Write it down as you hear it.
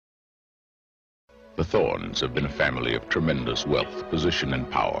The Thorns have been a family of tremendous wealth, position,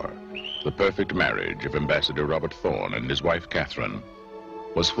 and power. The perfect marriage of Ambassador Robert Thorne and his wife Catherine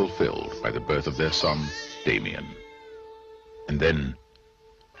was fulfilled by the birth of their son, Damien. And then,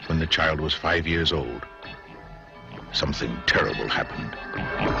 when the child was 5 years old, something terrible happened.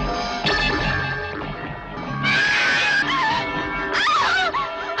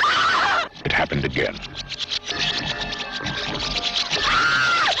 It happened again.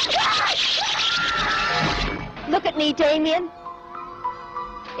 Look at me, Damien.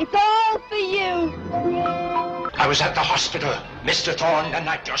 It's all for you. I was at the hospital, Mr. Thorne, the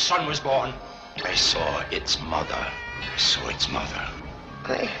night your son was born. I saw its mother.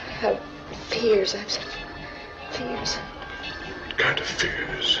 I have fears. I've fears. What kind of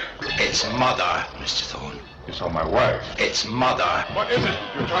fears? Its mother, Mr. Thorne. You saw my wife. Its mother. What is it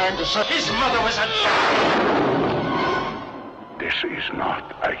you're trying to say? His mother was a... This is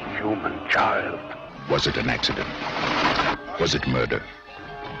not a human child. Was it an accident? Was it murder?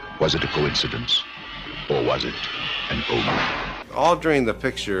 Was it a coincidence? Or was it an omen? All during the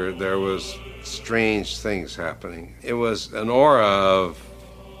picture, there was strange things happening. It was an aura of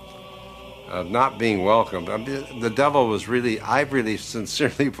not being welcomed. I mean, the devil was I really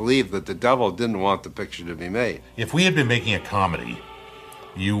sincerely believe that the devil didn't want the picture to be made. If we had been making a comedy,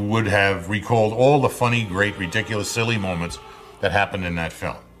 you would have recalled all the funny, great, ridiculous, silly moments that happened in that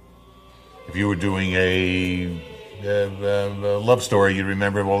film. If you were doing a love story, you'd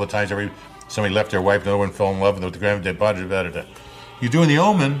remember all the times somebody left their wife, no one fell in love with the dead body. You're doing the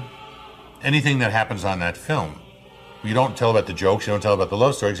Omen, anything that happens on that film. You don't tell about the jokes, you don't tell about the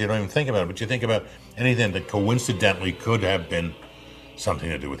love stories, you don't even think about it, but you think about anything that coincidentally could have been something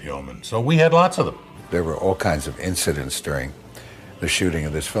to do with the Omen. So we had lots of them. There were all kinds of incidents during the shooting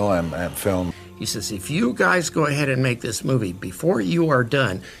of this film. He says, if you guys go ahead and make this movie, before you are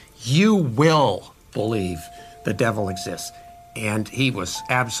done, you will believe the devil exists. And he was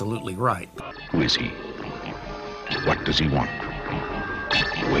absolutely right. Who is he? What does he want?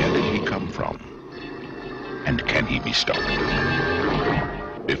 Where did he come from? And can he be stopped?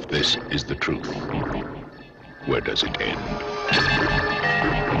 If this is the truth, where does it end?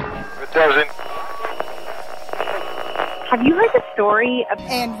 It doesn't. Have you heard the story of...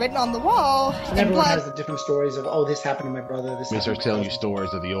 And written on the wall. And everyone has the different stories of, oh, this happened to my brother. They start telling you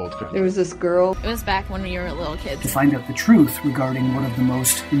stories of the old. There was this girl. It was back when we were little kids. To find out the truth regarding one of the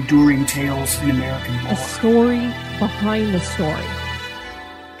most enduring tales in American law. A story behind the story.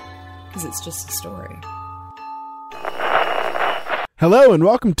 Because it's just a story. Hello and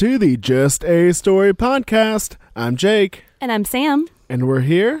welcome to the Just a Story podcast. I'm Jake. And I'm Sam. And we're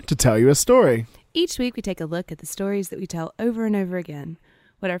here to tell you a story. Each week we take a look at the stories that we tell over and over again.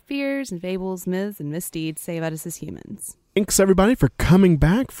 What our fears and fables, myths and misdeeds say about us as humans. Thanks everybody for coming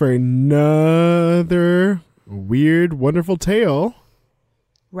back for another weird, wonderful tale.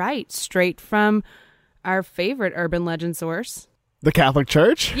 Right, straight from our favorite urban legend source. The Catholic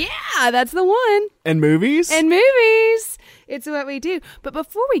Church? Yeah, that's the one. And movies? And movies. It's what we do. But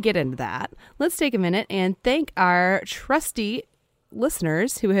before we get into that, let's take a minute and thank our trusty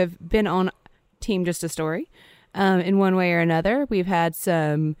listeners who have been on Team Just a Story in one way or another. We've had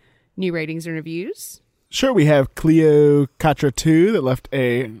some new ratings and reviews. Sure, we have Cleocatra 2 that left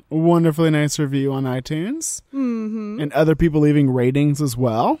a wonderfully nice review on iTunes. Mm-hmm. And other people leaving ratings as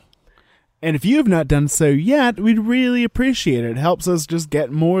well. And if you have not done so yet, we'd really appreciate it. It helps us just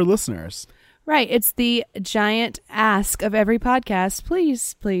get more listeners. Right. It's the giant ask of every podcast.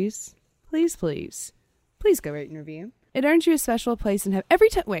 Please, please, please, please, please go rate and review. It earns you a special place and have every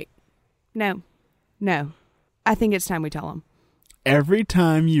time. Wait, no. I think it's time we tell them. Every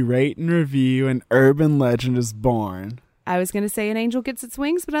time you rate and review, an urban legend is born. I was going to say an angel gets its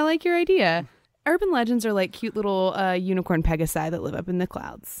wings, but I like your idea. Urban legends are like cute little unicorn pegasi that live up in the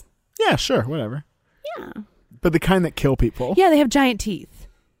clouds. Yeah, sure, whatever. Yeah. But the kind that kill people. Yeah, they have giant teeth.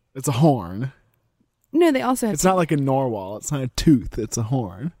 It's a horn. No, they also have It's not like a narwhal. It's not a tooth. It's a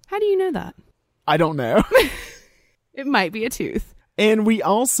horn. How do you know that? I don't know. It might be a tooth. And we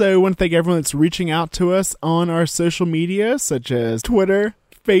also want to thank everyone that's reaching out to us on our social media, such as Twitter,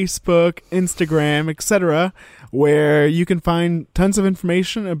 Facebook, Instagram, etc., where you can find tons of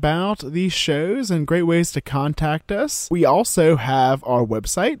information about these shows and great ways to contact us. We also have our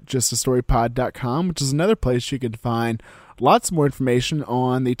website, justastorypod.com, which is another place you can find lots more information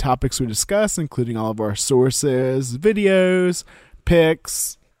on the topics we discuss, including all of our sources, videos,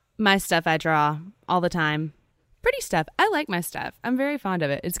 pics. My stuff I draw all the time. Pretty stuff. I like my stuff. I'm very fond of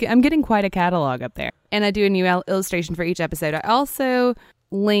it. I'm getting quite a catalog up there. And I do a new illustration for each episode. I also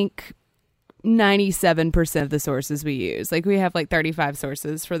link 97% of the sources we use. Like we have like 35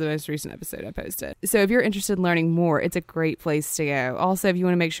 sources for the most recent episode I posted. So if you're interested in learning more, it's a great place to go. Also, if you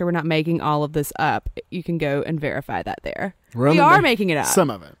want to make sure we're not making all of this up, you can go and verify that there. We are making it up. Some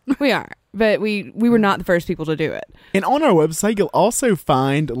of it. We are. But we were not the first people to do it. And on our website, you'll also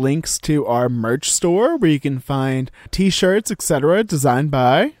find links to our merch store where you can find t-shirts, etc., designed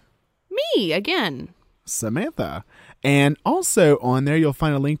by me again, Samantha. And also on there, you'll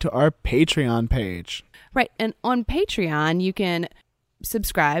find a link to our Patreon page. Right. And on Patreon, you can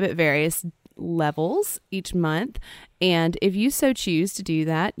subscribe at various levels each month. And if you so choose to do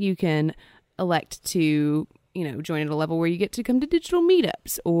that, you can elect to, join at a level where you get to come to digital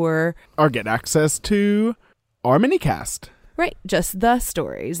meetups or get access to our minicast. Right. Just the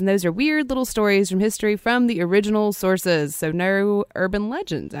stories. And those are weird little stories from history from the original sources. So no urban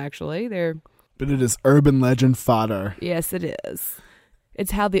legends, actually. But it is urban legend fodder. Yes, it is.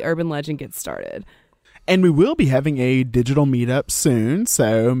 It's how the urban legend gets started. And we will be having a digital meetup soon,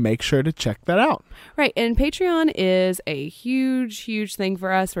 so make sure to check that out. Right, and Patreon is a huge, huge thing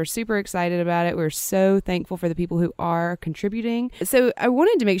for us. We're super excited about it. We're so thankful for the people who are contributing. So I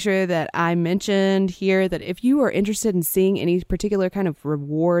wanted to make sure that I mentioned here that if you are interested in seeing any particular kind of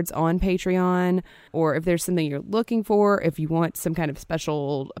rewards on Patreon, or if there's something you're looking for, if you want some kind of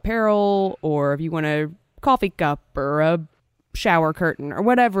special apparel, or if you want a coffee cup or a shower curtain or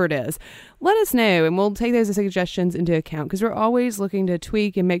whatever it is, let us know and we'll take those suggestions into account, because we're always looking to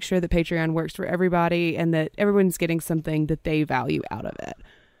tweak and make sure that Patreon works for everybody and that everyone's getting something that they value out of it.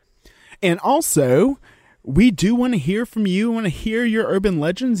 And also, we do want to hear from you. We want to hear your urban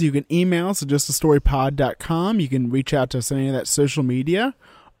legends. You can email us at justastorypod.com. You can reach out to us on any of that social media,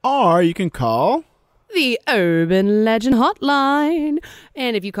 or you can call the Urban Legend Hotline.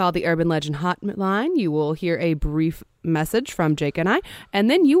 And if you call the Urban Legend Hotline, you will hear a brief message from Jake and I, and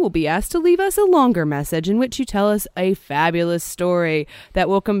then you will be asked to leave us a longer message in which you tell us a fabulous story that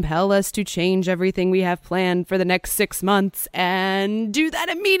will compel us to change everything we have planned for the next 6 months and do that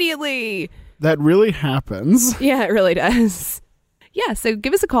immediately. That really happens. Yeah, it really does. Yeah, so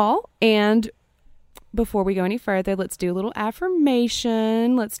give us a call, and before we go any further, let's do a little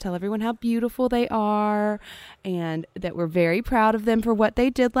affirmation. Let's tell everyone how beautiful they are and that we're very proud of them for what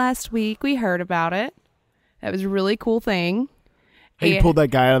they did last week. We heard about it. That was a really cool thing. Hey, you pulled that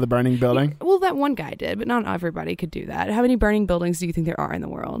guy out of the burning building? Well, that one guy did, but not everybody could do that. How many burning buildings do you think there are in the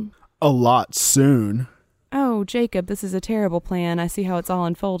world? A lot soon. Oh, Jacob, this is a terrible plan. I see how it's all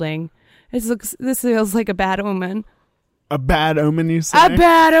unfolding. This feels like a bad omen. A bad omen, you say? A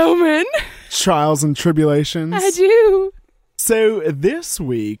bad omen. Trials and tribulations. I do. So this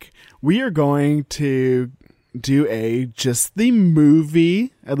week, we are going to do just the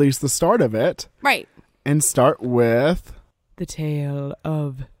movie, at least the start of it. Right. And start with the tale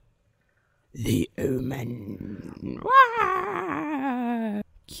of the Omen.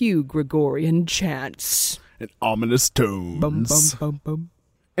 Cue Gregorian chants and ominous tones. Bum, bum, bum, bum.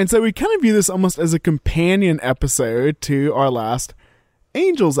 And so we kind of view this almost as a companion episode to our last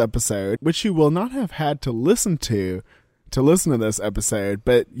Angels episode, which you will not have had to listen to this episode,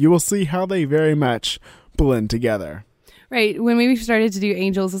 but you will see how they very much blend together. Right. When we started to do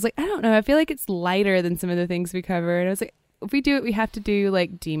Angels, I was like, I don't know. I feel like it's lighter than some of the things we covered. I was like, if we do it, we have to do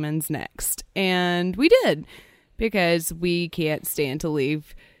like demons next. And we did, because we can't stand to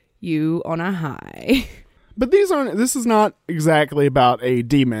leave you on a high. But this is not exactly about a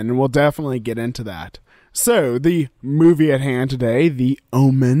demon, and we'll definitely get into that. So, the movie at hand today, The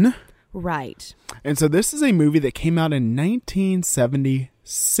Omen. Right. And so this is a movie that came out in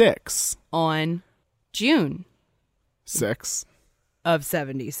 1976. On June 6 of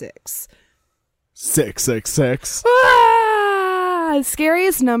 76. 666.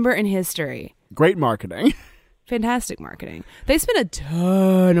 Scariest number in history. Great marketing. Fantastic marketing. They spent a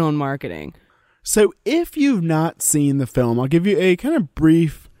ton on marketing. So if you've not seen the film, I'll give you a kind of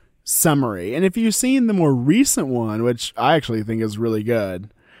brief summary. And if you've seen the more recent one, which I actually think is really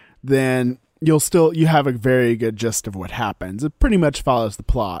good, then you have a very good gist of what happens. It pretty much follows the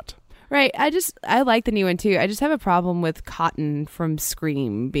plot. Right. I like the new one too. I just have a problem with Cotton from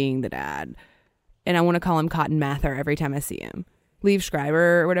Scream being the dad. And I want to call him Cotton Mather every time I see him. Liev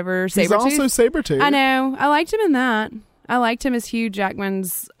Schreiber or whatever. He's also Sabretooth. I know. I liked him in that. I liked him as Hugh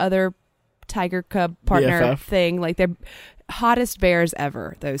Jackman's other tiger cub partner BFF thing. Like, they're hottest bears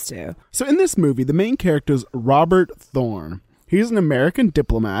ever, those two. So in this movie, the main character is Robert Thorne. He's an American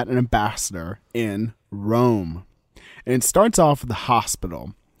diplomat and ambassador in Rome. And it starts off at the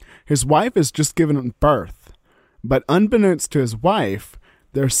hospital. His wife has just given birth, but unbeknownst to his wife,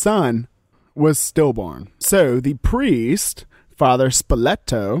 their son was stillborn. So the priest, Father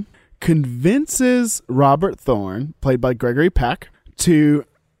Spoleto, convinces Robert Thorne, played by Gregory Peck, to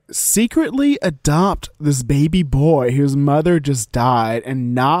secretly adopt this baby boy whose mother just died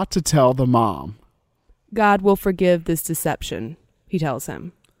and not to tell the mom. God will forgive this deception, he tells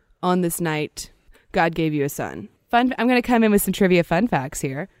him. On this night, God gave you a son. I'm going to come in with some trivia fun facts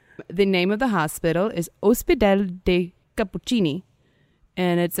here. The name of the hospital is Ospedale dei Cappuccini,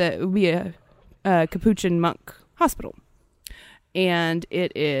 and it would be a Capuchin monk hospital. And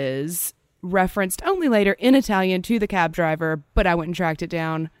it is referenced only later in Italian to the cab driver, but I went and tracked it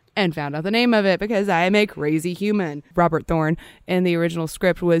down and found out the name of it because I am a crazy human. Robert Thorne in the original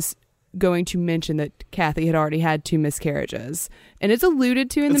script was going to mention that Kathy had already had 2 miscarriages. And it's alluded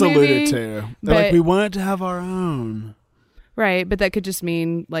to in the movie. It's alluded to. They're like, we wanted to have our own. Right, but that could just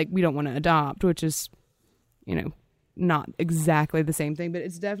mean, like, we don't want to adopt, which is, not exactly the same thing, but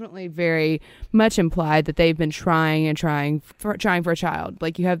it's definitely very much implied that they've been trying for a child.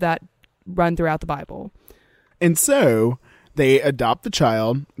 Like, you have that run throughout the Bible. And so they adopt the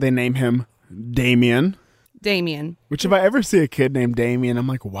child. They name him Damien. Which, if I ever see a kid named Damien, I'm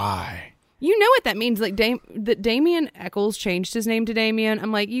like, why? You know what that means? Like, that Damien Eccles changed his name to Damien.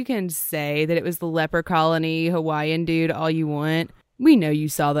 I'm like, you can say that it was the leper colony Hawaiian dude all you want. We know you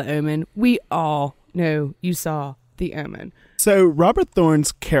saw the Omen. We all know you saw the Omen. So Robert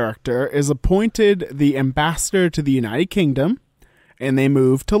Thorne's character is appointed the ambassador to the United Kingdom, and they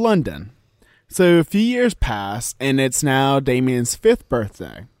move to London. So a few years pass, and it's now Damien's 5th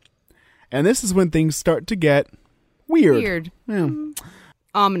birthday. And this is when things start to get weird. Yeah.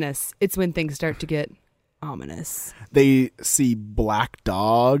 Ominous. It's when things start to get ominous. They see black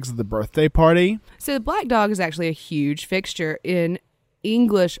dogs at the birthday party. So the black dog is actually a huge fixture in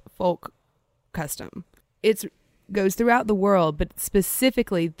English folk custom. It goes throughout the world, but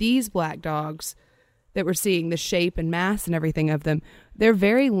specifically these black dogs that we're seeing, the shape and mass and everything of them, they're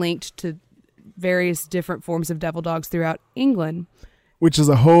very linked to various different forms of devil dogs throughout England. Which is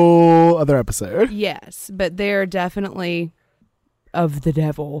a whole other episode. Yes, but they're definitely of the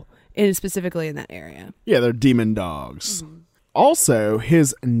devil, and specifically in that area. Yeah, they're demon dogs. Mm-hmm. Also,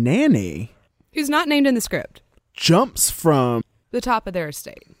 his nanny, who's not named in the script, jumps from the top of their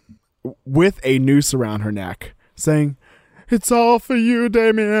estate with a noose around her neck, saying, "It's all for you,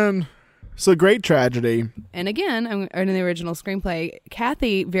 Damien." So great tragedy. And again, in the original screenplay,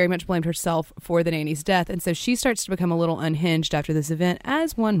 Kathy very much blamed herself for the nanny's death, and so she starts to become a little unhinged after this event,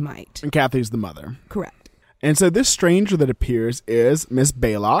 as one might. And Kathy's the mother. Correct. And so this stranger that appears is Miss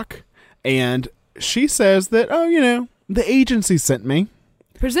Baylock, and she says that, the agency sent me.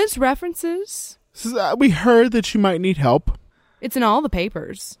 Presents references. Says, we heard that you might need help. It's in all the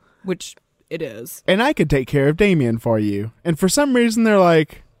papers, which it is. And I could take care of Damien for you. And for some reason, they're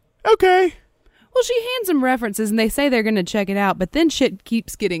like, okay. Well, she hands them references, and they say they're going to check it out, but then shit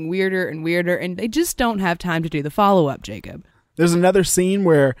keeps getting weirder and weirder, and they just don't have time to do the follow-up, Jacob. There's another scene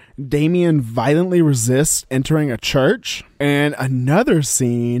where Damien violently resists entering a church, and another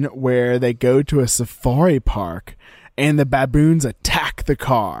scene where they go to a safari park, and the baboons attack the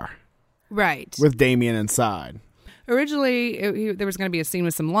car. Right. With Damien inside. Originally, there was going to be a scene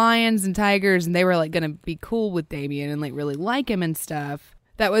with some lions and tigers, and they were like going to be cool with Damien and like really like him and stuff.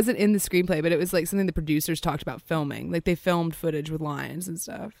 That wasn't in the screenplay, but it was like something the producers talked about filming. Like they filmed footage with lions and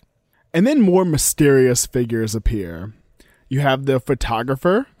stuff. And then more mysterious figures appear. You have the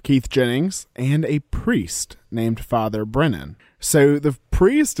photographer, Keith Jennings, and a priest named Father Brennan. So the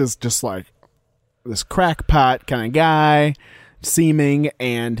priest is just like this crackpot kind of guy, seeming,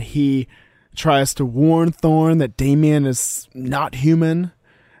 and he tries to warn Thorne that Damien is not human.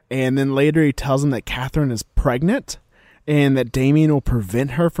 And then later he tells him that Catherine is pregnant and that Damien will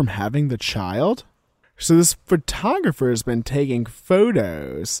prevent her from having the child. So this photographer has been taking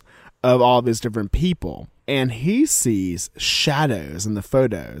photos of all these different people, and he sees shadows in the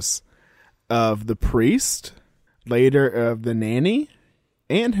photos of the priest, later of the nanny,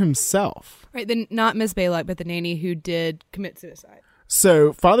 and himself. Right, not Miss Baylock, but the nanny who did commit suicide.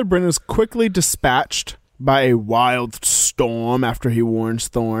 So Father Brennan is quickly dispatched by a wild storm after he warns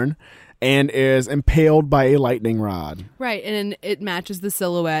Thorne, and is impaled by a lightning rod. Right, and it matches the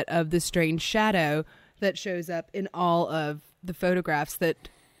silhouette of the strange shadow that shows up in all of the photographs that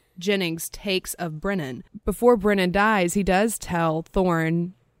Jennings takes of Brennan. Before Brennan dies, he does tell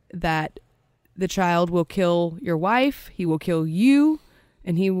Thorne that the child will kill your wife, he will kill you,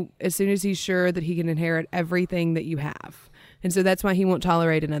 and as soon as he's sure that he can inherit everything that you have. And so that's why he won't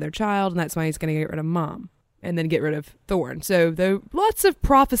tolerate another child, and that's why he's going to get rid of Mom. And then get rid of Thorne. So lots of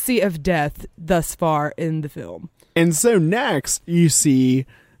prophecy of death thus far in the film. And so next, you see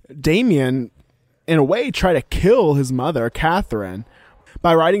Damien, in a way, try to kill his mother, Catherine.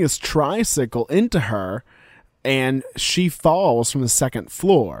 by riding his tricycle into her, and she falls from the second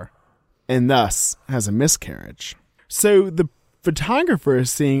floor and thus has a miscarriage. So the photographer is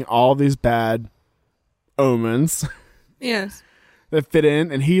seeing all these bad omens. Yes. That fit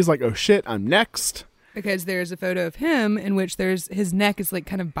in, and he's like, oh shit, I'm next. Because there's a photo of him in which his neck is like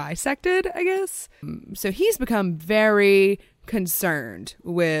kind of bisected, I guess. So he's become very concerned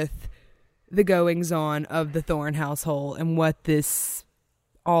with the goings on of the Thorne household and what this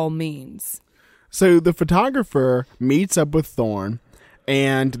all means. So the photographer meets up with Thorne,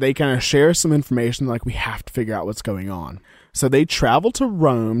 and they kind of share some information, like, we have to figure out what's going on. So they travel to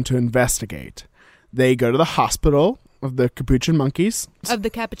Rome to investigate. They go to the hospital of the Capuchin monkeys. Of the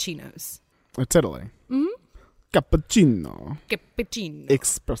Cappuccinos. It's Italy. Mm-hmm. Cappuccino. Cappuccino.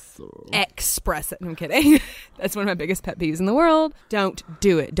 Espresso. No, I'm kidding. That's one of my biggest pet peeves in the world. Don't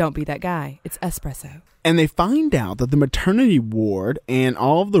do it. Don't be that guy. It's espresso. And they find out that the maternity ward and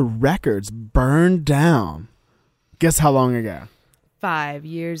all of the records burned down. Guess how long ago? 5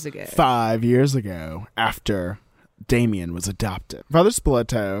 years ago. 5 years ago, after Damien was adopted. Father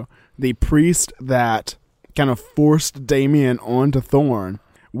Spoleto, the priest that kind of forced Damien onto Thorne,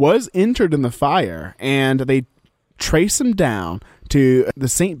 was injured in the fire, and they trace him down to the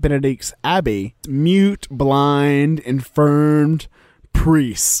St. Benedict's Abbey, mute, blind, infirmed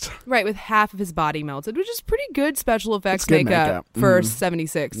priest. Right, with half of his body melted, which is pretty good special effects Good makeup for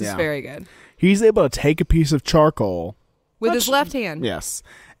 76. It's very good. He's able to take a piece of charcoal with his left hand. Yes.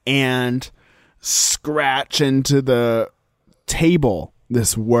 And scratch into the table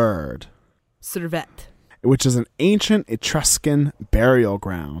this word. Servette. Which is an ancient Etruscan burial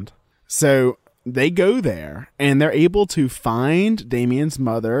ground. So they go there, and they're able to find Damien's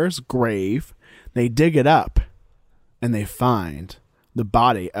mother's grave. They dig it up, and they find the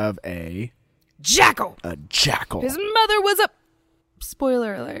body of a jackal. A jackal. His mother was a...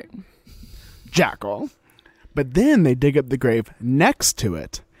 Spoiler alert. Jackal. But then they dig up the grave next to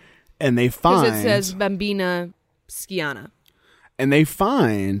it, and they find... Because it says Bambina Sciana. And they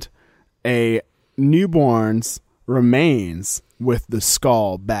find a newborn's remains with the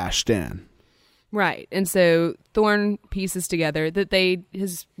skull bashed in. Right. And so Thorne pieces together that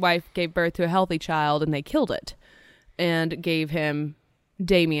his wife gave birth to a healthy child and they killed it and gave him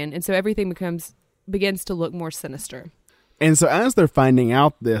Damien. And so everything begins to look more sinister. And so as they're finding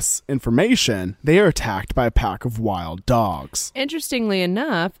out this information, they are attacked by a pack of wild dogs. Interestingly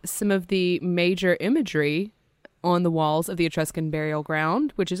enough, some of the major imagery on the walls of the Etruscan burial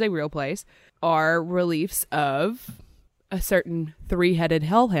ground, which is a real place, are reliefs of a certain three-headed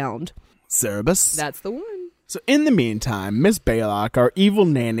hellhound. Cerberus. That's the one. So in the meantime, Miss Baylock, our evil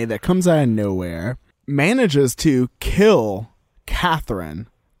nanny that comes out of nowhere, manages to kill Catherine,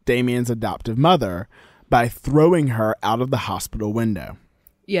 Damien's adoptive mother, by throwing her out of the hospital window.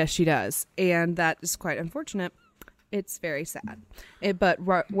 Yes, she does. And that is quite unfortunate. It's very sad. But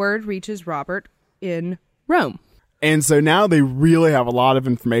word reaches Robert in Rome. And so now they really have a lot of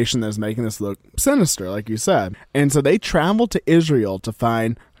information that's making this look sinister, like you said. And so they travel to Israel to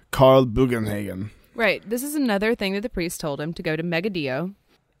find Karl Bugenhagen. Right. This is another thing that the priest told him, to go to Megiddo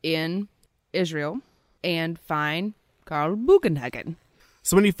in Israel and find Karl Bugenhagen.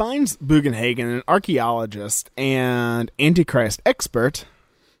 So when he finds Bugenhagen, an archaeologist and Antichrist expert,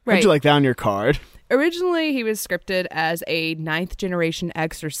 how'd you like that on your card? Originally, he was scripted as a 9th-generation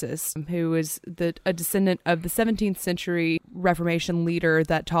exorcist who was a descendant of the 17th century Reformation leader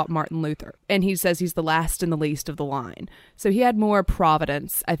that taught Martin Luther. And he says he's the last and the least of the line. So he had more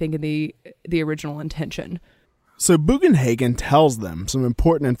providence, I think, in the original intention. So Bugenhagen tells them some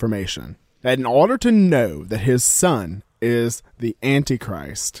important information. That in order to know that his son is the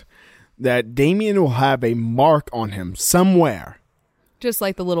Antichrist, that Damien will have a mark on him somewhere. Just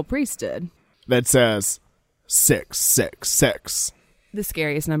like the little priest did. That says 666. The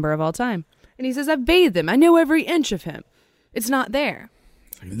scariest number of all time. And he says, I've bathed him. I know every inch of him. It's not there.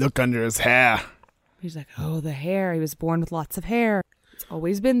 Look under his hair. He's like, oh, the hair. He was born with lots of hair. It's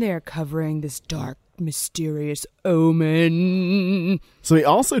always been there, covering this dark, mysterious omen. So he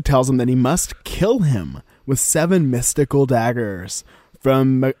also tells him that he must kill him with 7 mystical daggers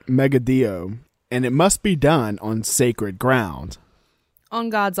from Megiddo. And it must be done on sacred ground. On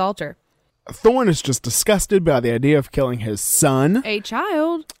God's altar. Thorne is just disgusted by the idea of killing his son. A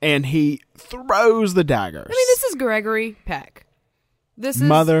child. And he throws the daggers. I mean, this is Gregory Peck. This is...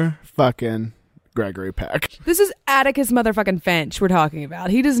 Motherfucking Gregory Peck. This is Atticus motherfucking Finch we're talking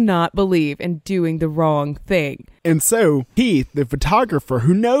about. He does not believe in doing the wrong thing. And so, Keith, the photographer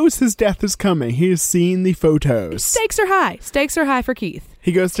who knows his death is coming, he has seen the photos. Stakes are high. Stakes are high for Keith.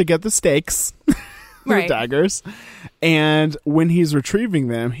 He goes to get the stakes. Right. the daggers. And when he's retrieving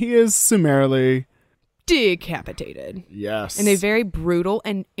them, he is summarily decapitated. Yes. In a very brutal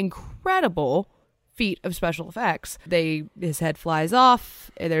and incredible feat of special effects. His head flies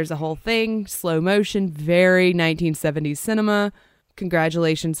off. There's a whole thing. Slow motion. Very 1970s cinema.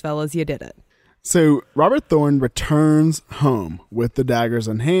 Congratulations, fellas. You did it. So Robert Thorne returns home with the daggers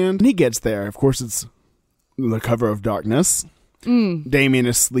in hand. And he gets there. Of course, it's the cover of darkness. Damien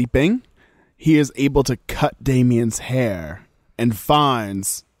is sleeping. He is able to cut Damien's hair and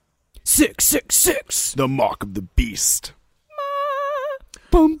finds 666, the mark of the beast.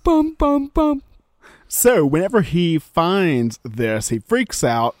 Bum, bum, bum, bum. So whenever he finds this, he freaks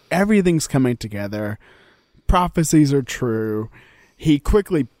out. Everything's coming together. Prophecies are true. He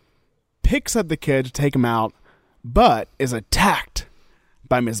quickly picks up the kid to take him out, but is attacked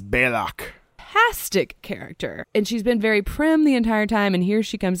by Miss Baylock. Fantastic character. And she's been very prim the entire time, and here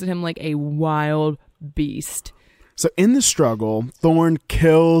she comes at him like a wild beast. So in the struggle, Thorne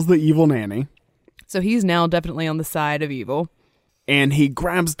kills the evil nanny. So he's now definitely on the side of evil. And he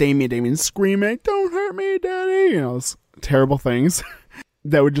grabs Damien. Damien's screaming, "Don't hurt me, Daddy!" You know, those terrible things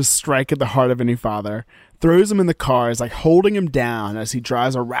that would just strike at the heart of any father. Throws him in the car, is like holding him down as he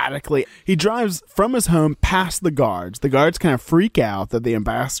drives erratically. He drives from his home past the guards. The guards kind of freak out that the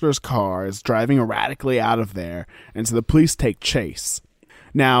ambassador's car is driving erratically out of there, and so the police take chase.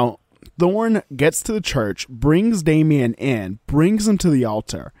 Now, Thorne gets to the church, brings Damien in, brings him to the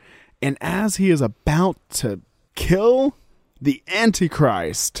altar, and as he is about to kill the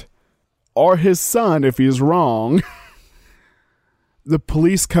Antichrist, or his son if he's wrong, the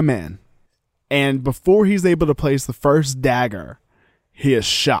police come in. And before he's able to place the first dagger, he is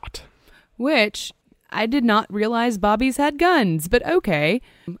shot. Which, I did not realize Bobbies had guns, but okay.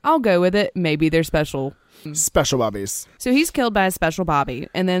 I'll go with it. Maybe they're special. Special Bobbies. So he's killed by a special Bobby.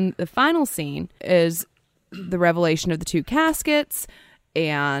 And then the final scene is the revelation of the two caskets.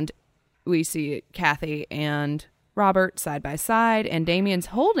 And we see Kathy and Robert side by side. And Damien's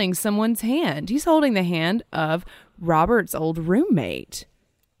holding someone's hand. He's holding the hand of Robert's old roommate.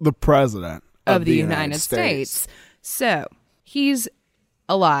 The president of the United States. So he's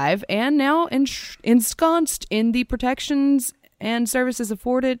alive and now ensconced in the protections and services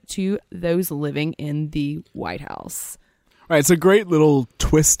afforded to those living in the White House. All right, it's a great little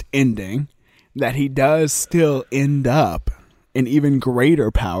twist ending that he does still end up in even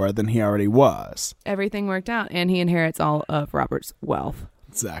greater power than he already was. Everything worked out, and he inherits all of Robert's wealth.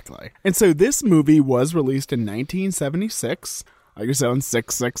 Exactly. And so this movie was released in 1976, like you said, on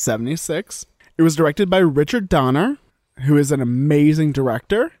 6/6/76. It was directed by Richard Donner, who is an amazing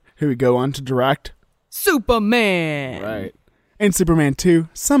director, who would go on to direct Superman. Right. And Superman 2,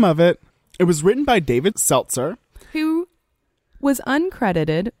 some of it. It was written by David Seltzer, who was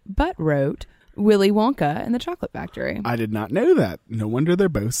uncredited but wrote Willy Wonka and the Chocolate Factory. I did not know that. No wonder they're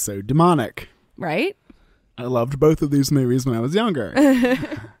both so demonic. Right? I loved both of these movies when I was younger.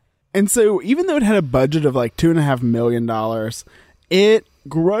 And so even though it had a budget of like $2.5 million, it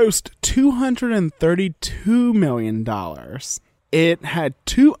grossed $232 million. It had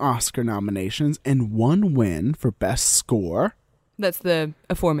 2 Oscar nominations and 1 win for Best Score. That's the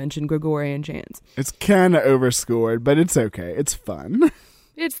aforementioned Gregorian chants. It's kind of overscored, but it's okay. It's fun.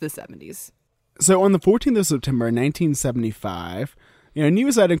 It's the 70s. So on the 14th of September 1975, a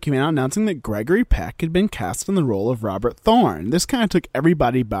news item came out announcing that Gregory Peck had been cast in the role of Robert Thorne. This kind of took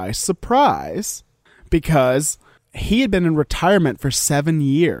everybody by surprise because he had been in retirement for 7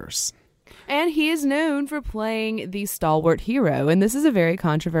 years. And he is known for playing the stalwart hero. And this is a very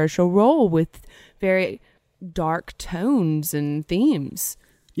controversial role with very dark tones and themes.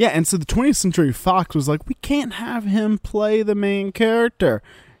 Yeah, and so the 20th Century Fox was like, we can't have him play the main character.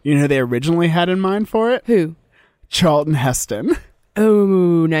 You know who they originally had in mind for it? Who? Charlton Heston.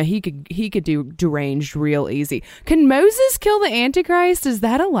 Oh, no, he could do deranged real easy. Can Moses kill the Antichrist? Is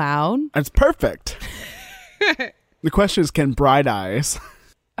that allowed? That's perfect. The question is, can Bright Eyes?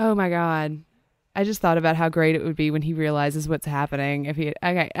 Oh my God. I just thought about how great it would be when he realizes what's happening. If he,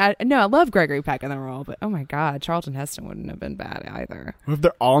 I love Gregory Peck in the role, but oh my God, Charlton Heston wouldn't have been bad either. If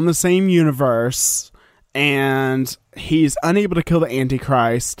they're all in the same universe and he's unable to kill the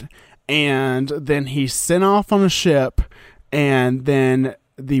Antichrist, and then he's sent off on a ship, and then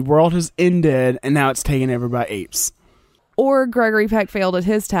the world has ended, and now it's taken over by apes. Or Gregory Peck failed at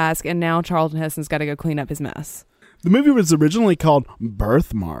his task, and now Charlton Heston's got to go clean up his mess. The movie was originally called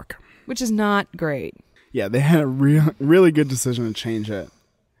Birthmark, which is not great. Yeah, they had a really good decision to change it.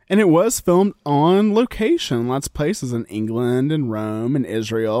 And it was filmed on location, lots of places in England and Rome and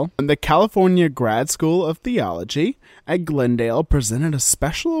Israel. And the California Grad School of Theology at Glendale presented a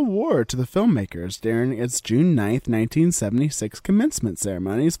special award to the filmmakers during its June 9th, 1976 commencement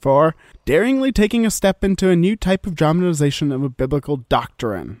ceremonies for daringly taking a step into a new type of dramatization of a biblical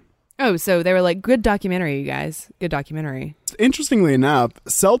doctrine. Oh, so they were like, good documentary, you guys. Good documentary. Interestingly enough,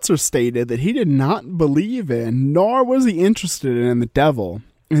 Seltzer stated that he did not believe in, nor was he interested in the devil,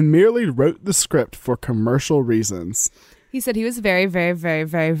 and merely wrote the script for commercial reasons. He said he was very, very, very,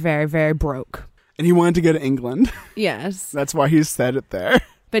 very, very, very broke. And he wanted to go to England. Yes. That's why he said it there.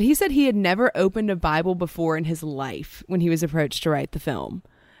 But he said he had never opened a Bible before in his life when he was approached to write the film.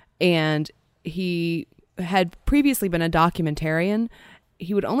 And he had previously been a documentarian.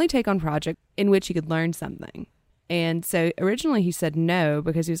 He would only take on projects in which he could learn something. And so originally he said no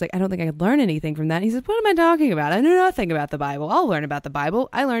because he was like, I don't think I could learn anything from that. And he said, what am I talking about? I know nothing about the Bible. I'll learn about the Bible.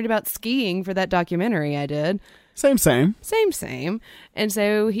 I learned about skiing for that documentary I did. Same. Same. And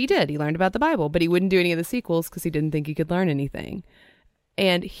so he did. He learned about the Bible, but he wouldn't do any of the sequels because he didn't think he could learn anything.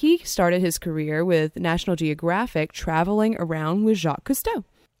 And he started his career with National Geographic traveling around with Jacques Cousteau.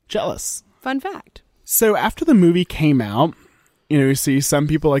 Jealous. Fun fact. So after the movie came out, you see some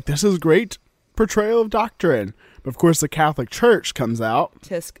people like, this is great portrayal of doctrine. But of course, the Catholic Church comes out.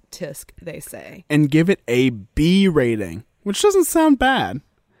 Tisk, tisk, they say. And give it a B rating, which doesn't sound bad.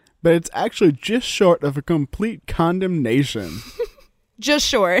 But it's actually just short of a complete condemnation. Just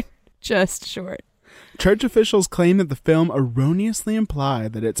short. Church officials claim that the film erroneously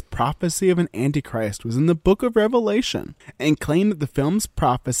implied that its prophecy of an Antichrist was in the book of Revelation, and claim that the film's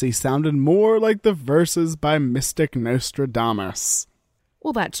prophecy sounded more like the verses by mystic Nostradamus.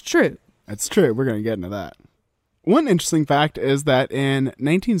 Well, that's true. That's true. We're going to get into that. One interesting fact is that in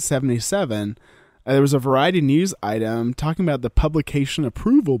 1977, there was a Variety News item talking about the Publication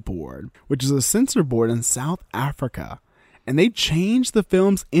Approval Board, which is a censor board in South Africa. And they changed the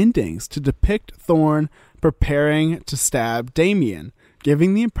film's endings to depict Thorn preparing to stab Damien,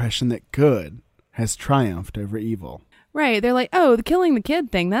 giving the impression that good has triumphed over evil. Right. They're like, oh, the killing the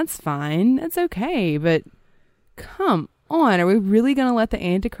kid thing, that's fine. That's okay. But come on. Are we really going to let the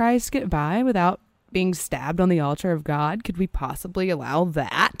Antichrist get by without being stabbed on the altar of God? Could we possibly allow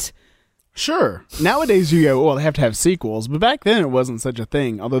that? Sure. Nowadays you go, well, they have to have sequels. But back then it wasn't such a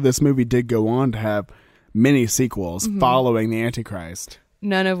thing. Although this movie did go on to have many sequels following the Antichrist.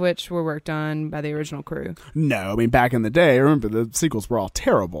 None of which were worked on by the original crew. No, I mean, back in the day, remember, the sequels were all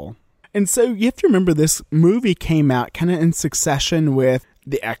terrible. And so you have to remember this movie came out kind of in succession with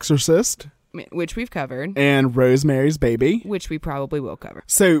The Exorcist. Which we've covered. And Rosemary's Baby. Which we probably will cover.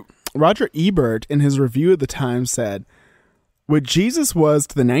 So Roger Ebert, in his review of the Times, said, what Jesus was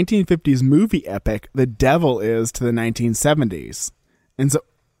to the 1950s movie epic, the devil is to the 1970s. And so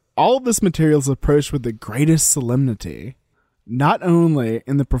all of this material is approached with the greatest solemnity, not only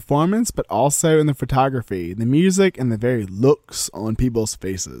in the performance, but also in the photography, the music, and the very looks on people's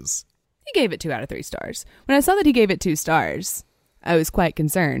faces. He gave it 2 out of 3 stars. When I saw that he gave it 2 stars, I was quite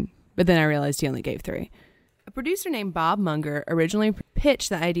concerned, but then I realized he only gave 3. A producer named Bob Munger originally pitched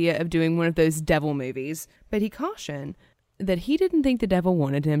the idea of doing one of those devil movies, but he cautioned that he didn't think the devil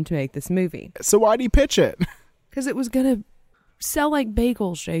wanted him to make this movie. So why'd he pitch it? Because it was going to sell like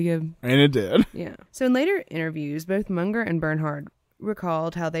bagels, Jacob. And it did. Yeah. So in later interviews, both Munger and Bernhard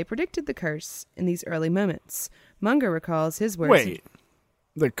recalled how they predicted the curse in these early moments. Munger recalls his words. Wait,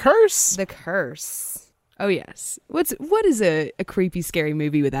 the curse? The curse. Oh, yes. What is a creepy, scary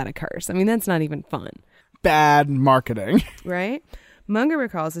movie without a curse? I mean, that's not even fun. Bad marketing. Right? Munger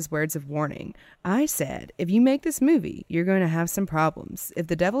recalls his words of warning. I said, if you make this movie, you're going to have some problems. If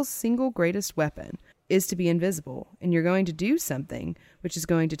the devil's single greatest weapon is to be invisible, and you're going to do something which is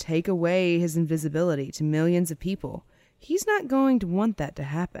going to take away his invisibility to millions of people, he's not going to want that to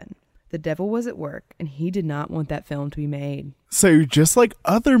happen. The devil was at work, and he did not want that film to be made. So just like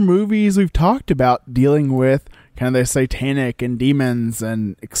other movies we've talked about dealing with kind of the satanic and demons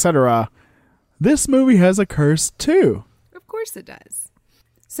and etc., this movie has a curse too. Of course it does.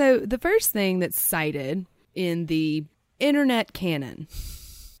 So the first thing that's cited in the internet canon,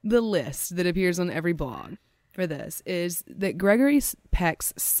 the list that appears on every blog for this, is that Gregory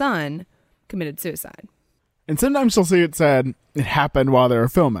Peck's son committed suicide. And sometimes you'll see it said it happened while they were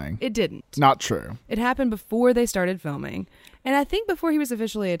filming. It didn't. Not true. It happened before they started filming. And I think before he was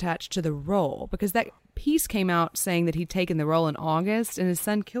officially attached to the role, because that piece came out saying that he'd taken the role in August and his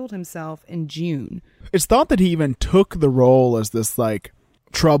son killed himself in June. It's thought that he even took the role as this, like,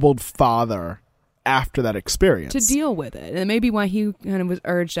 troubled father after that experience. To deal with it. And maybe why he kind of was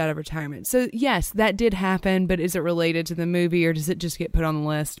urged out of retirement. So, yes, that did happen, but is it related to the movie or does it just get put on the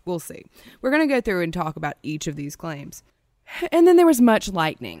list? We'll see. We're going to go through and talk about each of these claims. And then there was much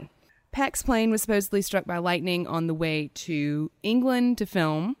lightning. Peck's plane was supposedly struck by lightning on the way to England to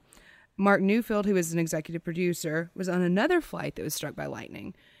film. Mark Neufeld, who was an executive producer, was on another flight that was struck by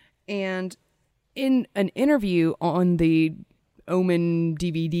lightning. And in an interview on the Omen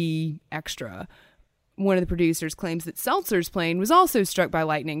DVD extra, one of the producers claims that Seltzer's plane was also struck by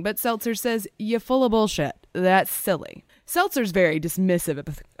lightning, but Seltzer says, "You're full of bullshit. That's silly." Seltzer's very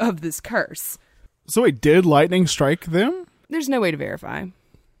dismissive of this curse. So wait, did lightning strike them? There's no way to verify.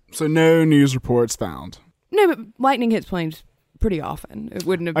 So no news reports found. No, but lightning hits planes pretty often. It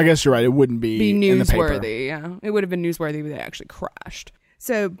wouldn't have. I guess you're right. It wouldn't be newsworthy. Yeah, it would have been newsworthy if they actually crashed.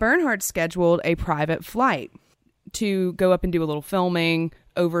 So Bernhardt scheduled a private flight to go up and do a little filming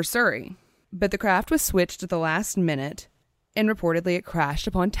over Surrey. But the craft was switched at the last minute, and reportedly it crashed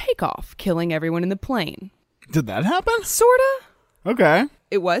upon takeoff, killing everyone in the plane. Did that happen? Sorta. Okay.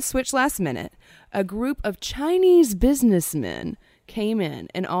 It was switched last minute. A group of Chinese businessmen came in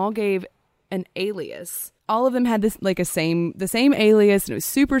and all gave an alias. All of them had this the same alias, and it was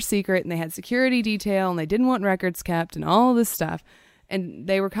super secret, and they had security detail, and they didn't want records kept, and all of this stuff. And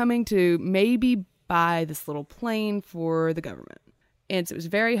they were coming to maybe buy this little plane for the government. And so it was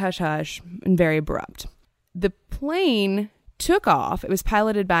very hush-hush and very abrupt. The plane took off. It was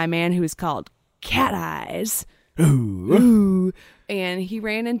piloted by a man who was called Cat Eyes. Ooh. And he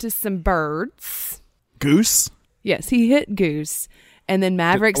ran into some birds. Goose? Yes, he hit Goose. And then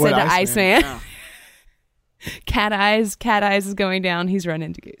Maverick said to Iceman, oh. Cat Eyes is going down. He's run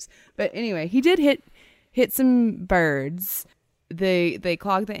into Goose. But anyway, he did hit some birds. They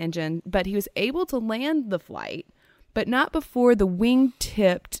clogged the engine, but he was able to land the flight, but not before the wing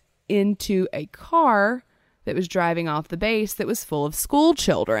tipped into a car that was driving off the base that was full of school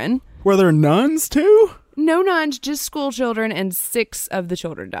children. Were there nuns too? No nuns, just school children, and 6 of the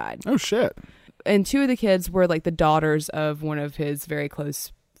children died. Oh, shit. And 2 of the kids were the daughters of one of his very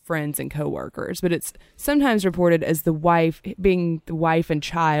close friends and coworkers, but it's sometimes reported as being the wife and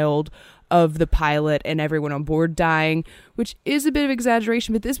child of the pilot and everyone on board dying, which is a bit of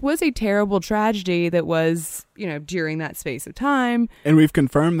exaggeration, but this was a terrible tragedy that was, during that space of time. And we've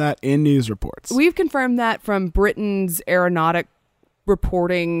confirmed that in news reports. We've confirmed that from Britain's aeronautic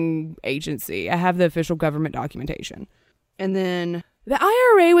reporting agency. I have the official government documentation. And then the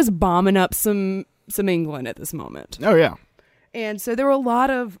IRA was bombing up some England at this moment. Oh, yeah. And so there were a lot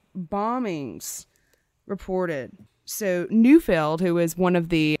of bombings reported. So Neufeld, who was one of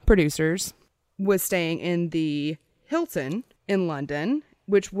the producers, was staying in the Hilton in London,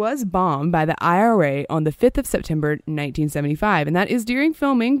 which was bombed by the IRA on the 5th of September, 1975. And that is during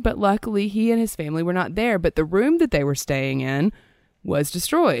filming, but luckily he and his family were not there. But the room that they were staying in was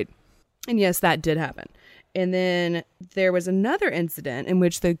destroyed. And yes, that did happen. And then there was another incident in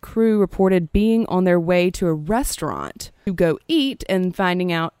which the crew reported being on their way to a restaurant to go eat and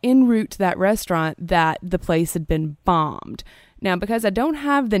finding out en route to that restaurant that the place had been bombed. Now, because I don't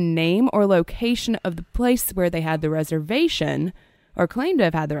have the name or location of the place where they had the reservation or claimed to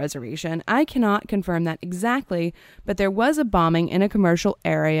have had the reservation, I cannot confirm that exactly, but there was a bombing in a commercial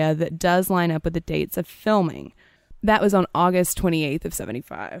area that does line up with the dates of filming. That was on August 28th of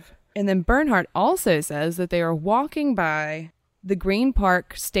 75. And then Bernhardt also says that they are walking by the Green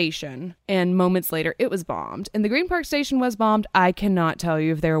Park station, and moments later it was bombed. And the Green Park station was bombed. I cannot tell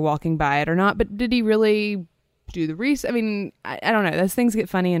you if they were walking by it or not, but did he really do the research? I mean, I don't know. Those things get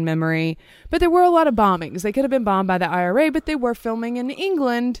funny in memory. But there were a lot of bombings. They could have been bombed by the IRA, but they were filming in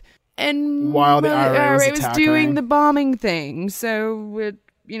England. And while the IRA was doing the bombing thing. So,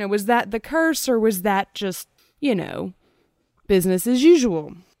 was that the curse, or was that just, business as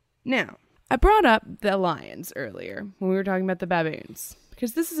usual? Now, I brought up the lions earlier when we were talking about the baboons,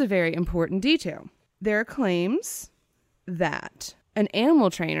 because this is a very important detail. There are claims that an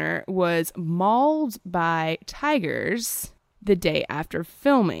animal trainer was mauled by tigers the day after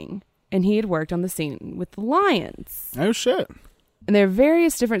filming, and he had worked on the scene with the lions. Oh, shit. And there are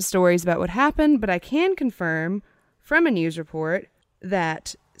various different stories about what happened, but I can confirm from a news report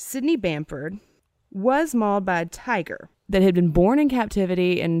that Sidney Bamford was mauled by a tiger that had been born in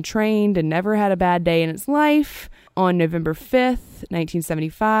captivity and trained and never had a bad day in its life on November 5th,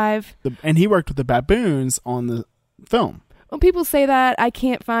 1975. And he worked with the baboons on the film. Well, people say that. I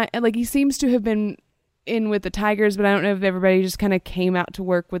can't find... he seems to have been in with the tigers, but I don't know if everybody just kind of came out to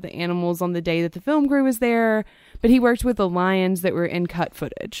work with the animals on the day that the film crew was there. But he worked with the lions that were in cut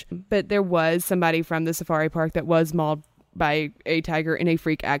footage. But there was somebody from the safari park that was mauled by a tiger in a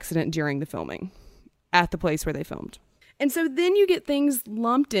freak accident during the filming. at the place where they filmed. And so then you get things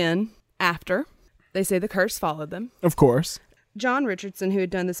lumped in after. They say the curse followed them. Of course. John Richardson, who had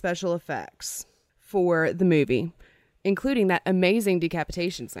done the special effects for the movie, including that amazing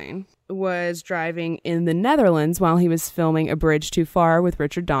decapitation scene, was driving in the Netherlands while he was filming A Bridge Too Far with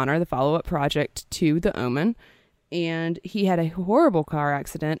Richard Donner, the follow-up project to The Omen. And he had a horrible car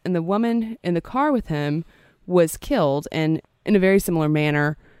accident, and the woman in the car with him was killed, and in a very similar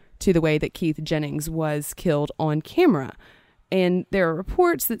manner to the way that Keith Jennings was killed on camera. And there are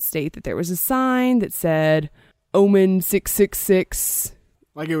reports that state that there was a sign that said Omen 666.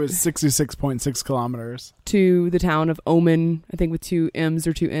 Like it was 66.6 kilometers. To the town of Omen, I think with 2 M's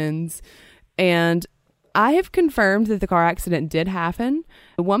or 2 N's. And I have confirmed that the car accident did happen.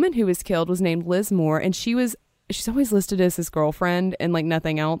 The woman who was killed was named Liz Moore, and she's always listed as his girlfriend and like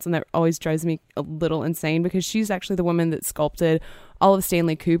nothing else. And that always drives me a little insane because she's actually the woman that sculpted all of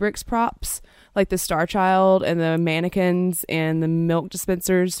Stanley Kubrick's props, like the Star Child and the mannequins and the milk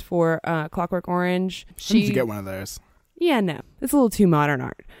dispensers for Clockwork Orange. I need to get one of those. Yeah, no. It's a little too modern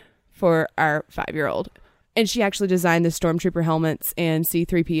art for our 5-year-old. And she actually designed the Stormtrooper helmets and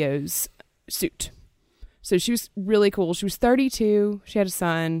C-3PO's suit. So she was really cool. She was 32. She had a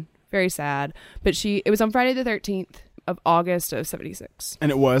son. Very sad. But it was on Friday the 13th of August of 76.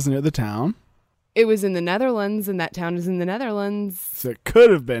 And it was near the town? It was in the Netherlands, and that town is in the Netherlands. So it could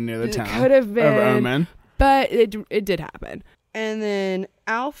have been near the town. It could have been. Of Omen. But it did happen. And then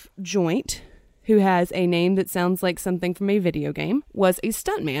Alf Joint, who has a name that sounds like something from a video game, was a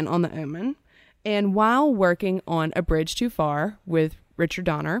stuntman on The Omen. And while working on A Bridge Too Far with Richard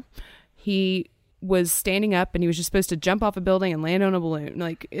Donner, he was standing up and he was just supposed to jump off a building and land on a balloon.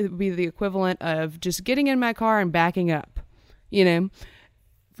 Like, it would be the equivalent of just getting in my car and backing up,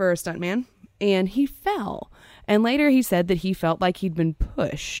 for a stuntman. And he fell. And later he said that he felt like he'd been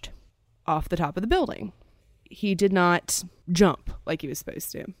pushed off the top of the building. He did not jump like he was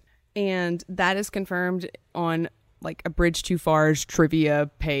supposed to. And that is confirmed on like A Bridge Too Far's trivia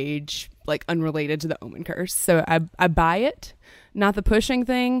page, like unrelated to the Omen curse. So I buy it. Not the pushing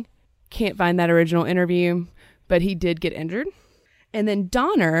thing. Can't find that original interview, but he did get injured. And then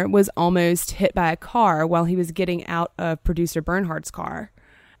Donner was almost hit by a car while he was getting out of producer Bernhardt's car.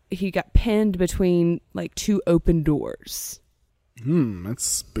 He got pinned between like 2 open doors. That's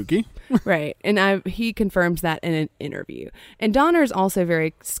spooky. Right. And he confirms that in an interview. And Donner's also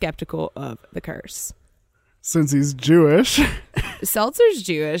very skeptical of the curse. Since he's Jewish. Seltzer's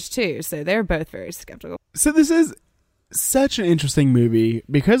Jewish too, so they're both very skeptical. So this is such an interesting movie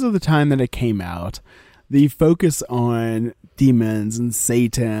because of the time that it came out. The focus on demons and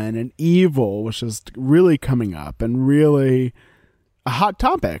Satan and evil was just really coming up and really a hot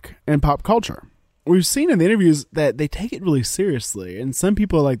topic in pop culture. We've seen in the interviews that they take it really seriously, and some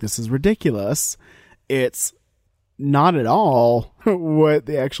people are like, this is ridiculous. It's not at all what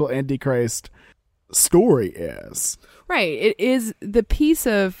the actual Antichrist story is. Right. It is the piece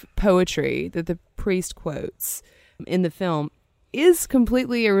of poetry that the priest quotes in the film is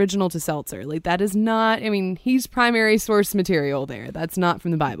completely original to Seltzer. Like, that is not, he's primary source material there. That's not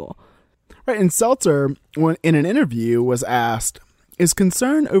from the Bible. Right. And Seltzer, when in an interview, was asked, is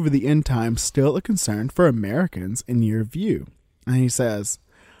concern over the end times still a concern for Americans in your view? And he says,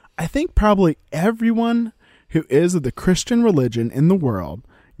 I think probably everyone who is of the Christian religion in the world,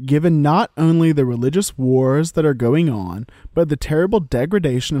 given not only the religious wars that are going on, but the terrible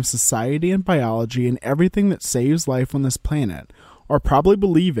degradation of society and biology and everything that saves life on this planet, are probably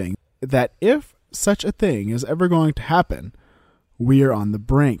believing that if such a thing is ever going to happen, we are on the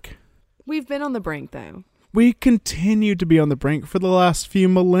brink. We've been on the brink, though. We continue to be on the brink for the last few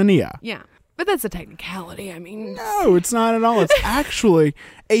millennia. Yeah, but that's a technicality. No, it's not at all. It's actually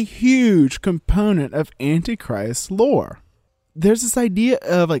a huge component of Antichrist lore. There's this idea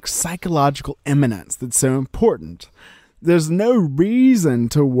of like psychological imminence that's so important. There's no reason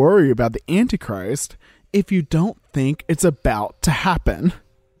to worry about the Antichrist if you don't think it's about to happen.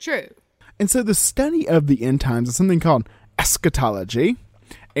 True. And so the study of the end times is something called eschatology.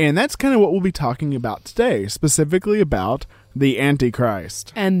 And that's kind of what we'll be talking about today, specifically about the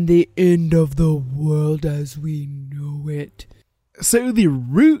Antichrist. And the end of the world as we know it. So the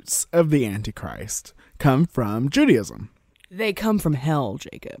roots of the Antichrist come from Judaism. They come from hell,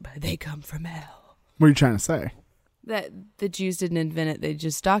 Jacob. They come from hell. What are you trying to say? That the Jews didn't invent it, they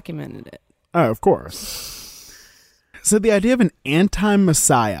just documented it. Oh, of course. So the idea of an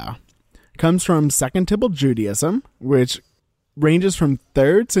anti-Messiah comes from Second Temple Judaism, which ranges from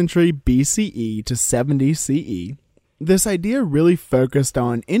 3rd century BCE to 70 CE. This idea really focused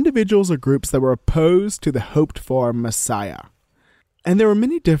on individuals or groups that were opposed to the hoped-for Messiah. And there were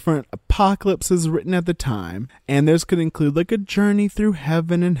many different apocalypses written at the time, and those could include like a journey through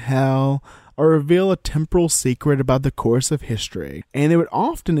heaven and hell, or reveal a temporal secret about the course of history. And they would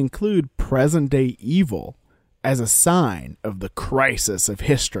often include present-day evil as a sign of the crisis of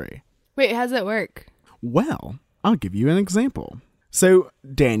history. Wait, how's that work? Well, I'll give you an example. So,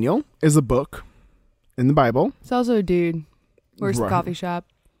 Daniel is a book in the Bible. It's also a dude. Works at Right. the coffee shop.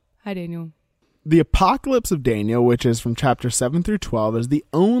 Hi, Daniel. The Apocalypse of Daniel, which is from chapter 7 through 12, is the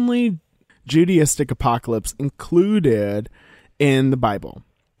only Judaistic apocalypse included in the Bible.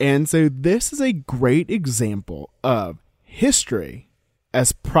 And so this is a great example of history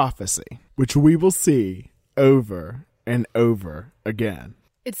as prophecy, which we will see over and over again.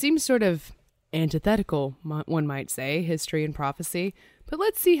 It seems sort of antithetical, one might say, history and prophecy. But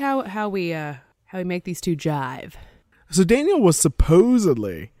let's see how we make these two jive. So Daniel was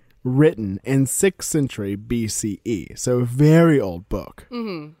supposedly written in 6th century BCE, so a very old book.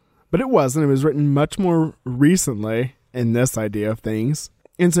 Mm-hmm. But it wasn't. It was written much more recently in this idea of things.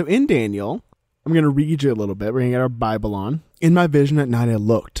 And so in Daniel, I'm going to read you a little bit. We're going to get our Bible on. In my vision at night I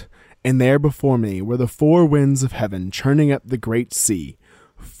looked, and there before me were the 4 winds of heaven churning up the great sea.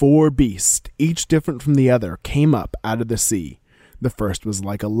 4 beasts, each different from the other, came up out of the sea. The first was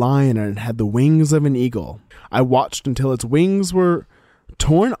like a lion and had the wings of an eagle. I watched until its wings were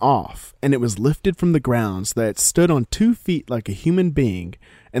torn off, and it was lifted from the ground so that it stood on 2 feet like a human being,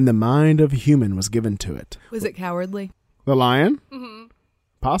 and the mind of a human was given to it. Was it cowardly? The lion? Mm-hmm.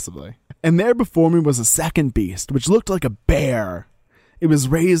 Possibly. And there before me was a second beast, which looked like a bear. It was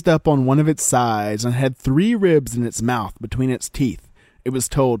raised up on one of its sides and had 3 ribs in its mouth between its teeth. It was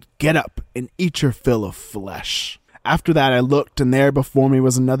told, "Get up and eat your fill of flesh." After that I looked, and there before me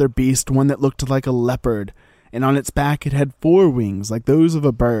was another beast, one that looked like a leopard, and on its back it had 4 wings like those of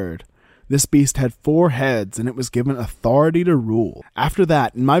a bird. This beast had 4 heads, and it was given authority to rule. After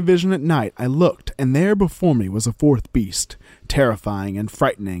that, in my vision at night, I looked, and there before me was a 4th beast, terrifying and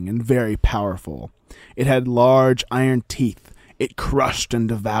frightening and very powerful. It had large iron teeth. It crushed and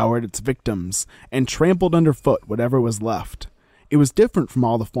devoured its victims, and trampled underfoot whatever was left. It was different from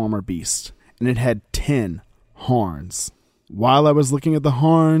all the former beasts, and it had 10 horns. While I was looking at the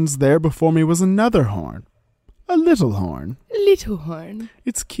horns, there before me was another horn. A little horn. Little horn.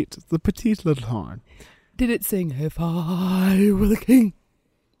 It's cute. It's the petite little horn. Did it sing, "If I were the king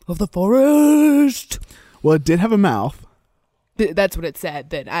of the forest"? Well, it did have a mouth. That's what it said.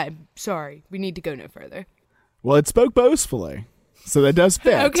 Then I'm sorry. We need to go no further. Well, it spoke boastfully, so that does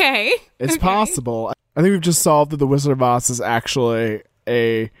fit. Okay. It's possible. I think we've just solved that The Wizard of Oz is actually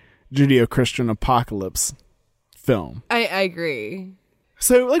a Judeo-Christian apocalypse film. I agree.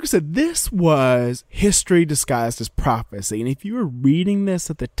 So, like I said, this was history disguised as prophecy. And if you were reading this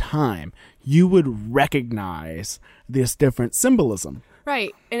at the time, you would recognize this different symbolism.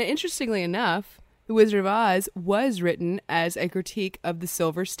 Right. And interestingly enough, The Wizard of Oz was written as a critique of the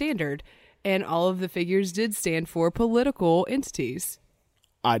silver standard. And all of the figures did stand for political entities.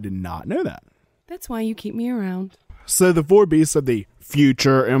 I did not know that. That's why you keep me around. So the 4 beasts of the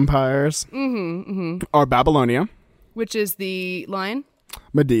future empires are Babylonia, which is the lion.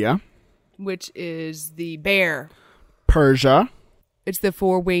 Medea, which is the bear. Persia. It's the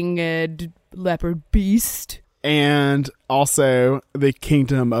 4-winged leopard beast. And also the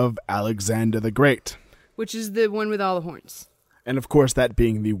kingdom of Alexander the Great, which is the one with all the horns. And of course, that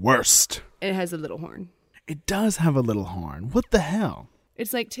being the worst. It has a little horn. It does have a little horn. What the hell?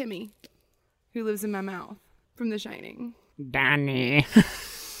 It's like Timmy, who lives in my mouth from The Shining. Danny.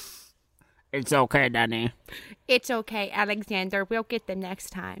 It's okay, Danny. It's okay, Alexander. We'll get them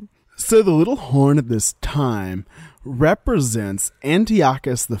next time. So the little horn at this time represents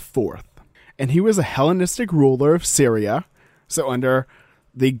Antiochus IV. And he was a Hellenistic ruler of Syria. So under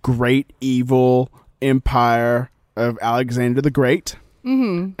the great evil empire of Alexander the Great.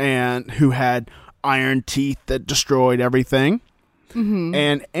 And who had iron teeth that destroyed everything.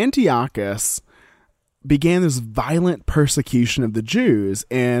 And Antiochus began this violent persecution of the Jews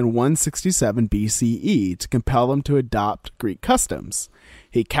in 167 BCE to compel them to adopt Greek customs.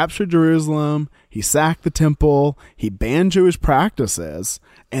 He captured Jerusalem, he sacked the temple, he banned Jewish practices,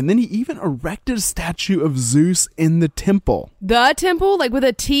 and then he even erected a statue of Zeus in the temple. The temple? Like with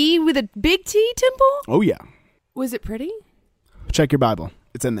a T, with a big T temple? Oh, yeah. Was it pretty? Check your Bible.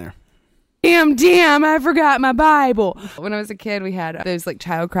 It's in there. Damn, I forgot my Bible. When I was a kid, we had those like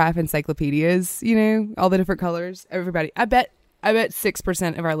childcraft encyclopedias, you know, all the different colors. Everybody, I bet I bet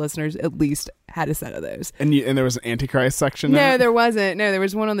 6% of our listeners at least had a set of those. And there was an Antichrist section. No, there wasn't. No, there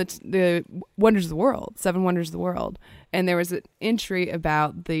was one on the Wonders of the World, 7 Wonders of the World, and there was an entry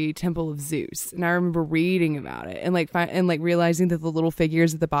about the Temple of Zeus. And I remember reading about it and realizing that the little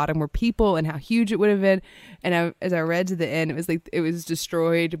figures at the bottom were people and how huge it would have been. And as I read to the end, it was like it was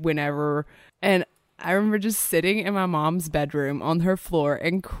destroyed whenever. And I remember just sitting in my mom's bedroom on her floor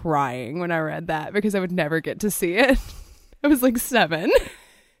and crying when I read that because I would never get to see it. I was like 7.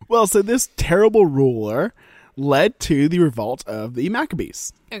 Well, so this terrible ruler led to the revolt of the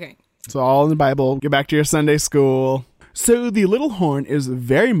Maccabees. Okay. It's all in the Bible. Get back to your Sunday school. So the little horn is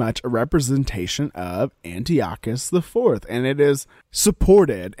very much a representation of Antiochus IV, and it is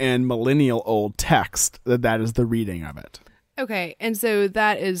supported in millennial old text that is the reading of it. Okay, and so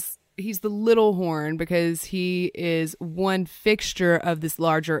he's the little horn because he is one fixture of this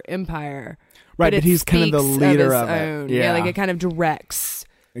larger empire. Right, but he's kind of the leader of it. Yeah, like it kind of directs.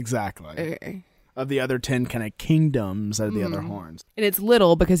 Exactly. Okay. Of the other 10 kind of kingdoms of the other horns. And it's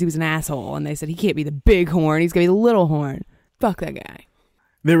little because he was an asshole, and they said he can't be the big horn, he's going to be the little horn. Fuck that guy.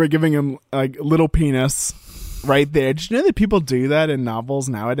 They were giving him like little penis right there. Did you know that people do that in novels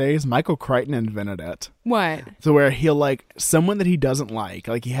nowadays? Michael Crichton invented it. What? So where he'll someone that he doesn't like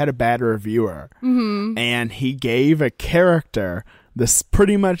he had a bad reviewer, and he gave a character this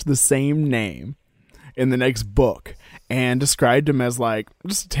pretty much the same name in the next book and described him as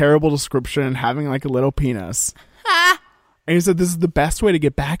just a terrible description, having a little penis. And he said this is the best way to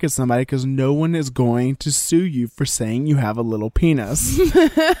get back at somebody because no one is going to sue you for saying you have a little penis.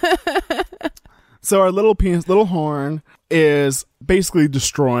 So our little penis, little horn is basically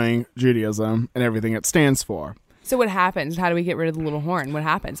destroying Judaism and everything it stands for. So what happens? How do we get rid of the little horn? What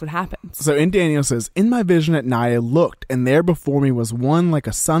happens? So in Daniel says, in my vision at night I looked, and there before me was one like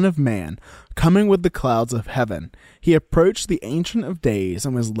a son of man, coming with the clouds of heaven. He approached the Ancient of Days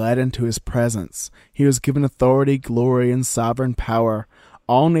and was led into his presence. He was given authority, glory, and sovereign power.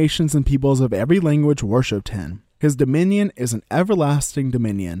 All nations and peoples of every language worshipped him. His dominion is an everlasting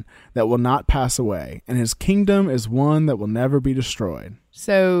dominion that will not pass away, and his kingdom is one that will never be destroyed.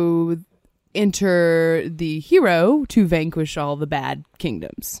 So enter the hero to vanquish all the bad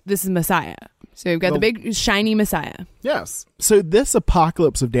kingdoms. This is Messiah. So we've got the big shiny Messiah. Yes. So this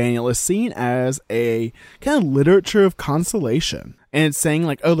apocalypse of Daniel is seen as a kind of literature of consolation. And it's saying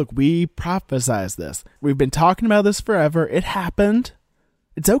oh, look, we prophesized this. We've been talking about this forever. It happened.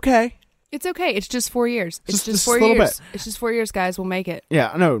 It's okay. It's okay. It's just 4 years. It's just 4 a little years. bit. It's just 4 years, guys. We'll make it.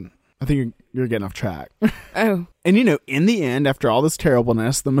 Yeah, no. I think you're getting off track. Oh. And in the end, after all this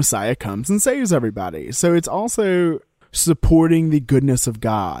terribleness, the Messiah comes and saves everybody. So it's also supporting the goodness of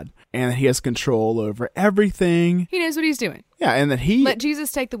God. And he has control over everything. He knows what he's doing. Yeah, and that Let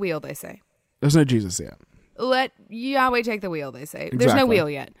Jesus take the wheel, they say. There's no Jesus yet. Let Yahweh take the wheel, they say. Exactly. There's no wheel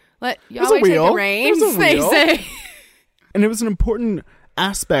yet. Let Yahweh take the reins, they say. And it was an important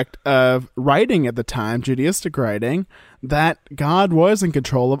aspect of writing at the time, Judaistic writing, that God was in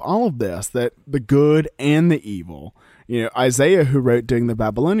control of all of this, that the good and the evil. Isaiah, who wrote during the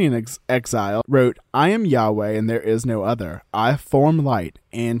Babylonian exile, wrote, I am Yahweh and there is no other. I form light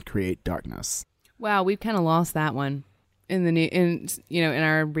and create darkness. Wow, we've kind of lost that one in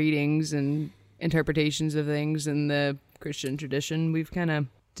our readings and interpretations of things in the Christian tradition. We've kind of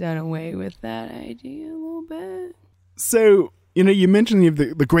done away with that idea a little bit. So, you mentioned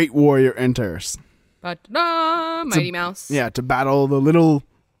the great warrior enters. Mighty Mouse. Yeah, to battle the little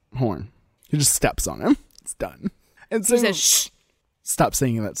horn. He just steps on him. It's done. And so, he says, shh. Stop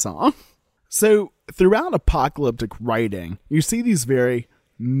singing that song. So, throughout apocalyptic writing, you see these very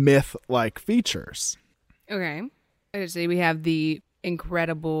myth-like features. Okay. So we have the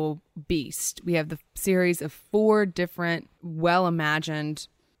incredible beast. We have the series of 4 different, well-imagined,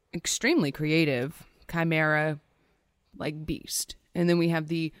 extremely creative chimera beast. And then we have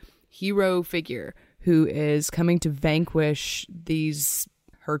the hero figure who is coming to vanquish these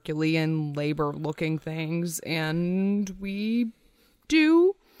Herculean labor-looking things, and we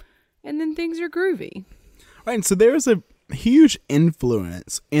do, and then things are groovy. Right, and so there's a huge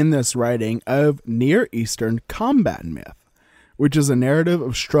influence in this writing of Near Eastern combat myth, which is a narrative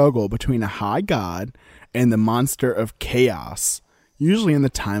of struggle between a high god and the monster of chaos, usually in the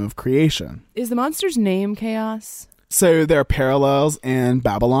time of creation. Is the monster's name Chaos? So there are parallels in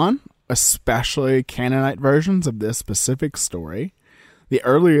Babylon, especially Canaanite versions of this specific story. The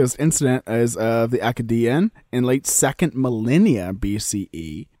earliest incident is of the Akkadian in late 2nd millennia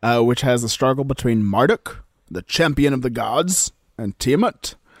BCE, which has a struggle between Marduk, the champion of the gods, and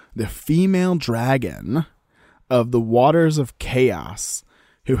Tiamat, the female dragon of the waters of chaos,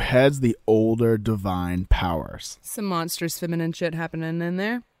 who heads the older divine powers. Some monstrous feminine shit happening in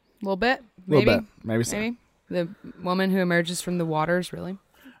there. A little bit. Maybe. Little bit. Maybe so. Maybe. The woman who emerges from the waters, really.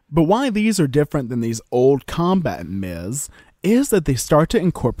 But why these are different than these old combat myths is that they start to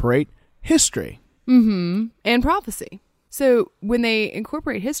incorporate history. Mm-hmm. And prophecy. So when they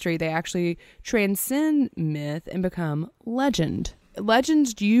incorporate history, they actually transcend myth and become legend.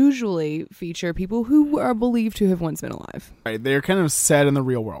 Legends usually feature people who are believed to have once been alive. Right, they're kind of set in the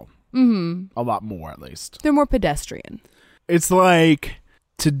real world. Mm-hmm. A lot more, at least. They're more pedestrian. It's like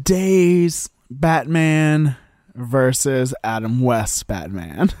today's Batman versus Adam West's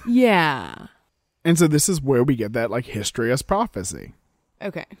Batman. Yeah. And so this is where we get that, like, history as prophecy.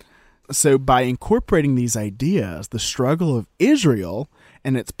 Okay. So by incorporating these ideas, the struggle of Israel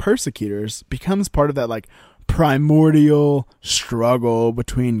and its persecutors becomes part of that, like, primordial struggle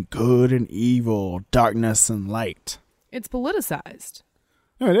between good and evil, darkness and light. It's politicized.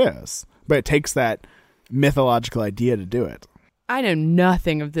 No, it is. But it takes that mythological idea to do it. I know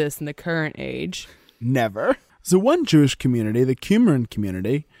nothing of this in the current age. Never. So one Jewish community, the Qumran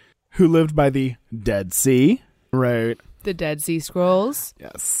community, who lived by the Dead Sea, wrote... The Dead Sea Scrolls.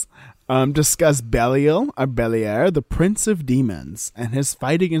 Yes. Discuss Belial, or Beliar, the prince of demons, and his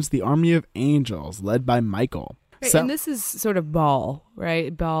fight against the army of angels led by Michael. Right, and this is sort of Baal,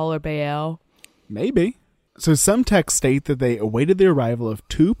 right? Baal or Baal. Maybe. So some texts state that they awaited the arrival of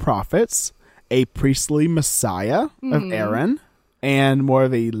two prophets, a priestly messiah of Aaron, and more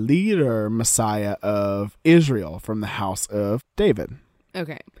of a leader messiah of Israel from the house of David.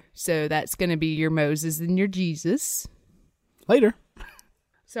 Okay, so that's going to be your Moses and your Jesus. Later.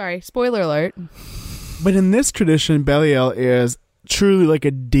 Sorry, spoiler alert. But in this tradition, Belial is truly like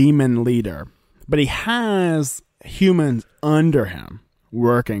a demon leader. But he has humans under him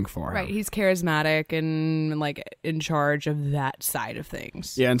working for him. Right, he's charismatic and like in charge of that side of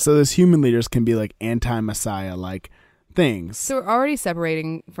things. Yeah, and so those human leaders can be like anti-Messiah like things. So we're already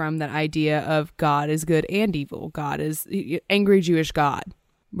separating from that idea of God is good and evil. God is angry Jewish God.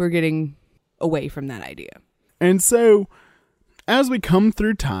 We're getting away from that idea. And so as we come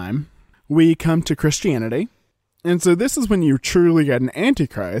through time, we come to Christianity. And so this is when you truly get an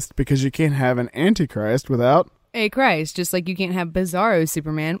Antichrist, because you can't have an Antichrist without a Christ, just like you can't have Bizarro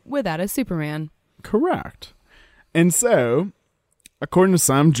Superman without a Superman. Correct. And so, according to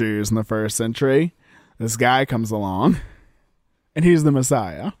some Jews in the first century, this guy comes along, and he's the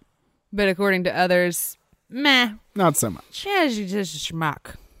Messiah. But according to others, meh. Not so much. Yeah, he's just a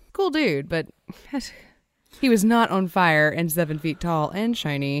schmuck. Cool dude, but he was not on fire and 7 feet tall and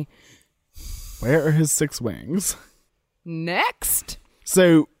shiny. Where are his 6 wings? Next.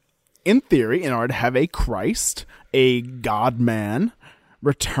 So, in theory, in order to have a Christ, a God-man,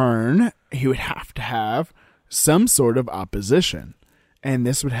 return, he would have to have some sort of opposition. And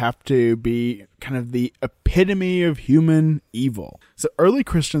this would have to be kind of the epitome of human evil. So early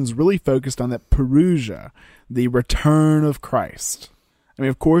Christians really focused on that Parousia, the return of Christ. I mean,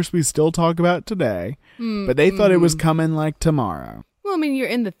 of course, we still talk about it today, but they thought it was coming like tomorrow. Well, I mean, you're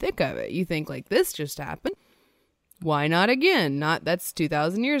in the thick of it. You think, like, this just happened. Why not again? That's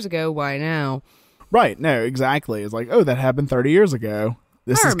 2,000 years ago. Why now? Right. No, exactly. It's like, oh, that happened 30 years ago.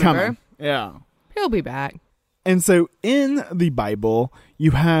 This is coming. Yeah. He'll be back. And so in the Bible,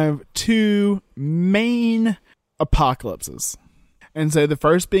 you have 2 main apocalypses. And so the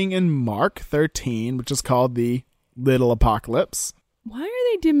first being in Mark 13, which is called the Little Apocalypse. Why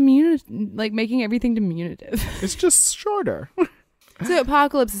are they making everything diminutive? It's just shorter. So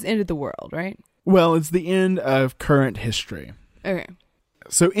apocalypse is end of the world, right? Well, it's the end of current history. Okay.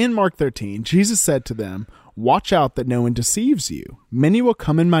 So in Mark 13, Jesus said to them, "Watch out that no one deceives you. Many will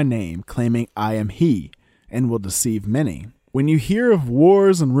come in my name, claiming I am he, and will deceive many. When you hear of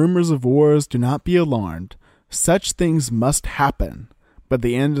wars and rumors of wars, do not be alarmed. Such things must happen, but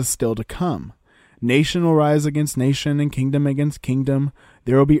the end is still to come. Nation will rise against nation and kingdom against kingdom.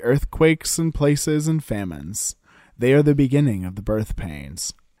 There will be earthquakes in places and famines. They are the beginning of the birth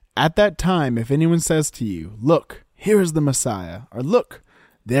pains. At that time, if anyone says to you, 'Look, here is the Messiah,' or 'Look,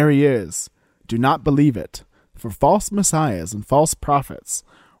 there he is,' do not believe it, for false messiahs and false prophets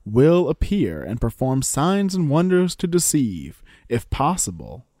will appear and perform signs and wonders to deceive, if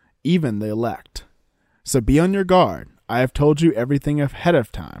possible, even the elect. So be on your guard. I have told you everything ahead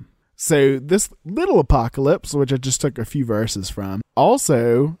of time." So this little apocalypse, which I just took a few verses from,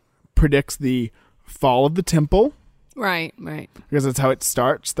 also predicts the fall of the temple. Right. Because that's how it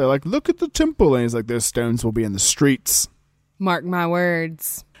starts. They're like, "Look at the temple." And he's like, "Those stones will be in the streets." Mark my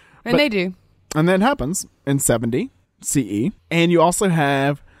words. And they do. And that happens in 70 CE. And you also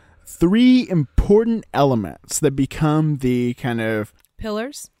have 3 important elements that become the kind of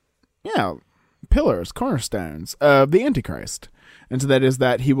Pillars? Yeah, pillars, cornerstones of the Antichrist. And so that is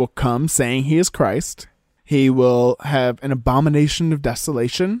that he will come saying he is Christ. He will have an abomination of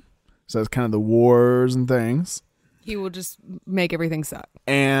desolation. So it's kind of the wars and things. He will just make everything suck.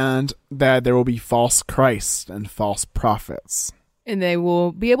 And that there will be false Christs and false prophets. And they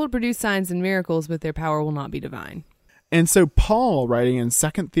will be able to produce signs and miracles, but their power will not be divine. And so Paul, writing in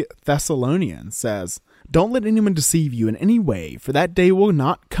 2 Thessalonians, says, "Don't let anyone deceive you in any way, for that day will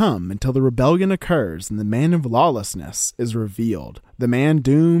not come until the rebellion occurs and the man of lawlessness is revealed, the man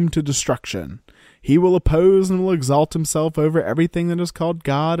doomed to destruction. He will oppose and will exalt himself over everything that is called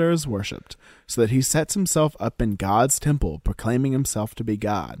God or is worshipped, so that he sets himself up in God's temple, proclaiming himself to be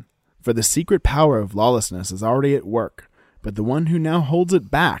God. For the secret power of lawlessness is already at work, but the one who now holds it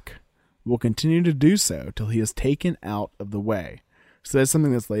back will continue to do so till he is taken out of the way." So that's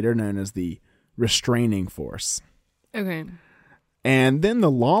something that's later known as the restraining force. Okay. And then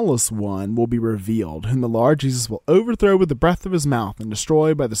the lawless one will be revealed, whom the Lord Jesus will overthrow with the breath of his mouth and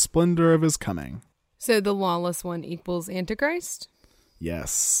destroy by the splendor of his coming. So the lawless one equals Antichrist?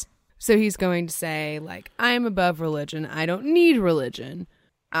 Yes. So he's going to say, like, I am above religion. I don't need religion.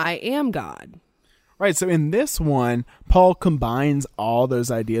 I am God. Right, so in this one, Paul combines all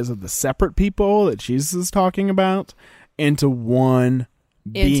those ideas of the separate people that Jesus is talking about into one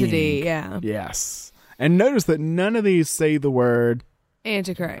being. Entity, yeah. Yes. And notice that none of these say the word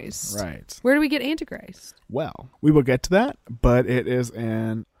Antichrist. Right. Where do we get Antichrist? Well, we will get to that, but it's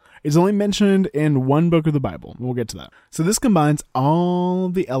only mentioned in one book of the Bible. We'll get to that. So this combines all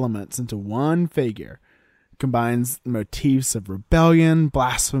the elements into one figure. It combines motifs of rebellion,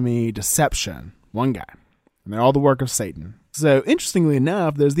 blasphemy, deception. One guy. And they're all the work of Satan. So interestingly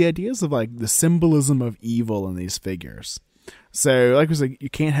enough, there's the ideas of like the symbolism of evil in these figures. So like we said, you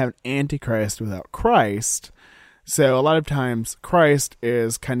can't have an Antichrist without Christ. So a lot of times Christ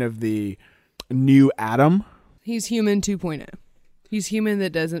is kind of the new Adam. He's human 2.0. He's human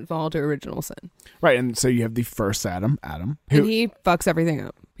that doesn't fall to original sin. Right, and so you have the first Adam. And he fucks everything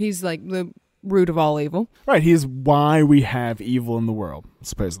up. He's like the root of all evil. Right, he's why we have evil in the world,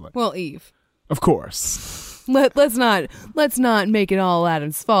 supposedly. Well, Eve. Of course. Let's not make it all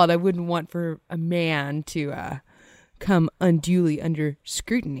Adam's fault. I wouldn't want for a man to come unduly under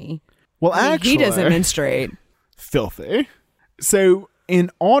scrutiny. Well, actually, he doesn't menstruate. Filthy. So,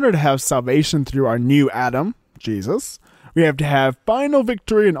 in order to have salvation through our new Adam, Jesus, we have to have final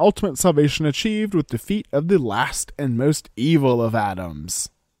victory and ultimate salvation achieved with defeat of the last and most evil of Adams.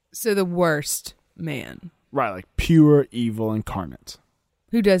 So the worst man. Right, like pure evil incarnate.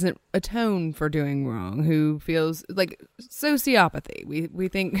 Who doesn't atone for doing wrong, who feels like sociopathy. We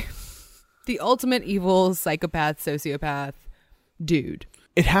think the ultimate evil psychopath, sociopath dude.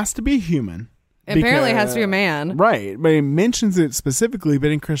 It has to be human. Apparently it has to be a man. Right, but he mentions it specifically,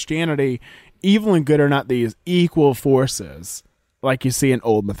 but in Christianity, evil and good are not these equal forces like you see in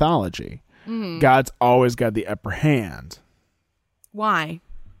old mythology. Mm-hmm. God's always got the upper hand. Why?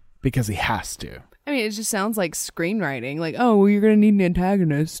 Because he has to. I mean, it just sounds like screenwriting. Like, oh, well, you're going to need an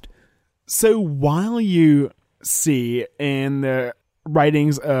antagonist. So while you see in the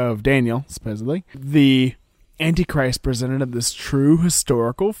writings of Daniel, supposedly, the Antichrist presented of this true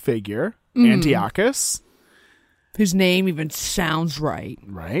historical figure, Antiochus, whose name even sounds right.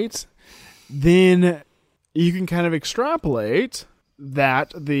 Right. Then you can kind of extrapolate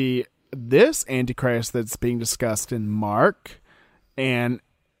that this Antichrist that's being discussed in Mark and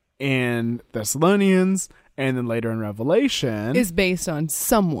in Thessalonians and then later in Revelation is based on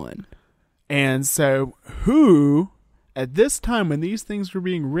someone. And so who, at this time when these things were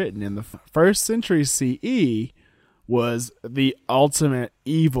being written in the 1st century CE, was the ultimate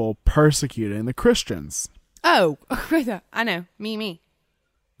evil persecuting the Christians? Oh, I know. Me.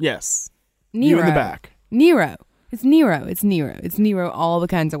 Yes. Nero. You in the back. Nero. It's Nero. It's Nero. It's Nero all the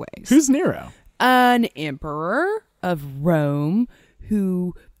kinds of ways. Who's Nero? An emperor of Rome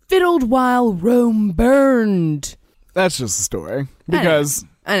who fiddled while Rome burned. That's just a story. Because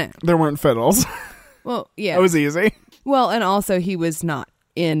I know. There weren't fiddles. Well, yeah. That was easy. Well, and also he was not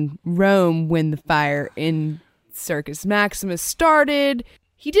in Rome when the fire in Circus Maximus started.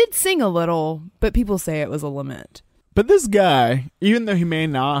 He did sing a little, but people say it was a lament. But this guy, even though he may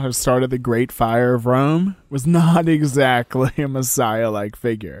not have started the Great Fire of Rome, was not exactly a Messiah-like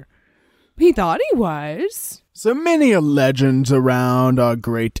figure. He thought he was. So many legends around our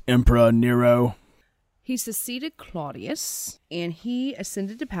great Emperor Nero. He succeeded Claudius, and he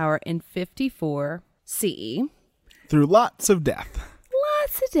ascended to power in 54 CE. Through lots of death.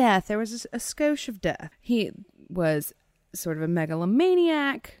 Lots of death. There was a skosh of death. He was sort of a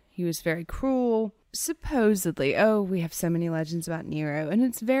megalomaniac. He was very cruel. Supposedly, we have so many legends about Nero, and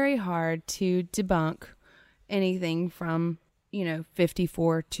it's very hard to debunk anything from,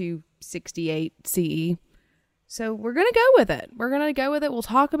 54 to 68 CE. So we're going to go with it. We'll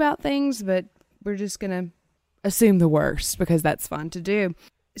talk about things, but we're just going to assume the worst because that's fun to do.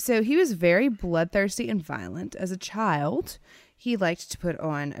 So he was very bloodthirsty and violent. As a child, he liked to put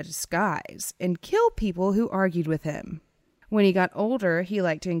on a disguise and kill people who argued with him. When he got older, he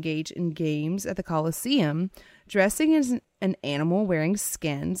liked to engage in games at the Colosseum, dressing as an animal wearing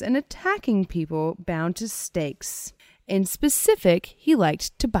skins and attacking people bound to stakes. In specific, he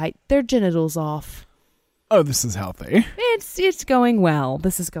liked to bite their genitals off. Oh, this is healthy. It's going well.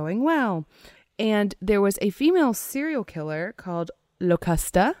 This is going well. And there was a female serial killer called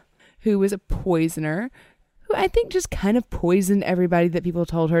Locusta, who was a poisoner, who I think just kind of poisoned everybody that people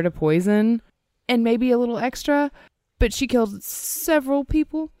told her to poison, and maybe a little extra. But she killed several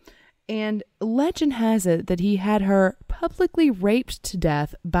people, and legend has it that he had her publicly raped to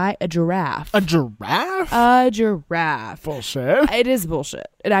death by a giraffe. A giraffe? A giraffe. Bullshit. It is bullshit.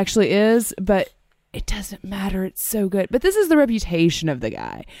 It actually is, but it doesn't matter. It's so good. But this is the reputation of the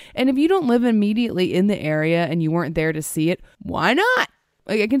guy. And if you don't live immediately in the area and you weren't there to see it, why not?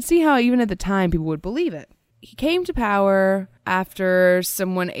 I can see how even at the time people would believe it. He came to power after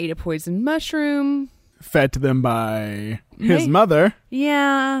someone ate a poisoned mushroom. Fed to them by his mother.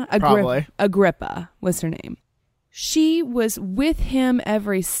 Yeah. Probably. Agrippa was her name. She was with him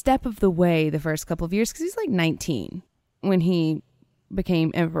every step of the way the first couple of years because he's like 19 when he became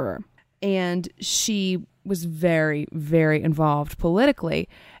emperor. And she was very, very involved politically.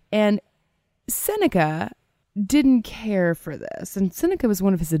 And Seneca didn't care for this. And Seneca was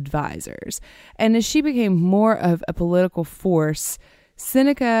one of his advisors. And as she became more of a political force,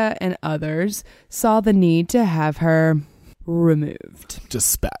 Seneca and others saw the need to have her removed.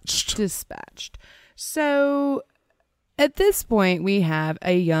 Dispatched. So at this point, we have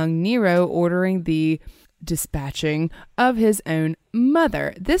a young Nero ordering the dispatching of his own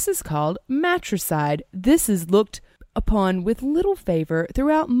mother. This is called matricide. This is looked upon with little favor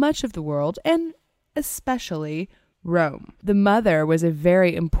throughout much of the world, and especially Rome. The mother was a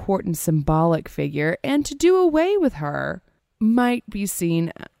very important symbolic figure, and to do away with her might be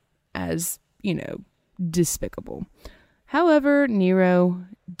seen as, despicable. However, Nero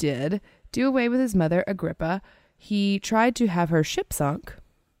did do away with his mother, Agrippa. He tried to have her ship sunk,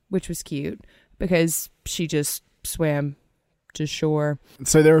 which was cute, because she just swam to shore.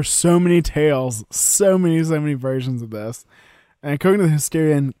 So there are so many tales, so many versions of this. And according to the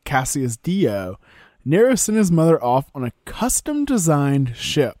historian Cassius Dio, Nero sent his mother off on a custom-designed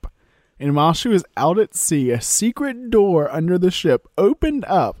ship. And while she was out at sea, a secret door under the ship opened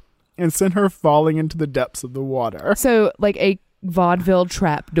up and sent her falling into the depths of the water. So, like a vaudeville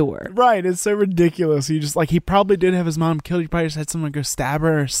trap door. Right, it's so ridiculous. He probably did have his mom killed. He probably just had someone go stab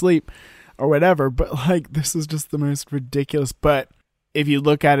her or sleep or whatever. But, this is just the most ridiculous. But if you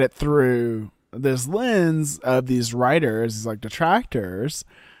look at it through this lens of these writers, these, detractors,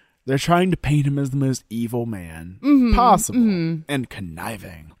 they're trying to paint him as the most evil man possible and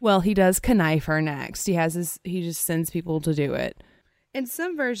conniving. Well, he does connive her next. He just sends people to do it. In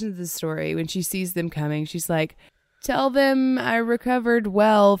some versions of the story, when she sees them coming, she's like, "Tell them I recovered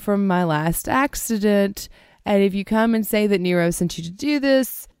well from my last accident. And if you come and say that Nero sent you to do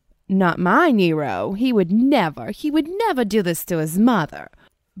this, not my Nero. He would never do this to his mother.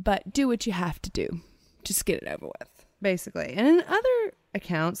 But do what you have to do. Just get it over with." Basically. And in other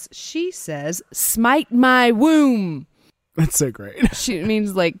accounts, she says, "Smite my womb." That's so great. She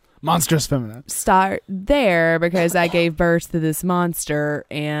means monstrous feminine. Start there because I gave birth to this monster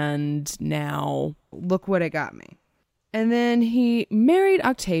and now look what it got me. And then he married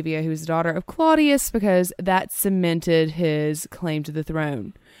Octavia, who was the daughter of Claudius, because that cemented his claim to the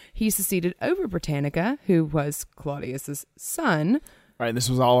throne. He succeeded over Britannica, who was Claudius's son. Right, this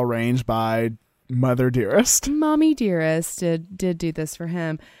was all arranged by Mother Dearest. Mommy Dearest did do this for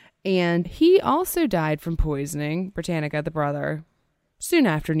him. And he also died from poisoning Britannica, the brother, soon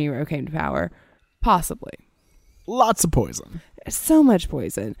after Nero came to power. Possibly. Lots of poison. So much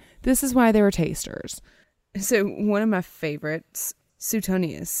poison. This is why they were tasters. So one of my favorites,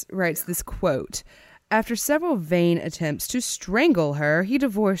 Suetonius, writes this quote: "After several vain attempts to strangle her, he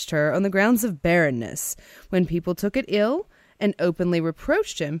divorced her on the grounds of barrenness. When people took it ill and openly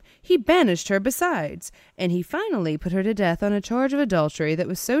reproached him, he banished her besides, and he finally put her to death on a charge of adultery that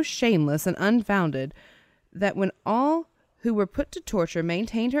was so shameless and unfounded that when all who were put to torture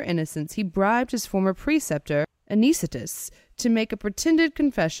maintained her innocence, he bribed his former preceptor, Anicetus, to make a pretended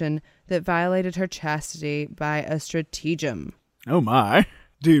confession that violated her chastity by a stratagem." Oh my.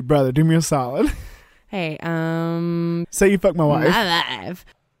 Dude, brother, do me a solid. Hey, say you fuck my wife. My wife.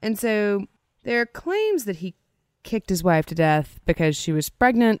 And so there are claims that he kicked his wife to death because she was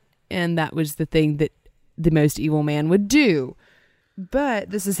pregnant, and that was the thing that the most evil man would do. But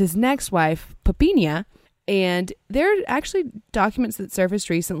this is his next wife, Popina, and there are actually documents that surfaced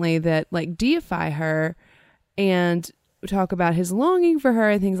recently that like deify her and talk about his longing for her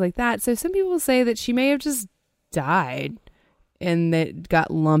and things like that. So some people say that she may have just died and that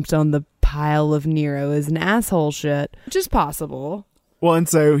got lumped on the pile of Nero as an asshole shit, which is possible. Well, and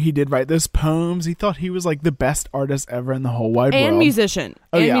so he did write those poems. He thought he was like the best artist ever in the whole wide world. And musician.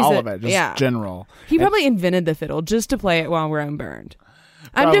 Oh, and yeah, all of it. Just general. He probably invented the fiddle just to play it while Rome burned.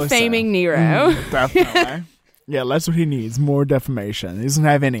 I'm Probably defaming so. Nero. Definitely. Yeah, that's what he needs. More defamation. He doesn't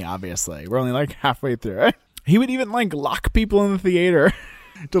have any, obviously. We're only like halfway through it. He would even like lock people in the theater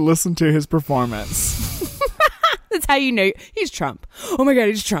to listen to his performance. That's how you know he's Trump. Oh my God,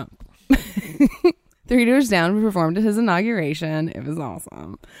 he's Trump. 3 Doors Down performed at his inauguration. It was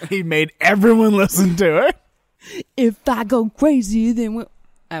awesome. He made everyone listen to it. If I go crazy, then what?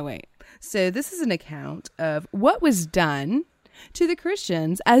 Oh, wait. So this is an account of what was done to the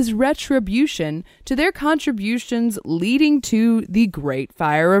Christians as retribution to their contributions leading to the Great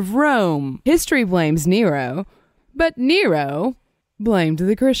Fire of Rome. History blames Nero, but Nero blamed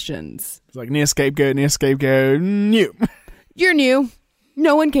the Christians. It's like, near scapegoat, new. You're new.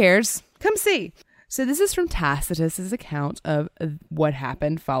 No one cares. Come see. So this is from Tacitus's account of what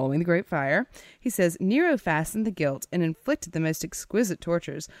happened following the Great Fire. He says, Nero fastened the guilt and inflicted the most exquisite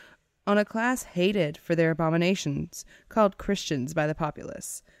tortures on a class hated for their abominations, called Christians by the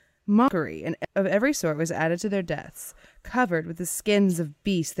populace. Mockery of every sort was added to their deaths. Covered with the skins of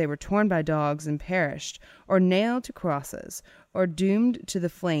beasts, they were torn by dogs and perished, or nailed to crosses, or doomed to the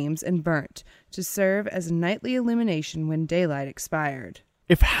flames and burnt, to serve as a nightly illumination when daylight expired.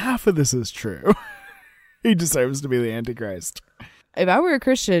 If half of this is true, he deserves to be the Antichrist. If I were a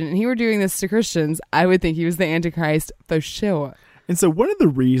Christian and he were doing this to Christians, I would think he was the Antichrist for sure. And so one of the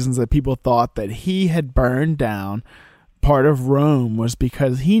reasons that people thought that he had burned down part of Rome was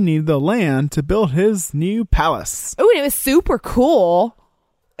because he needed the land to build his new palace. Oh, and it was super cool.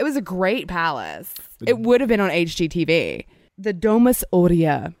 It was a great palace. It would have been on HGTV. The Domus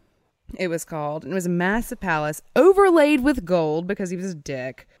Aurea, it was called. And it was a massive palace overlaid with gold because he was a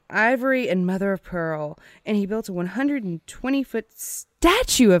dick, ivory, and mother of pearl. And he built a 120-foot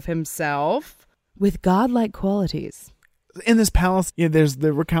statue of himself with godlike qualities. In this palace, there's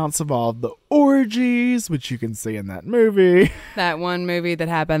the recounts of all the orgies, which you can see in that movie. That one movie that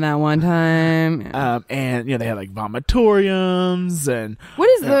happened that one time. Yeah. And they had like vomitoriums and... What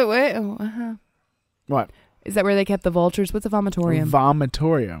is What? Is that where they kept the vultures? What's a vomitorium?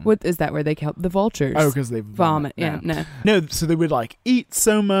 Vomitorium. What is that where they kept the vultures? Oh, because they vomit. Yeah, no. No, so they would like eat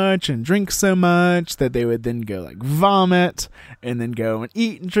so much and drink so much that they would then go like vomit and then go and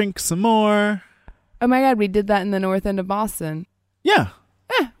eat and drink some more. Oh my God, we did that in the north end of Boston. Yeah.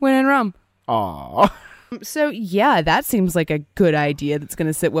 When in Rome. Aww. So yeah, that seems like a good idea that's going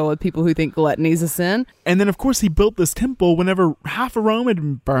to sit well with people who think gluttony's a sin. And then of course he built this temple whenever half of Rome had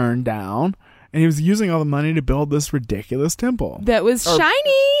been burned down. And he was using all the money to build this ridiculous temple. That was shiny.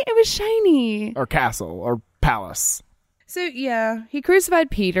 It was shiny. Or castle. Or palace. So, yeah, he crucified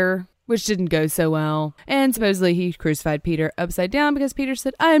Peter, which didn't go so well. And supposedly he crucified Peter upside down because Peter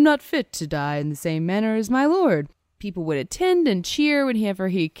said, I am not fit to die in the same manner as my Lord. People would attend and cheer whenever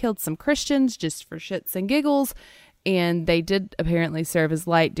he killed some Christians just for shits and giggles. And they did apparently serve as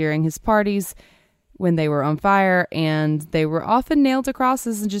light during his parties when they were on fire. And they were often nailed to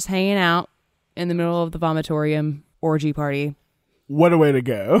crosses and just hanging out in the middle of the vomitorium orgy party. What a way to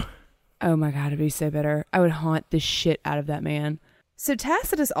go. Oh my God, it'd be so bitter. I would haunt the shit out of that man. So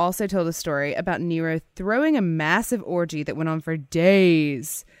Tacitus also told a story about Nero throwing a massive orgy that went on for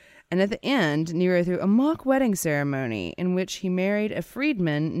days. And at the end, Nero threw a mock wedding ceremony in which he married a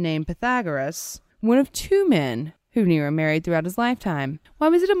freedman named Pythagoras, one of 2 men who Nero married throughout his lifetime. Why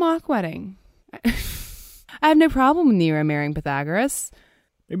was it a mock wedding? I have no problem with Nero marrying Pythagoras.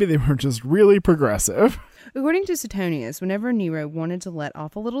 Maybe they were just really progressive. According to Suetonius, whenever Nero wanted to let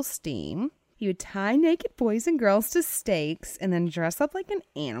off a little steam, he would tie naked boys and girls to stakes and then dress up like an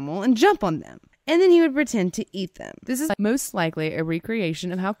animal and jump on them. And then he would pretend to eat them. This is most likely a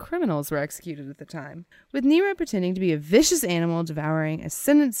recreation of how criminals were executed at the time, with Nero pretending to be a vicious animal devouring a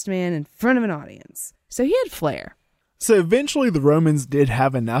sentenced man in front of an audience. So he had flair. So eventually the Romans did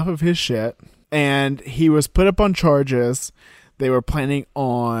have enough of his shit, and he was put up on charges. They were planning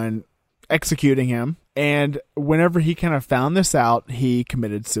on executing him. And whenever he kind of found this out, he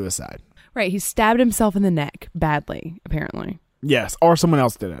committed suicide. Right. He stabbed himself in the neck badly, apparently. Yes, or someone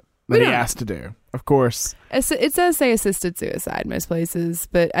else did it We that he don't asked to do. Of course. It does say assisted suicide most places,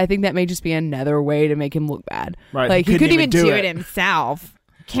 but I think that may just be another way to make him look bad. Right, Like, he couldn't even do it it. himself.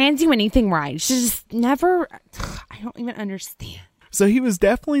 Can't do anything right. She's just never... I don't even understand. So he was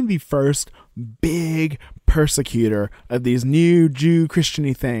definitely the first big persecutor of these new Jew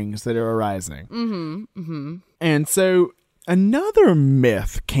Christian-y things that are arising. Mm-hmm. Mm-hmm. And so another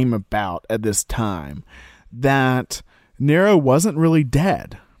myth came about at this time that Nero wasn't really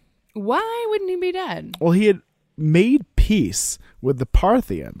dead. Why wouldn't he be dead? Well, he had made peace with the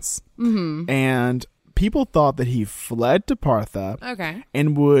Parthians. Mm-hmm. And people thought that he fled to Partha Okay.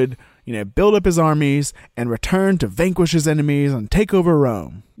 and would, build up his armies and return to vanquish his enemies and take over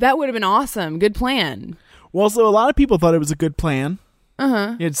Rome. That would have been awesome. Good plan. Well, so a lot of people thought it was a good plan.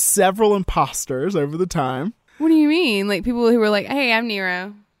 Uh-huh. He had several imposters over the time. What do you mean? Like, people who were like, hey, I'm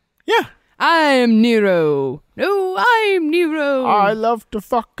Nero. Yeah. I'm Nero. No, I'm Nero. I love to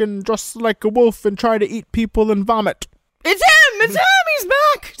fucking dress like a wolf and try to eat people and vomit. It's him! It's him! He's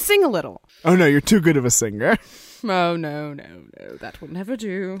back! Sing a little. Oh, no, you're too good of a singer. Oh, no. That would never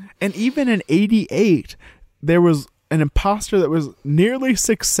do. And even in 88, there was an imposter that was nearly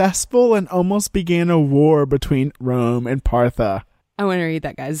successful and almost began a war between Rome and Partha. I want to read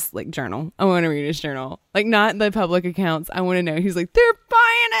that guy's, journal. I want to read his journal. Not the public accounts. I want to know. He's like, they're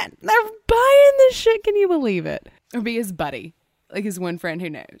buying it. They're buying this shit. Can you believe it? Or be his buddy. Like his one friend who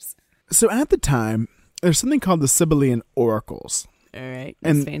knows. So at the time, there's something called the Sibylline Oracles. All right.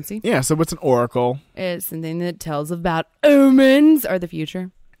 That's And fancy. Yeah, so what's an oracle? It's something that tells about omens or the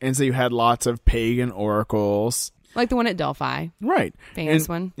future. And so you had lots of pagan oracles. Like the one at Delphi. Right. Famous And-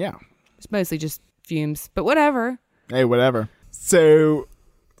 one. Yeah. It's mostly just fumes. But whatever. Hey, whatever. So,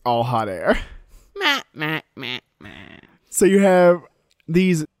 all hot air. Meh. So you have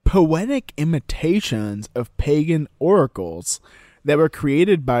these poetic imitations of pagan oracles that were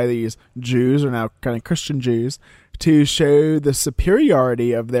created by these Jews, or now kind of Christian Jews, to show the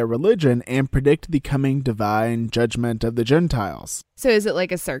superiority of their religion and predict the coming divine judgment of the Gentiles. So is it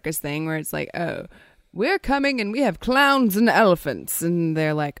like a circus thing where it's like, oh, we're coming and we have clowns and elephants. And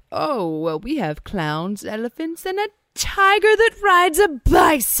they're like, oh, well, we have clowns, elephants, and a tiger that rides a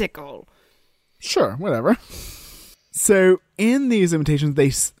bicycle. Sure, whatever. So in these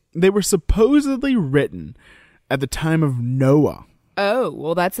imitations, they were supposedly written at the time of Noah. Oh,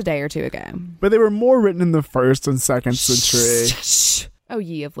 well, that's a day or two ago. But they were more written in the 1st and 2nd century. Oh,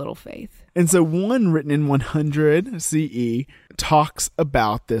 ye of little faith. And so one written in 100 CE talks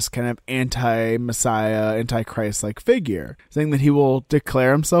about this kind of anti-Messiah, anti-Christ-like figure, saying that he will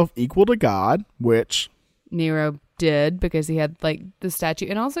declare himself equal to God, which Nero did because he had the statue.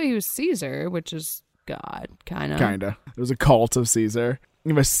 And also he was Caesar, which is God, kind of. Kinda. It was a cult of Caesar.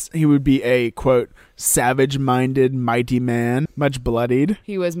 He would be a, quote, savage-minded, mighty man, much bloodied.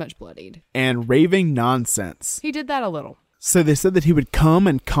 He was much bloodied. And raving nonsense. He did that a little. So they said that he would come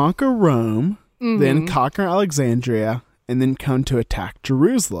and conquer Rome, then conquer Alexandria, and then come to attack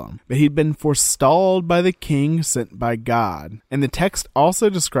Jerusalem. But he'd been forestalled by the king sent by God. And the text also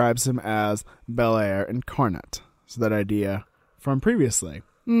describes him as Bel-Air incarnate. So that idea from previously.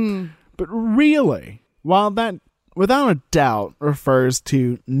 But really, while that without a doubt refers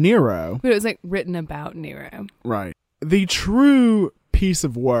to Nero. But it was written about Nero. Right. The true piece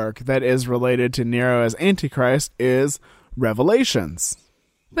of work that is related to Nero as Antichrist is Revelations.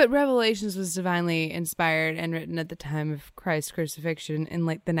 But Revelations was divinely inspired and written at the time of Christ's crucifixion in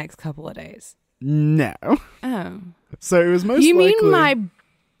the next couple of days. No. Oh. So it was most You likely... mean my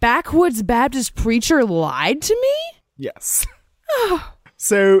backwoods Baptist preacher lied to me? Yes.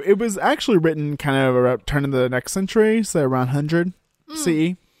 So it was actually written kind of around turn of the next century, so around 100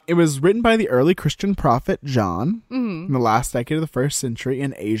 CE. It was written by the early Christian prophet John in the last decade of the 1st century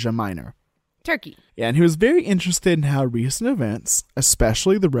in Asia Minor. Turkey. Yeah, and he was very interested in how recent events,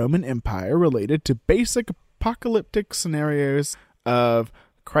 especially the Roman Empire, related to basic apocalyptic scenarios of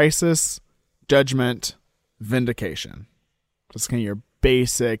crisis, judgment, vindication. That's kind of your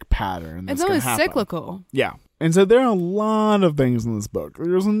basic pattern. It's almost cyclical. Yeah. And so there are a lot of things in this book.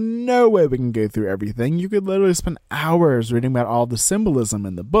 There's no way we can go through everything. You could literally spend hours reading about all the symbolism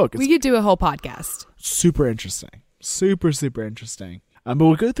in the book. We could do a whole podcast. Super interesting. Super, super interesting. But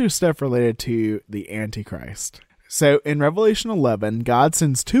we'll go through stuff related to the Antichrist. So in Revelation 11, God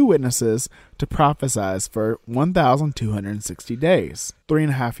sends 2 witnesses to prophesy for 1,260 days,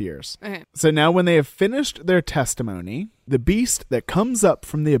 3.5 years. Okay. So now when they have finished their testimony, the beast that comes up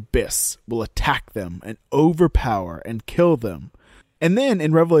from the abyss will attack them and overpower and kill them. And then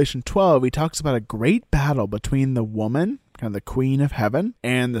in Revelation 12, he talks about a great battle between the woman, kind of the queen of heaven,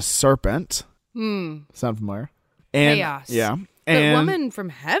 and the serpent. Sound familiar? And, Chaos. Yeah. The woman from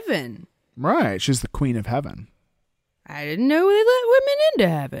heaven. Right. She's the queen of heaven. I didn't know they let women into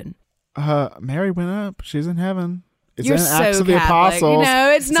heaven. Mary went up. She's in heaven. It's You're in so Acts of the Catholic. Apostles.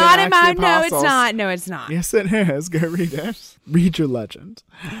 No, it's not in my... No, it's not. No, it's not. Yes, it is. Go read it. Read your legend.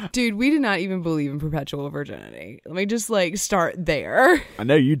 Dude, we do not even believe in perpetual virginity. Let me just, start there. I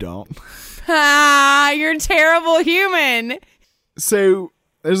know you don't. You're a terrible human. So,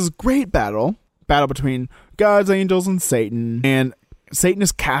 there's this great battle between God's angels and Satan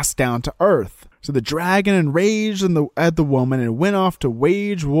is cast down to earth. So the dragon enraged at the woman and went off to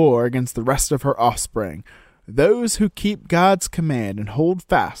wage war against the rest of her offspring, those who keep God's command and hold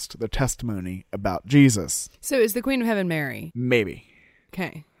fast to their testimony about Jesus. So is the Queen of Heaven Mary? Maybe.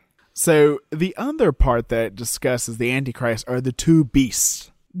 Okay. So the other part that discusses the Antichrist are the two beasts.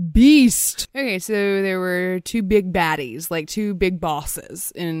 Okay, so there were two big baddies, two big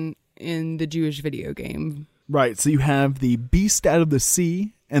bosses in the Jewish video game. Right, so you have the beast out of the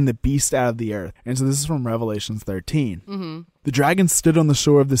sea and the beast out of the earth. And so this is from Revelations 13. Mm-hmm. The dragon stood on the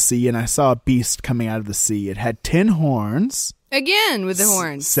shore of the sea, and I saw a beast coming out of the sea. It had 10 horns. Again, with the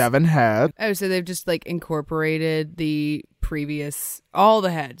horns. 7 heads. Oh, so they've just incorporated the previous, all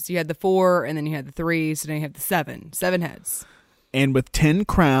the heads. You had the 4, and then you had the 3, so now you have the 7. 7 heads. And with 10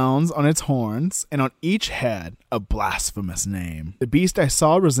 crowns on its horns, and on each head a blasphemous name. The beast I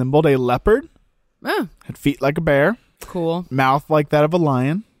saw resembled a leopard. Oh. Had feet like a bear. Cool. Mouth like that of a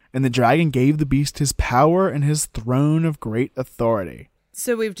lion. And the dragon gave the beast his power and his throne of great authority.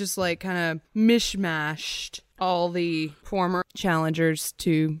 So we've just kind of mishmashed all the former challengers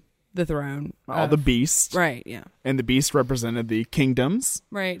to the throne. All the beasts. Right, yeah. And the beast represented the kingdoms.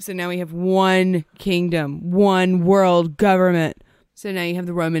 Right, so now we have one kingdom, one world government. So now you have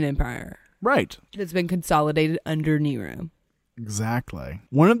the Roman Empire. Right. That's been consolidated under Nero. Exactly.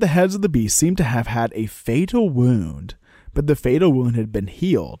 One of the heads of the beast seemed to have had a fatal wound, but the fatal wound had been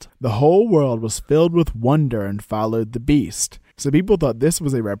healed. The whole world was filled with wonder and followed the beast. So people thought this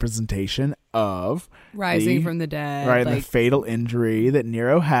was a representation of rising from the dead. Right, the fatal injury that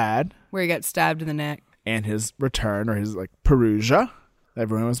Nero had. Where he got stabbed in the neck. And his return, or his Perugia, that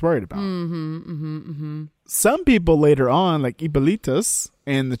everyone was worried about. Some people later on, like Hippolytus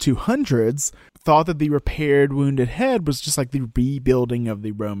in the 200s, thought that the repaired wounded head was just the rebuilding of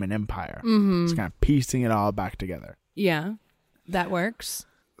the Roman Empire. Mm-hmm. It's kind of piecing it all back together. Yeah, that works.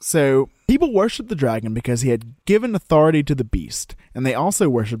 So people worshipped the dragon because he had given authority to the beast, and they also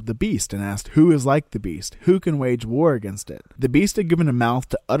worshipped the beast and asked, who is like the beast? Who can wage war against it? The beast had given a mouth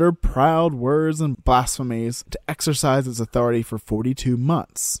to utter proud words and blasphemies, to exercise its authority for 42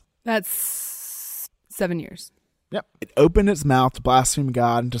 months. That's 7 years. Yep. It opened its mouth to blaspheme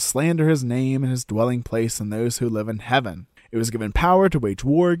God and to slander his name and his dwelling place and those who live in heaven. It was given power to wage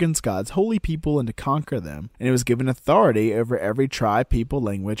war against God's holy people and to conquer them, and it was given authority over every tribe, people,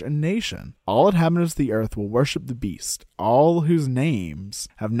 language, and nation. All inhabitants of the earth will worship the beast, all whose names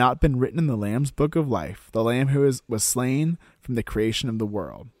have not been written in the Lamb's book of life, the Lamb who was slain from the creation of the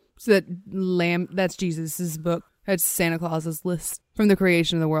world. So that Lamb, that's Jesus' book. That's Santa Claus's list from the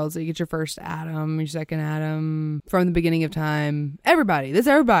creation of the world. So you get your first Adam, your second Adam, from the beginning of time. Everybody. That's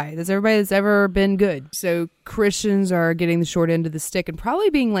everybody that's ever been good. So Christians are getting the short end of the stick and probably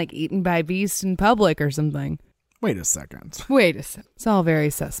being eaten by beasts in public or something. Wait a second. It's all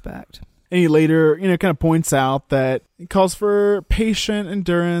very suspect. And he later, kind of points out that it calls for patient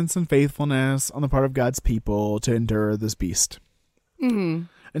endurance and faithfulness on the part of God's people to endure this beast. Mm-hmm.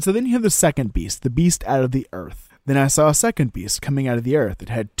 And so then you have the second beast, the beast out of the earth. Then I saw a second beast coming out of the earth. It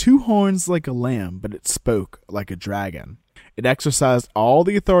had 2 horns like a lamb, but it spoke like a dragon. It exercised all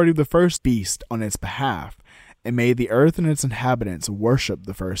the authority of the first beast on its behalf, and made the earth and its inhabitants worship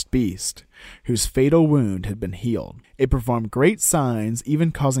the first beast, whose fatal wound had been healed. It performed great signs,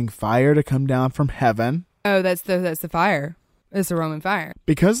 even causing fire to come down from heaven. Oh, that's the fire. It's the Roman fire.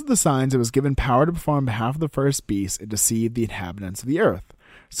 Because of the signs, it was given power to perform on behalf of the first beast. It deceived the inhabitants of the earth.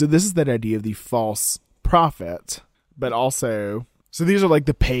 So this is that idea of the false prophet, but also, so these are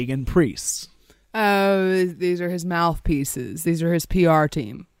the pagan priests. Oh, these are his mouthpieces. These are his PR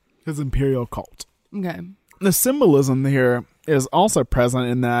team. His imperial cult. Okay. The symbolism here is also present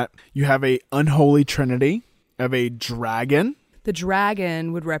in that you have a unholy trinity of a dragon. The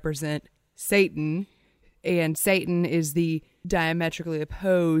dragon would represent Satan, and Satan is the diametrically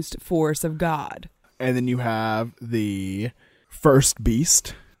opposed force of God. And then you have the first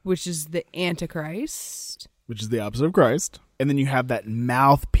beast, which is the Antichrist, which is the opposite of Christ. And then you have that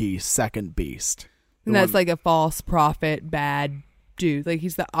mouthpiece, second beast. And that's a false prophet, bad dude.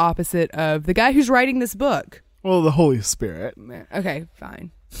 He's the opposite of the guy who's writing this book. Well, the Holy Spirit. Okay,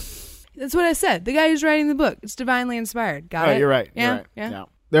 fine. That's what I said. The guy who's writing the book. It's divinely inspired. Got it? You're right. Yeah. You're right. Yeah.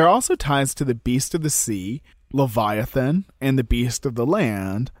 There are also ties to the beast of the sea, Leviathan, and the beast of the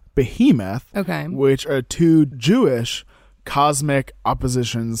land, Behemoth, Okay. which are two Jewish cosmic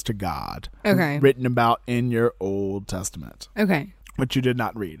oppositions to God. Okay. Written about in your Old Testament. Okay. Which you did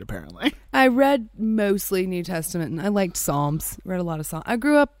not read, apparently. I read mostly New Testament, and I liked Psalms. Read a lot of Psalms. I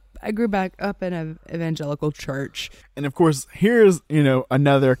grew back up in an evangelical church. And of course, here's,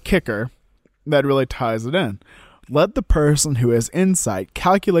 another kicker that really ties it in. Let the person who has insight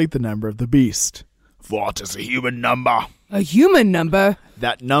calculate the number of the beast. What is a human number? A human number?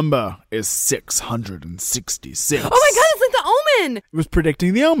 That number is 666. Oh my God, it's like the Omen! It was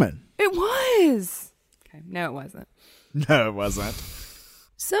predicting the Omen. It was. Okay, no, it wasn't. No, it wasn't.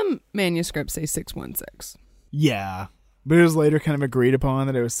 Some manuscripts say 616. Yeah, but it was later kind of agreed upon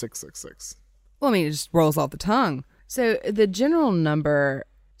that it was 666. Well, I mean, it just rolls off the tongue. So the general number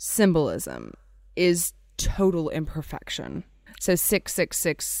symbolism is total imperfection. So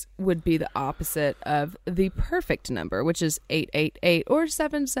 666 would be the opposite of the perfect number, which is 888 or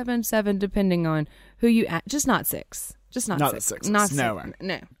 777, depending on who you ask. Just not six. Just not six. Six. Not no. six.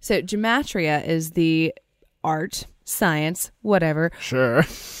 No. So gematria is the art, science, whatever. Sure.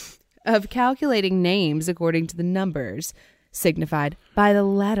 Of calculating names according to the numbers signified by the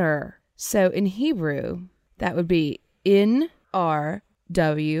letter. So in Hebrew, that would be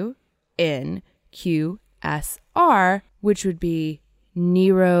NRWNQSR, which would be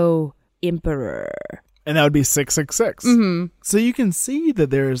Nero Emperor. And that would be 666. Mm-hmm. So you can see that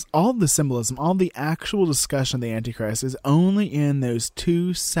there's all the symbolism, all the actual discussion of the Antichrist is only in those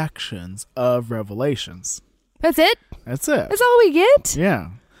two sections of Revelations. That's it? That's it. That's all we get? Yeah.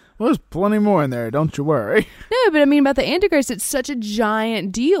 Well, there's plenty more in there, don't you worry. No, but I mean about the Antichrist, it's such a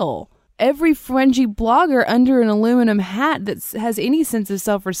giant deal. Every fringy blogger under an aluminum hat that has any sense of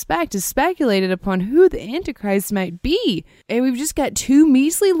self-respect has speculated upon who the Antichrist might be. And we've just got two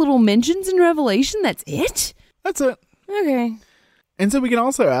measly little mentions in Revelation. That's it? That's it. Okay. And so we can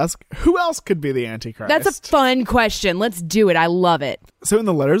also ask, who else could be the Antichrist? That's a fun question. Let's do it. I love it. So in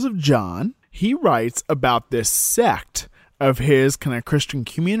the letters of John, he writes about this sect of his kind of Christian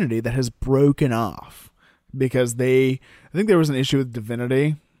community that has broken off because I think there was an issue with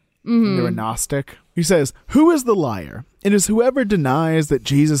divinity. Mm-hmm. They were Gnostic. He says, "Who is the liar? It is whoever denies that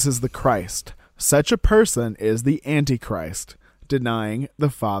Jesus is the Christ. Such a person is the Antichrist, denying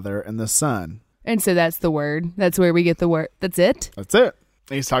the Father and the Son." And so that's the word. That's where we get the word. That's it? That's it.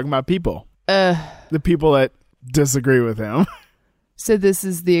 And he's talking about people. The people that disagree with him. So this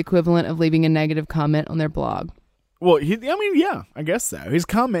is the equivalent of leaving a negative comment on their blog. Well, yeah, I guess so. He's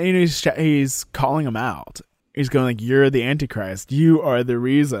commenting, he's calling them out. He's going like, you're the Antichrist. You are the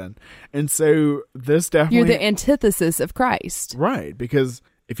reason. And so this definitely... You're the antithesis of Christ. Right, because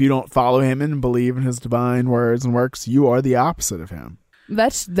if you don't follow him and believe in his divine words and works, you are the opposite of him.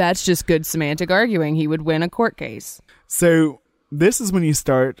 That's just good semantic arguing. He would win a court case. So this is when you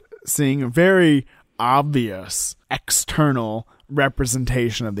start seeing a very obvious external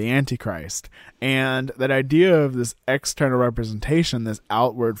representation of the Antichrist. And that idea of this external representation, this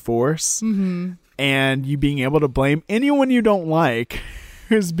outward force... Mm-hmm. And you being able to blame anyone you don't like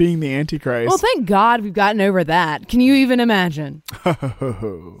as being the Antichrist. Well, thank God we've gotten over that. Can you even imagine?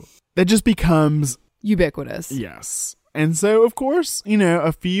 That just becomes... ubiquitous. Yes. And so, of course,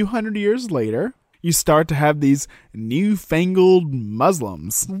 a few hundred years later, you start to have these newfangled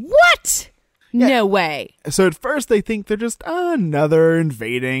Muslims. What? Yeah. No way. So at first they think they're just another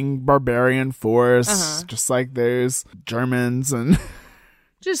invading barbarian force, just like those Germans and...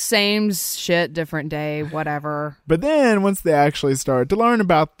 Just same shit, different day, whatever. But then once they actually started to learn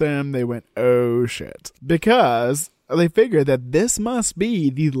about them, they went, oh shit. Because they figured that this must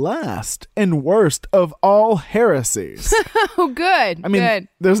be the last and worst of all heresies. Oh, good. I mean, good.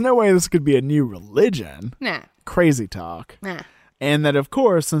 There's no way this could be a new religion. Nah. Crazy talk. Nah. And that, of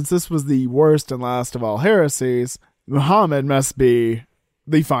course, since this was the worst and last of all heresies, Muhammad must be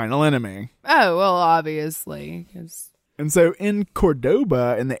the final enemy. Oh, well, obviously, because... And so in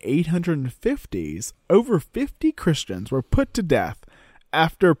Cordoba in the 850s, over 50 Christians were put to death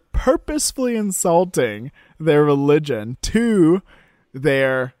after purposefully insulting their religion to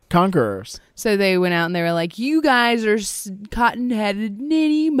their conquerors. So they went out and they were like, you guys are cotton-headed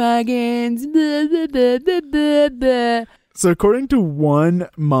ninny muggins. Blah, blah, blah, blah, blah, blah. So according to one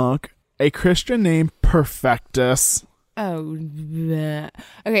monk, a Christian named Perfectus... Oh, okay.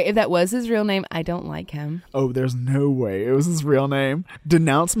 If that was his real name, I don't like him. Oh, there's no way it was his real name.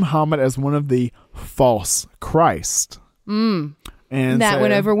 Denounced Muhammad as one of the false Christ. And that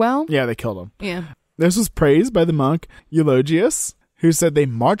went over well? Yeah, they killed him. Yeah. This was praised by the monk Eulogius, who said they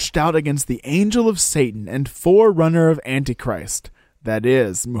marched out against the angel of Satan and forerunner of Antichrist, that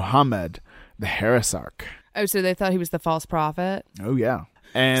is, Muhammad, the heresiarch. Oh, so they thought he was the false prophet? Oh, yeah.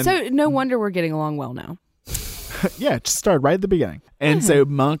 And so no wonder we're getting along well now. yeah, it just started right at the beginning. And so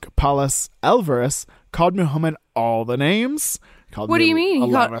monk Paulus Alvarez called Muhammad all the names. What do you mean?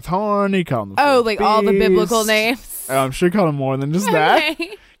 11th horn. He called him like all the biblical names. Oh, I'm sure he called him more than just that.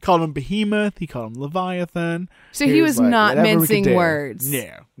 Called him Behemoth. He called him Leviathan. So he was like, not mincing words.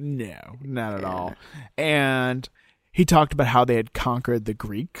 No, not at all. And he talked about how they had conquered the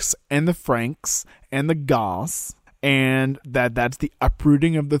Greeks and the Franks and the Goths, and that's the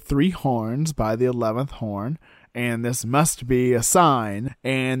uprooting of the 3 horns by the 11th horn, and this must be a sign,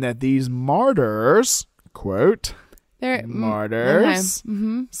 and that these martyrs, quote, they're martyrs,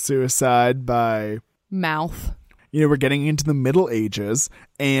 suicide by mouth. We're getting into the Middle Ages,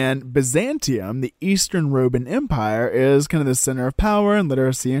 and Byzantium, the Eastern Roman Empire, is kind of the center of power and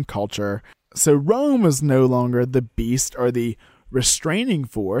literacy and culture. So Rome was no longer the beast or the restraining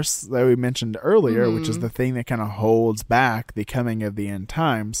force that we mentioned earlier, which is the thing that kind of holds back the coming of the end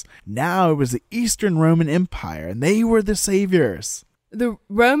times. Now it was the Eastern Roman Empire, and they were the saviors. The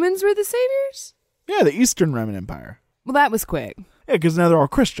Romans were the saviors? Yeah, the Eastern Roman Empire. Well, that was quick. Yeah, because now they're all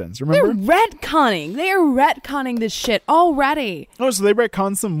Christians, remember? They're retconning. They are retconning this shit already. Oh, so they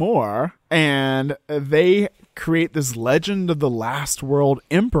retcon some more, and they create this legend of the last world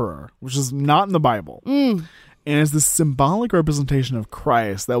emperor, which is not in the Bible. And it's this symbolic representation of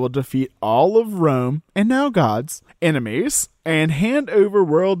Christ that will defeat all of Rome, and now God's, enemies, and hand over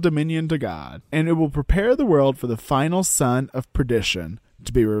world dominion to God. And it will prepare the world for the final son of perdition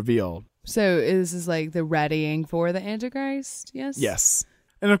to be revealed. So this is like the readying for the Antichrist, yes? Yes.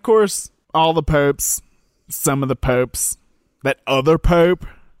 And of course, all the popes, some of the popes, that other pope.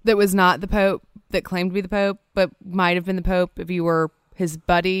 That was not the pope, that claimed to be the pope, but might have been the pope if you were his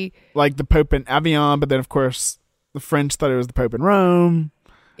buddy. Like the pope in Avignon, but then of course the French thought it was the pope in Rome.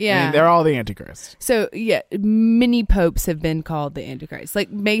 Yeah. And they're all the Antichrist. So, yeah, many popes have been called the Antichrist. Like,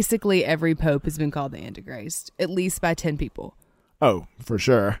 basically every pope has been called the Antichrist, at least by 10 people. Oh, for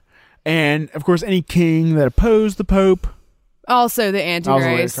sure. And, of course, any king that opposed the Pope. Also the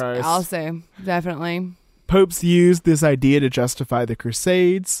Antichrist. Also, definitely. Popes used this idea to justify the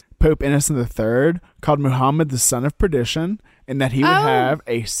Crusades. Pope Innocent III called Muhammad the son of perdition, and that he would have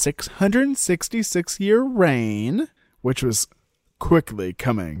a 666-year reign, which was quickly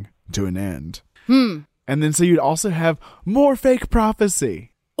coming to an end. And then so you'd also have more fake prophecy.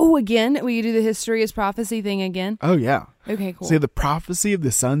 Oh, again? Will you do the history as prophecy thing again? Oh, yeah. Okay, cool. See, the prophecy of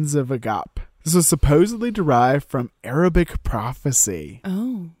the sons of Agap. This was supposedly derived from Arabic prophecy.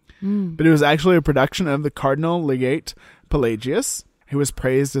 Oh. But it was actually a production of the Cardinal Legate Pelagius, who was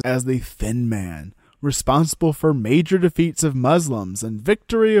praised as the Thin Man, responsible for major defeats of Muslims and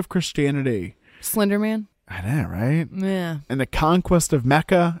victory of Christianity. Slender Man? I know, right? Yeah. And the conquest of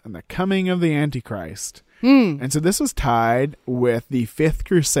Mecca and the coming of the Antichrist. And so this was tied with the Fifth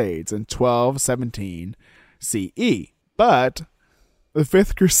Crusades in 1217 CE. But the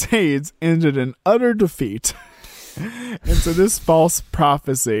Fifth Crusades ended in utter defeat. And so this false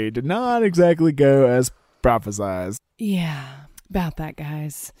prophecy did not exactly go as prophesied. Yeah, about that,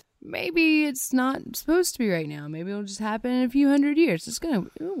 guys. Maybe it's not supposed to be right now. Maybe it'll just happen in a few hundred years.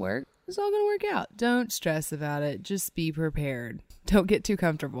 It'll work. It's all going to work out. Don't stress about it. Just be prepared. Don't get too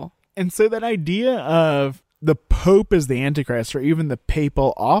comfortable. And so that idea of the Pope as the Antichrist, or even the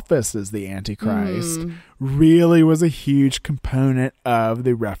papal office as the Antichrist, really was a huge component of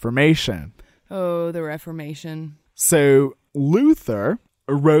the Reformation. Oh, the Reformation. So Luther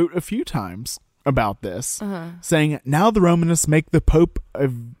wrote a few times about this, saying, "Now the Romanists make the Pope a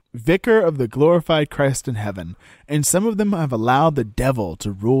vicar of the glorified Christ in heaven, and some of them have allowed the devil to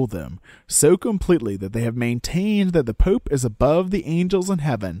rule them so completely that they have maintained that the Pope is above the angels in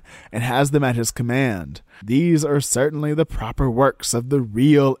heaven and has them at his command. These are certainly the proper works of the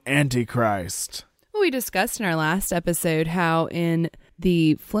real Antichrist." Well, we discussed in our last episode how in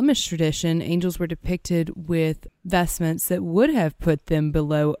the Flemish tradition, angels were depicted with vestments that would have put them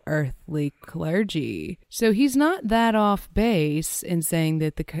below earthly clergy. So he's not that off base in saying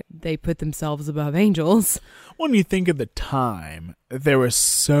that they put themselves above angels. When you think of the time, there was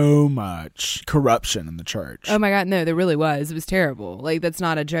so much corruption in the church. Oh my God, no, there really was. It was terrible. Like, that's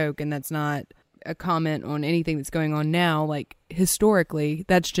not a joke, and that's not a comment on anything that's going on now. Like, historically,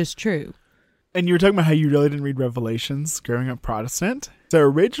 that's just true. And you were talking about how you really didn't read Revelations growing up Protestant. So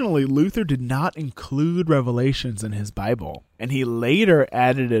originally, Luther did not include Revelations in his Bible. And he later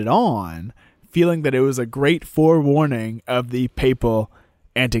added it on, feeling that it was a great forewarning of the papal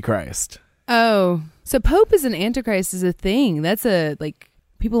Antichrist. Oh, So Pope as an Antichrist is a thing. That's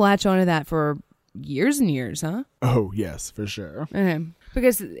people latch onto that for years and years, huh? Oh, yes, for sure. Okay.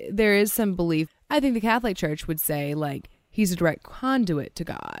 Because there is some belief. I think the Catholic Church would say, he's a direct conduit to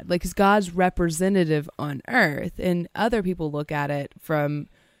God. He's God's representative on earth. And other people look at it from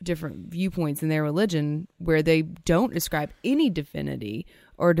different viewpoints in their religion where they don't ascribe any divinity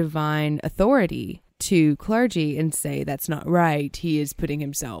or divine authority to clergy and say that's not right. He is putting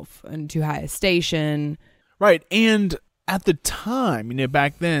himself in too high a station. Right. And at the time,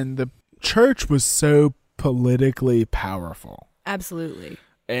 back then, the church was so politically powerful. Absolutely.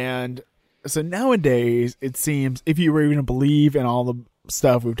 And so nowadays, it seems, if you were even to believe in all the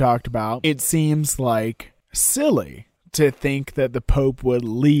stuff we've talked about, it seems silly to think that the Pope would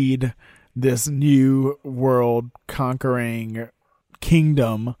lead this new world conquering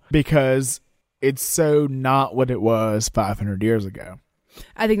kingdom because it's so not what it was 500 years ago.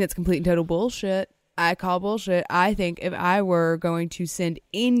 I think that's complete and total bullshit. I call bullshit. I think if I were going to send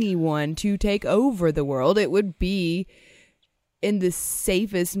anyone to take over the world, it would be in the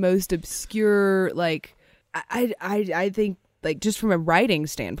safest, most obscure, I think, just from a writing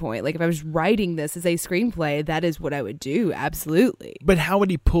standpoint, if I was writing this as a screenplay, that is what I would do. Absolutely. But how would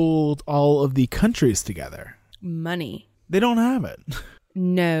he pull all of the countries together? Money. They don't have it.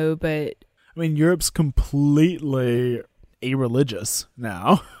 No, but... Europe's completely irreligious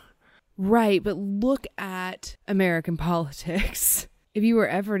now. Right, but look at American politics. If you were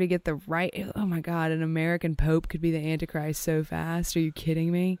ever to get the right... Oh my God, an American Pope could be the Antichrist so fast. Are you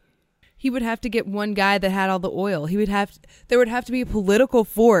kidding me? He would have to get one guy that had all the oil. There would have to be a political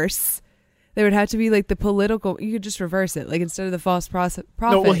force. There would have to be the political. You could just reverse it, instead of the false prophet.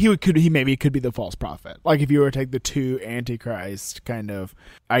 No, well, he maybe could be the false prophet. If you were to take the two Antichrist kind of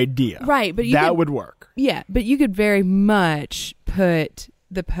idea, right? But that would work. Yeah, but you could very much put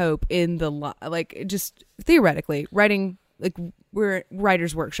the Pope in the just theoretically writing. We're at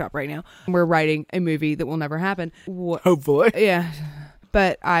writer's workshop right now. We're writing a movie that will never happen. Hopefully, yeah.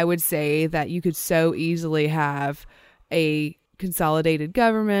 But I would say that you could so easily have a consolidated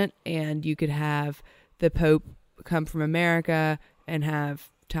government, and you could have the Pope come from America and have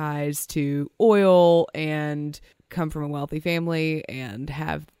ties to oil and come from a wealthy family and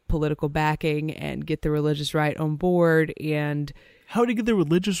have political backing and get the religious right on board. And how would he get the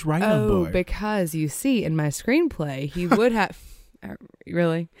religious right on board? Oh, because you see, in my screenplay, he would have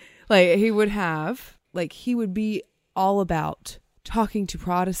really he would be all about talking to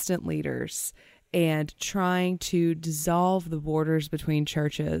Protestant leaders and trying to dissolve the borders between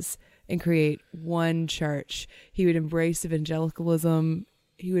churches and create one church. He would embrace evangelicalism.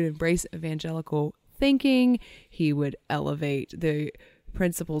 He would embrace evangelical thinking. He would elevate the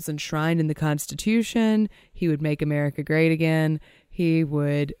principles enshrined in the Constitution. He would make America great again. He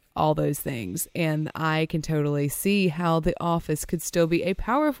would all those things. And I can totally see how the office could still be a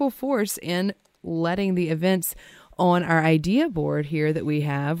powerful force in letting the events on our idea board here that we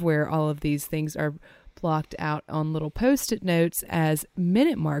have, where all of these things are blocked out on little Post-it notes as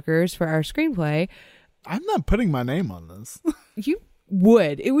minute markers for our screenplay. I'm not putting my name on this. You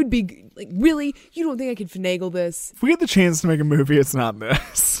would. It would be really? You don't think I could finagle this? If we get the chance to make a movie, it's not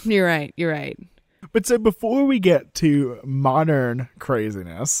this. You're right. But so before we get to modern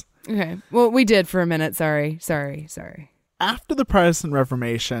craziness. Okay. Well, we did for a minute. Sorry. After the Protestant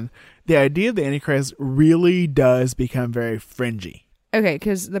Reformation, the idea of the Antichrist really does become very fringy. Okay,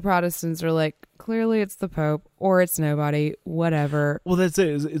 because the Protestants are clearly it's the Pope, or it's nobody, whatever. Well, that's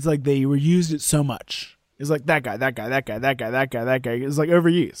it. It's they were used it so much. It's that guy. It's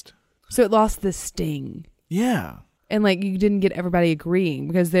overused. So it lost the sting. Yeah. And you didn't get everybody agreeing,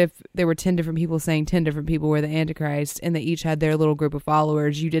 because if there were 10 different people saying 10 different people were the Antichrist and they each had their little group of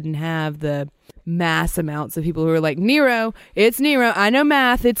followers, you didn't have the mass amounts of people who were Nero, it's Nero. I know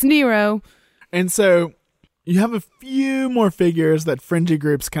math, it's Nero. And so you have a few more figures that fringy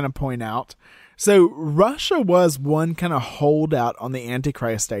groups kind of point out. So Russia was one kind of holdout on the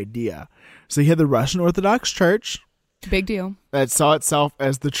Antichrist idea. So you had the Russian Orthodox Church. Big deal. That saw itself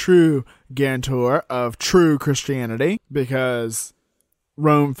as the true guarantor of true Christianity because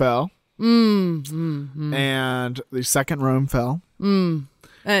Rome fell. And the second Rome fell.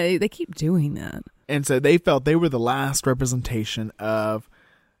 They keep doing that. And so they felt they were the last representation of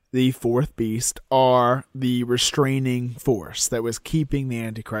the fourth beast, or the restraining force that was keeping the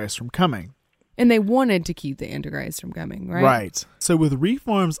Antichrist from coming. And they wanted to keep the Antichrist from coming, right? Right. So with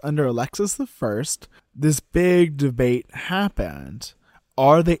reforms under Alexis I, this big debate happened.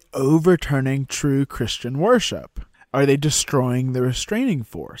 Are they overturning true Christian worship? Are they destroying the restraining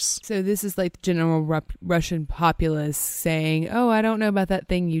force? So this is the general Russian populace saying, oh, I don't know about that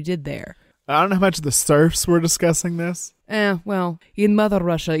thing you did there. I don't know how much the serfs were discussing this. Well, in Mother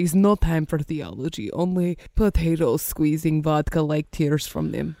Russia is no time for theology. Only potatoes squeezing vodka like tears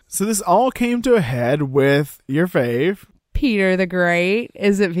from them. So this all came to a head with your fave. Peter the Great.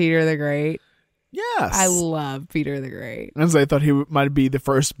 Is it Peter the Great? Yes. I love Peter the Great. As I thought he might be the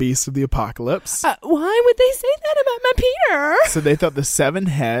first beast of the apocalypse. Why would they say that about my Peter? So they thought the 7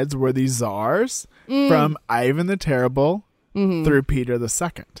 heads were the czars from Ivan the Terrible through Peter the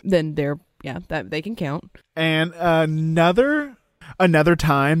Second. Then that they can count. And another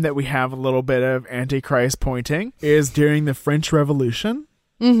time that we have a little bit of Antichrist pointing is during the French Revolution.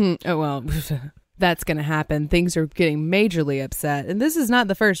 Oh, well, that's going to happen. Things are getting majorly upset. And this is not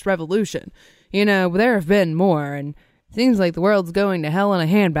the first revolution. You know, there have been more, and it seems like the world's going to hell in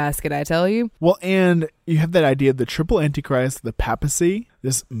a handbasket, I tell you. Well, and you have that idea of the triple Antichrist, the papacy,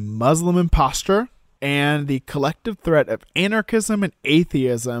 this Muslim imposture, and the collective threat of anarchism and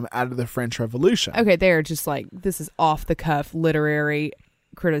atheism out of the French Revolution. Okay, they're just like, this is off-the-cuff literary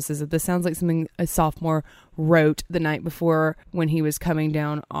criticism. This sounds like something a sophomore wrote the night before when he was coming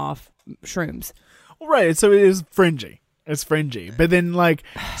down off shrooms. Right, so it is fringy. It's fringy. But then, like,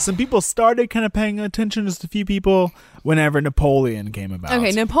 some people started kind of paying attention, just a few people, whenever Napoleon came about.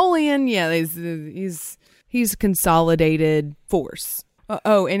 Okay, Napoleon, yeah, he's consolidated force.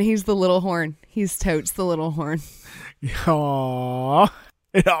 And he's the little horn. He's totes the little horn. Aww.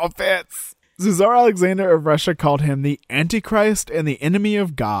 It all fits. Tsar Alexander of Russia called him the Antichrist and the enemy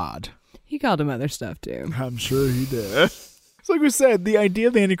of God. He called him other stuff, too. I'm sure he did. So like we said, the idea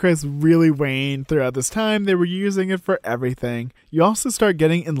of the Antichrist really waned throughout this time. They were using it for everything. You also start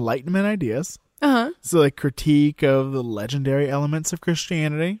getting Enlightenment ideas. So like critique of the legendary elements of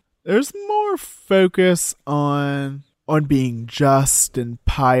Christianity. There's more focus on being just and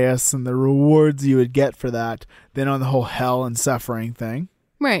pious and the rewards you would get for that than on the whole hell and suffering thing.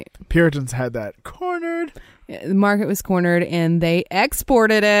 Right. Puritans had that cornered. Yeah, the market was cornered and they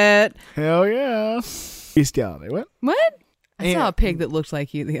exported it. Hell yeah. Bestiality. What? I saw a pig that looked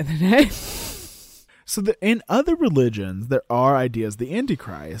like you the other day. So in other religions, there are ideas of the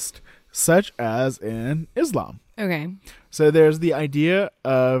Antichrist, such as in Islam. Okay. So there's the idea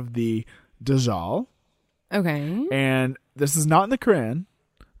of the Dajjal. Okay. And this is not in the Quran,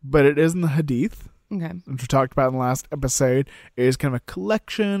 but it is in the Hadith. Okay. Which we talked about in the last episode. It is kind of a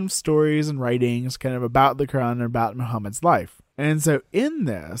collection of stories and writings kind of about the Quran and about Muhammad's life. And so in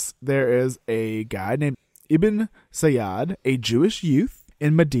this, there is a guy named Ibn Sayyad, a Jewish youth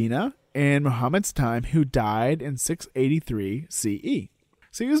in Medina in Muhammad's time who died in 683 CE.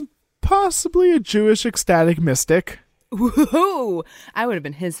 So he was possibly a Jewish ecstatic mystic. Woohoo! I would have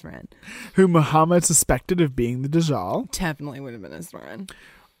been his friend. Who Muhammad suspected of being the Dajjal. Definitely would have been his friend.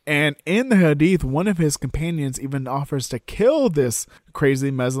 And in the Hadith, one of his companions even offers to kill this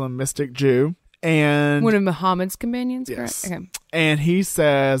crazy Muslim mystic Jew. And one of Muhammad's companions? Yes. Correct? Okay. And he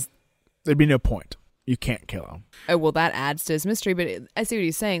says there'd be no point. You can't kill him. Oh, well, that adds to his mystery, but I see what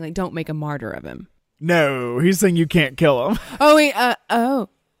he's saying. Like, don't make a martyr of him. No, he's saying you can't kill him. Oh, wait,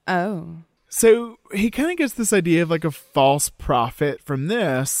 oh. So he kind of gets this idea of like a false prophet from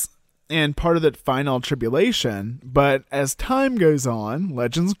this and part of that final tribulation. But as time goes on,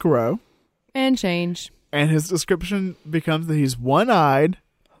 legends grow. And change. And his description becomes that he's one-eyed,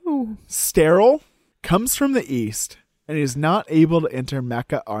 sterile, comes from the east, and he's not able to enter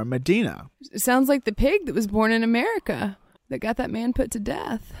Mecca or Medina. It sounds like the pig that was born in America that got that man put to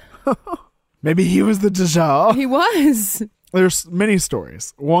death. Maybe he was the Dajjal. He was. There's many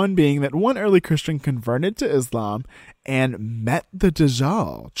stories. One being that one early Christian converted to Islam and met the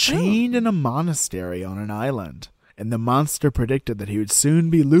Dajjal chained in a monastery on an island. And the monster predicted that he would soon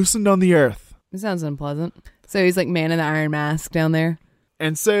be loosened on the earth. It sounds unpleasant. So he's like man in the iron mask down there.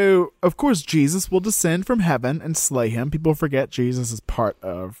 And so, of course, Jesus will descend from heaven and slay him. People forget Jesus is part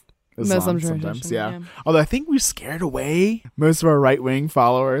of Islam Muslim sometimes. tradition, yeah. Although I think we've scared away most of our right-wing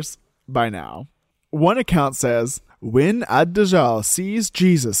followers by now. One account says, when Ad-Dajjal sees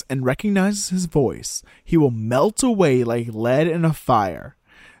Jesus and recognizes his voice, he will melt away like lead in a fire.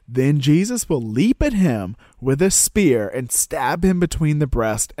 Then Jesus will leap at him with a spear and stab him between the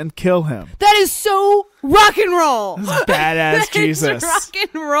breast and kill him. That is so rock and roll. Badass Jesus. Rock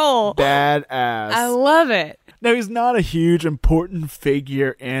and roll. Badass. I love it. Now, he's not a huge, important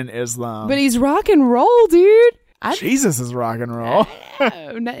figure in Islam. But he's rock and roll, dude. Jesus is rock and roll.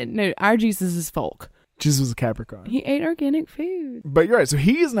 No, our Jesus is folk. Jesus was a Capricorn. He ate organic food. But you're right. So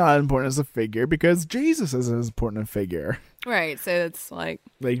he's not important as a figure because Jesus is as important a figure. Right. So it's like...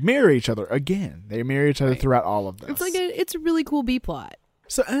 They marry each other again. They marry each other throughout all of this. It's like it's a really cool B-plot.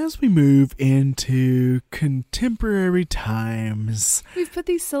 So as we move into contemporary times, we've put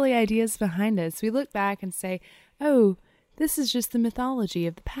these silly ideas behind us. We look back and say, oh, this is just the mythology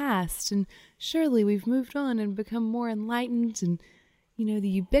of the past, and surely we've moved on and become more enlightened, and, you know,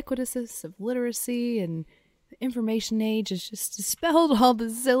 the ubiquitousness of literacy and the information age has just dispelled all the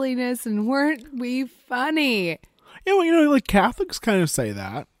silliness, and weren't we funny? Yeah, well, you know, like Catholics kind of say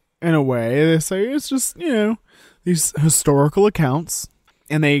that in a way. They say it's just, you know, these historical accounts,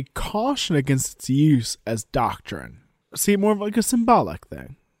 and they caution against its use as doctrine. See it more of like a symbolic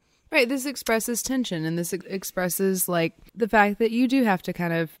thing. Right, this expresses tension, and this expresses like the fact that you do have to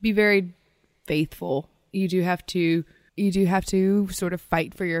kind of be very faithful. You do have to sort of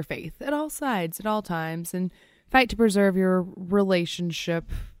fight for your faith at all sides, at all times, and fight to preserve your relationship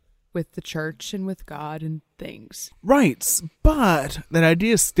with the church and with God and things. Right, but that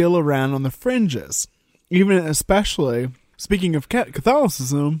idea is still around on the fringes. Even especially, speaking of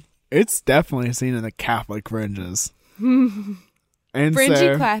Catholicism, it's definitely seen in the Catholic fringes. And fringy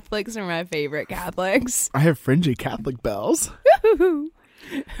so, Catholics are my favorite Catholics. I have fringy Catholic bells. Or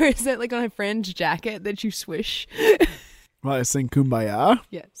is that like on a fringe jacket that you swish? While I sing Kumbaya?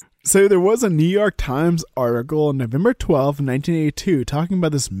 Yes. So there was a New York Times article on November 12, 1982, talking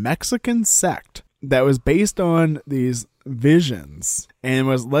about this Mexican sect that was based on these visions and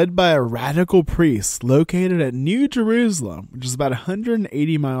was led by a radical priest located at New Jerusalem, which is about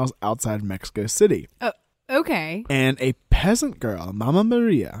 180 miles outside Mexico City. Oh, okay. And a peasant girl, Mama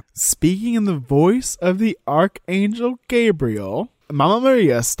Maria, speaking in the voice of the Archangel Gabriel, Mama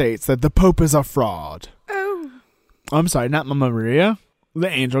Maria states that the Pope is a fraud. Oh. I'm sorry, not Mama Maria. The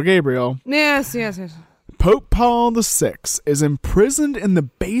Angel Gabriel. Yes. Pope Paul VI is imprisoned in the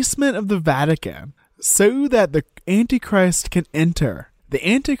basement of the Vatican so that the Antichrist can enter. The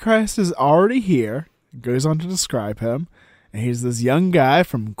Antichrist is already here, goes on to describe him, and he's this young guy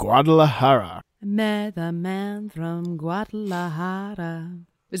from Guadalajara. Met a man from Guadalajara.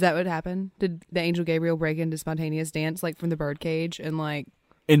 Is that what happened? Did the Angel Gabriel break into spontaneous dance like from the birdcage and like...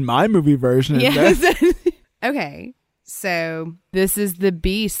 In my movie version. Yes. Okay. So this is the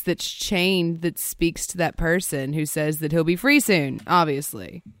beast that's chained that speaks to that person who says that he'll be free soon,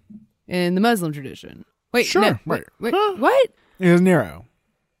 obviously, in the Muslim tradition. Wait, sure. No, wait, what? It was Nero.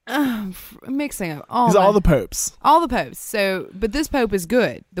 I'm mixing up all the popes. All the popes. So, but this pope is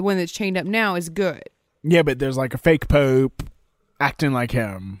good. The one that's chained up now is good. Yeah, but there's like a fake pope acting like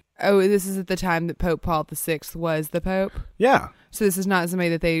him. Oh, this is at the time that Pope Paul VI was the pope? Yeah. So this is not somebody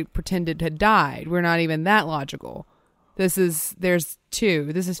that they pretended had died. We're not even that logical. There's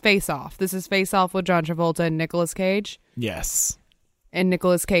two. This is Face Off. This is Face Off with John Travolta and Nicolas Cage. Yes. And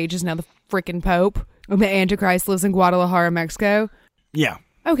Nicolas Cage is now the freaking Pope. And the Antichrist lives in Guadalajara, Mexico. Yeah.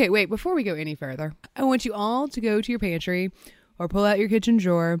 Okay, wait, before we go any further, I want you all to go to your pantry or pull out your kitchen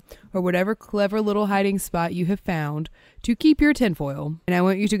drawer or whatever clever little hiding spot you have found to keep your tinfoil. And I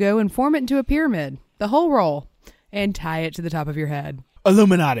want you to go and form it into a pyramid, the whole roll, and tie it to the top of your head.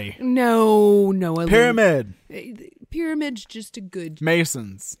 Illuminati. No. Pyramid. Pyramid's just a good...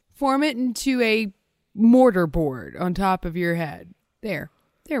 Masons. Form it into a mortar board on top of your head. There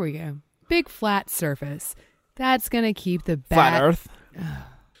we go. Big flat surface. That's going to keep the Flat Earth.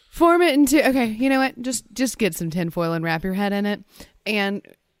 Form it into... Okay, you know what? Just get some tinfoil and wrap your head in it. And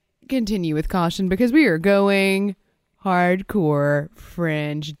continue with caution because we are going hardcore,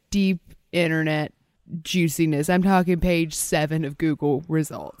 fringe, deep internet juiciness. I'm talking page 7 of Google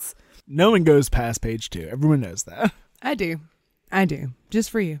results. No one goes past page 2. Everyone knows that. I do. Just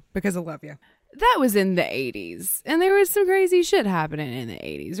for you, because I love you. That was in the 80s, and there was some crazy shit happening in the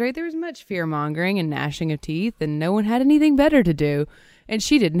 80s, right? There was much fear-mongering and gnashing of teeth, and no one had anything better to do, and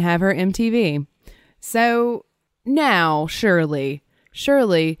she didn't have her MTV. So now, surely,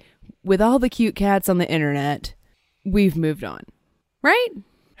 with all the cute cats on the internet, we've moved on, right?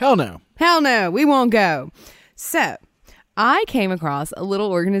 Hell no, we won't go. So, I came across a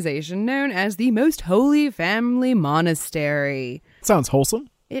little organization known as the Most Holy Family Monastery. Sounds wholesome.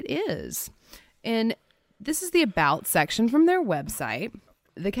 It is. And this is the About section from their website.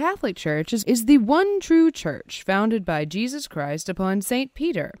 The Catholic Church is the one true church founded by Jesus Christ upon St.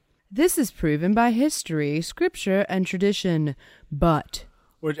 Peter. This is proven by history, scripture, and tradition. But...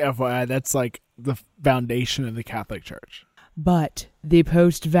 Which, FYI, that's like the foundation of the Catholic Church. But the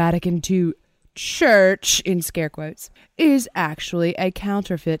post-Vatican II church, in scare quotes, is actually a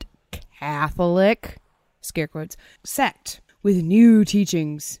counterfeit Catholic, scare quotes, sect with new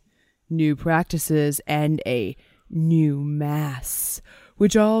teachings, new practices, and a new mass,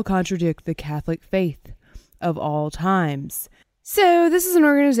 which all contradict the Catholic faith of all times. So this is an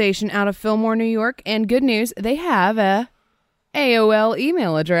organization out of Fillmore, New York, and good news, they have a AOL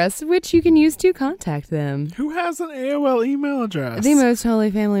email address, which you can use to contact them. Who has an AOL email address? The Most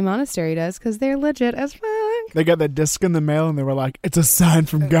Holy Family Monastery does, because they're legit as fuck. They got that disc in the mail and they were like, it's a sign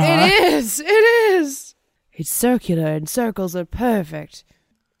from God. It is. It is. It's circular and circles are perfect.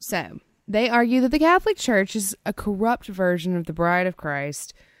 So, they argue that the Catholic Church is a corrupt version of the Bride of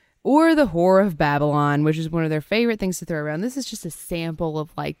Christ or the Whore of Babylon, which is one of their favorite things to throw around. This is just a sample of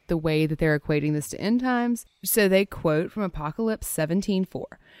like the way that they're equating this to end times. So they quote from Apocalypse 17:4.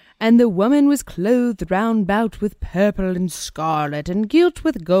 And the woman was clothed round about with purple and scarlet, and gilt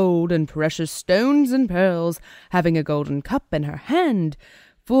with gold and precious stones and pearls, having a golden cup in her hand,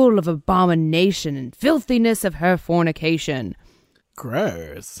 full of abomination and filthiness of her fornication.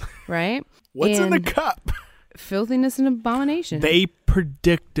 Gross. Right? What's in the cup? Filthiness and abomination. They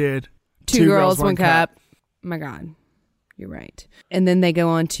predicted two girls, one cup. My God. You're right. And then they go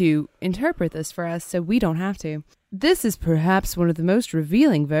on to interpret this for us so we don't have to. This is perhaps one of the most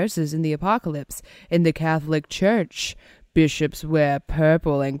revealing verses in the Apocalypse. In the Catholic Church, bishops wear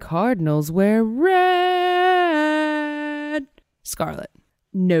purple and cardinals wear red. Scarlet.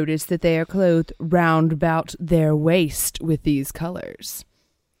 Notice that they are clothed round about their waist with these colors.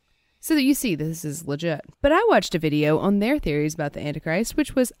 So that you see this is legit. But I watched a video on their theories about the Antichrist,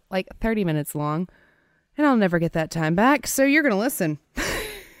 which was like 30 minutes long. And I'll never get that time back, so you're going to listen.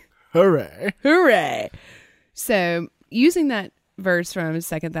 Hooray. Hooray. So, using that verse from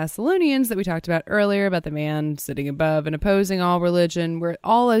 2 Thessalonians that we talked about earlier about the man sitting above and opposing all religion, where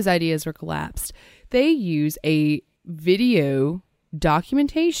all those ideas were collapsed, they use a video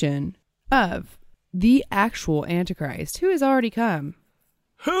documentation of the actual Antichrist, who has already come.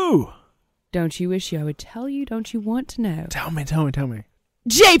 Who? Don't you wish I would tell you? Don't you want to know? Tell me.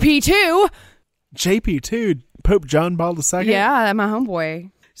 JP2! JP2, Pope John Paul II? Yeah, my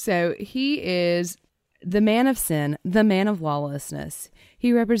homeboy. So he is the man of sin, the man of lawlessness.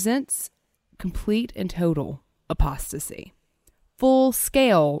 He represents complete and total apostasy.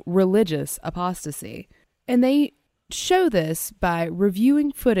 Full-scale religious apostasy. And they show this by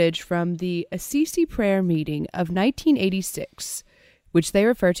reviewing footage from the Assisi prayer meeting of 1986, which they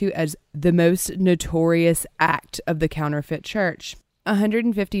refer to as the most notorious act of the counterfeit church.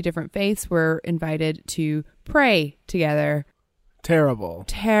 150 different faiths were invited to pray together. Terrible.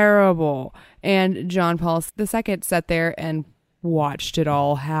 And John Paul II sat there and watched it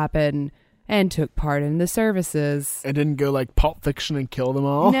all happen and took part in the services. And didn't go like Pulp Fiction and kill them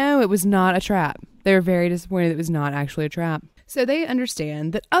all? No, it was not a trap. They were very disappointed it was not actually a trap. So they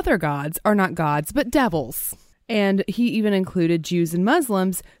understand that other gods are not gods, but devils. And he even included Jews and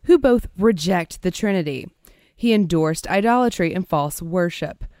Muslims who both reject the Trinity. He endorsed idolatry and false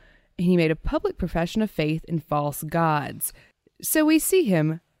worship. He made a public profession of faith in false gods. So we see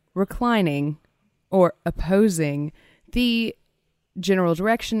him reclining or opposing the general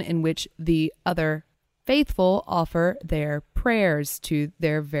direction in which the other faithful offer their prayers to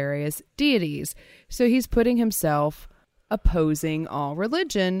their various deities. So he's putting himself opposing all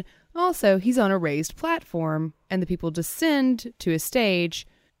religion. Also, he's on a raised platform, and the people descend to a stage.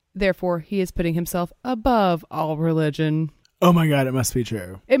 Therefore, he is putting himself above all religion. Oh my God, it must be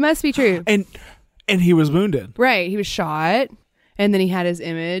true. It must be true. And he was wounded. Right, he was shot, and then he had his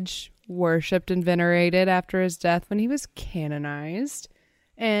image worshipped and venerated after his death when he was canonized.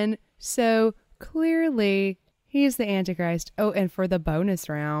 And so, clearly, he is the Antichrist. Oh, and for the bonus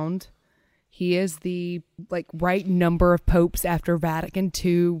round, he is the right number of popes after Vatican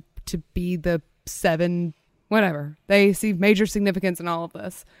II to be the 7, whatever. They see major significance in all of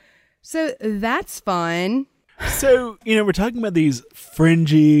this. So that's fun. So, we're talking about these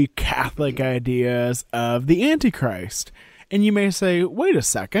fringy Catholic ideas of the Antichrist. And you may say, wait a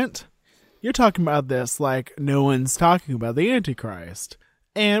second. You're talking about this like no one's talking about the Antichrist.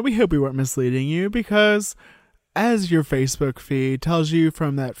 And we hope we weren't misleading you, because as your Facebook feed tells you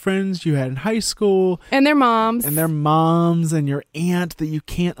from that friends you had in high school. And their moms. And your aunt that you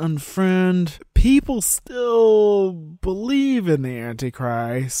can't unfriend. People still believe in the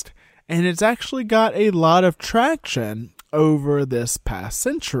Antichrist. And it's actually got a lot of traction over this past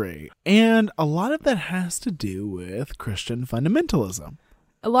century. And a lot of that has to do with Christian fundamentalism.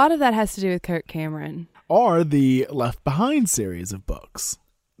 A lot of that has to do with Kirk Cameron. Or the Left Behind series of books.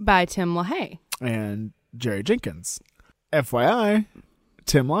 By Tim LaHaye. And Jerry Jenkins. FYI,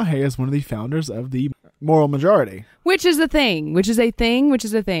 Tim LaHaye is one of the founders of the Moral Majority. Which is a thing.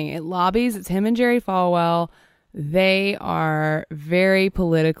 It lobbies. It's him and Jerry Falwell. They are very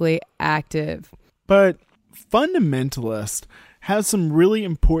politically active. But fundamentalist has some really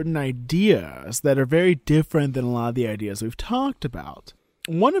important ideas that are very different than a lot of the ideas we've talked about.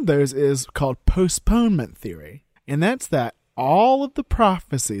 One of those is called postponement theory. And that's that all of the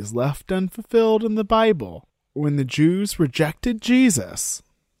prophecies left unfulfilled in the Bible when the Jews rejected Jesus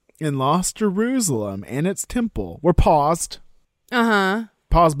and lost Jerusalem and its temple were paused. Uh-huh.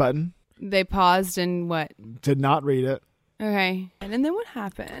 Pause button. They paused and what? Did not read it. Okay. And then what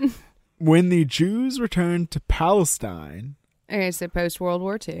happened? When the Jews returned to Palestine. Okay, so post-World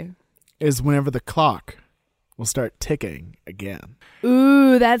War II. Is whenever the clock will start ticking again.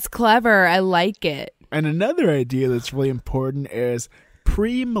 Ooh, that's clever. I like it. And another idea that's really important is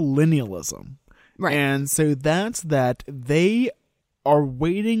premillennialism. Right. And so that's that they are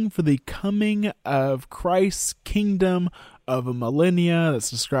waiting for the coming of Christ's kingdom of a millennia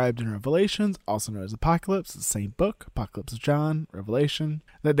that's described in Revelations, also known as Apocalypse, the same book, Apocalypse of John, Revelation,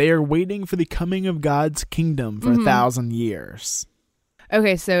 that they are waiting for the coming of God's kingdom for 1,000 years.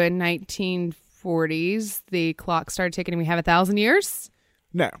 Okay, so in 1940s, the clock started ticking and we have 1,000 years?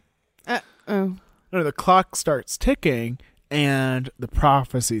 No. Oh. No, the clock starts ticking and the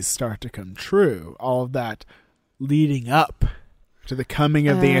prophecies start to come true. All of that leading up to the coming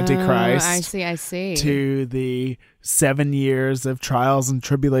of the Antichrist. I see. To the 7 years of trials and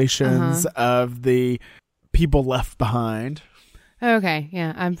tribulations of the people left behind. Okay,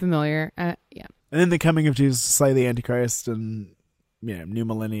 yeah, I'm familiar. Yeah. And then the coming of Jesus to slay the Antichrist and, new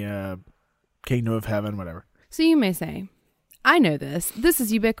millennia, kingdom of heaven, whatever. So you may say, I know this. This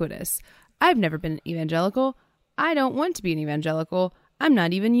is ubiquitous. I've never been an evangelical. I don't want to be an evangelical. I'm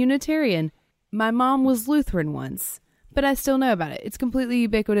not even Unitarian. My mom was Lutheran once, but I still know about it. It's completely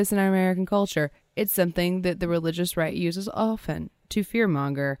ubiquitous in our American culture. It's something that the religious right uses often to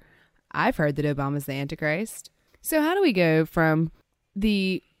fearmonger. I've heard that Obama's the Antichrist. So how do we go from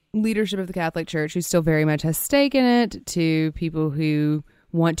the leadership of the Catholic Church, who still very much has stake in it, to people who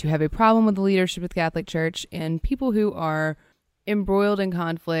want to have a problem with the leadership of the Catholic Church and people who are embroiled in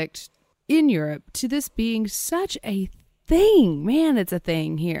conflict in Europe, to this being such a thing? Man, it's a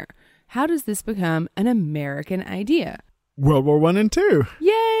thing here. How does this become an American idea? World War I and II.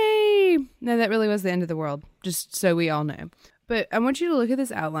 Yay! No, that really was the end of the world, just so we all know. But I want you to look at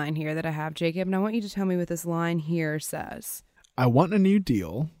this outline here that I have, Jacob, and I want you to tell me what this line here says. I want a New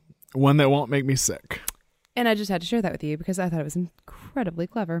Deal, one that won't make me sick. And I just had to share that with you because I thought it was incredibly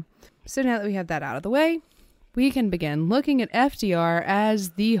clever. So now that we have that out of the way, we can begin looking at FDR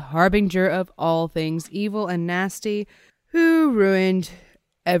as the harbinger of all things evil and nasty, who ruined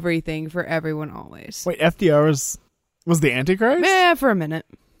everything for everyone always. Wait, FDR was the Antichrist? Yeah, for a minute.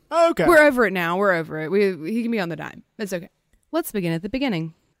 Okay. We're over it now. We're over it. He can be on the dime. It's okay. Let's begin at the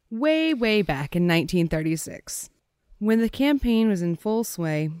beginning. Way, way back in 1936, when the campaign was in full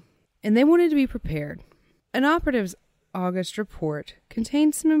sway and they wanted to be prepared, an operative's August report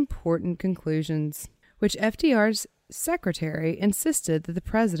contained some important conclusions, which FDR's secretary insisted that the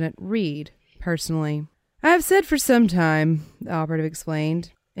president read personally. I have said for some time, the operative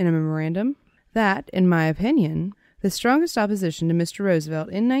explained in a memorandum, that, in my opinion, the strongest opposition to Mr. Roosevelt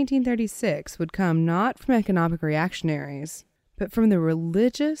in 1936 would come not from economic reactionaries, but from the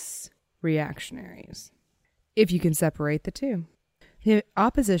religious reactionaries, if you can separate the two. The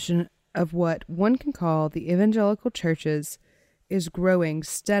opposition of what one can call the evangelical churches is growing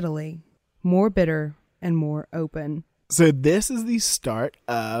steadily more bitter and more open. So this is the start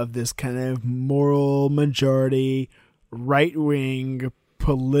of this kind of moral majority, right-wing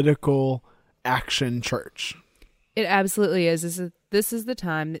political action church. It absolutely is. This is the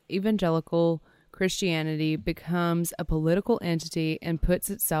time that evangelical Christianity becomes a political entity and puts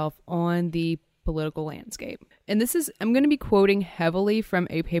itself on the political landscape. And I'm going to be quoting heavily from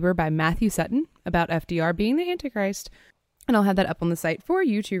a paper by Matthew Sutton about FDR being the Antichrist, and I'll have that up on the site for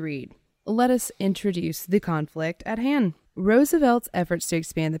you to read. Let us introduce the conflict at hand. Roosevelt's efforts to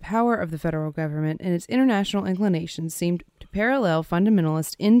expand the power of the federal government and its international inclinations seemed to parallel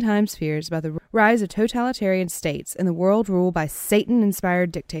fundamentalist end-times fears about the rise of totalitarian states and the world ruled by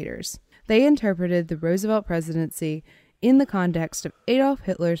Satan-inspired dictators. They interpreted the Roosevelt presidency in the context of Adolf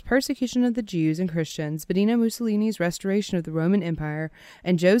Hitler's persecution of the Jews and Christians, Benito Mussolini's restoration of the Roman Empire,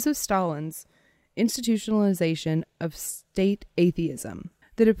 and Joseph Stalin's institutionalization of state atheism.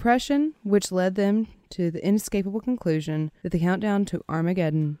 The depression which led them to the inescapable conclusion that the countdown to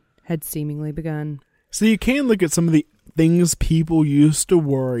Armageddon had seemingly begun. So you can look at some of the things people used to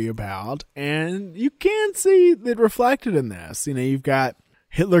worry about, and you can see it reflected in this. You've got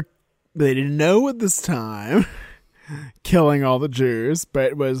Hitler, they didn't know at this time, killing all the Jews, but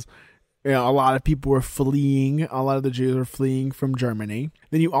it was, a lot of people were fleeing. A lot of the Jews were fleeing from Germany.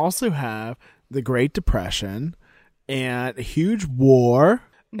 Then you also have the Great Depression and a huge war.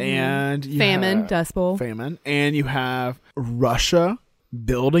 And famine, Dust Bowl. Famine. And you have Russia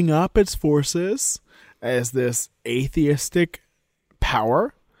building up its forces as this atheistic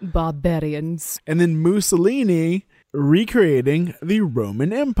power. Barbarians. And then Mussolini recreating the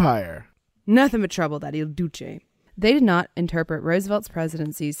Roman Empire. Nothing but trouble, that Il Duce. They did not interpret Roosevelt's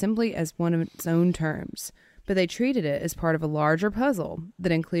presidency simply as one of its own terms, but they treated it as part of a larger puzzle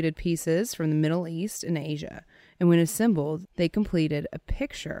that included pieces from the Middle East and Asia. And when assembled, they completed a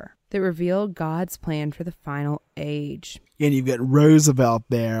picture that revealed God's plan for the final age. And you've got Roosevelt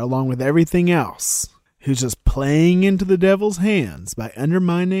there, along with everything else, who's just playing into the devil's hands by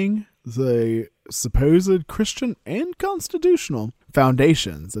undermining the supposed Christian and constitutional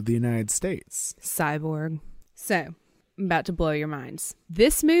foundations of the United States. Cyborg. So, I'm about to blow your minds.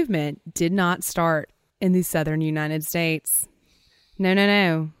 This movement did not start in the southern United States.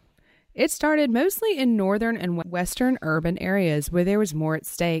 No. It started mostly in northern and western urban areas where there was more at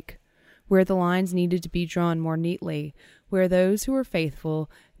stake, where the lines needed to be drawn more neatly, where those who were faithful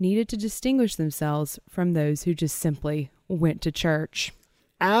needed to distinguish themselves from those who just simply went to church.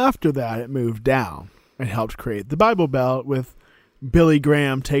 After that, it moved down and helped create the Bible Belt, with Billy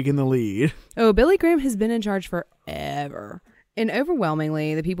Graham taking the lead. Oh, Billy Graham has been in charge forever. And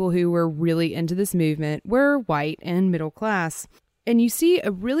overwhelmingly, the people who were really into this movement were white and middle class. And you see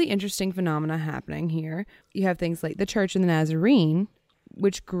a really interesting phenomena happening here. You have things like the Church of the Nazarene,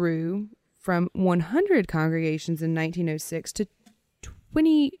 which grew from 100 congregations in 1906 to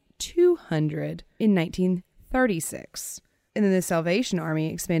 2,200 in 1936. And then the Salvation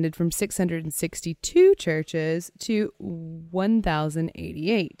Army expanded from 662 churches to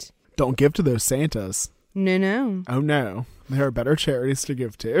 1,088. Don't give to those Santas. No. Oh, no. There are better charities to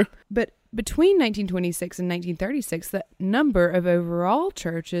give to. But between 1926 and 1936, the number of overall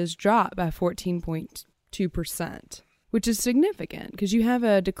churches dropped by 14.2%, which is significant because you have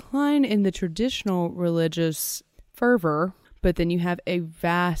a decline in the traditional religious fervor, but then you have a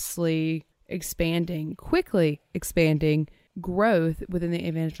vastly quickly expanding growth within the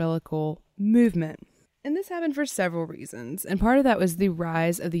evangelical movement. And this happened for several reasons. And part of that was the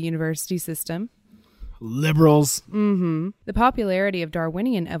rise of the university system. Liberals. The popularity of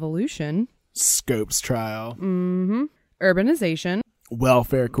Darwinian evolution. Scopes trial. Urbanization.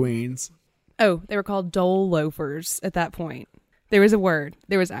 Welfare queens. Oh, they were called dole loafers at that point. There was a word.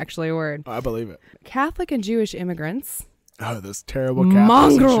 There was actually a word. I believe it. Catholic and Jewish immigrants. Oh, those terrible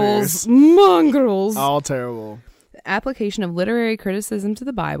Catholics. Mongrels. All terrible. The application of literary criticism to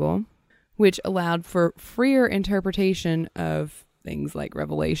the Bible, which allowed for freer interpretation of things like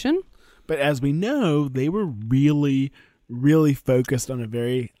Revelation. But as we know, they were really, really focused on a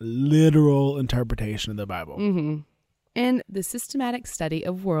very literal interpretation of the Bible. And the systematic study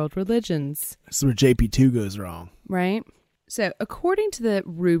of world religions. This is where JP2 goes wrong. Right? So, according to the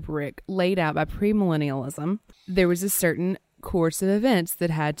rubric laid out by premillennialism, there was a certain course of events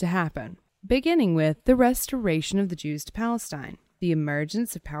that had to happen, beginning with the restoration of the Jews to Palestine, the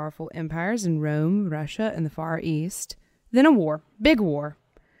emergence of powerful empires in Rome, Russia, and the Far East, then a war, big war,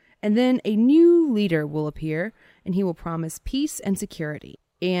 and then a new leader will appear, and he will promise peace and security.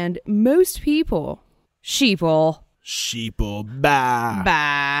 And most people, sheeple,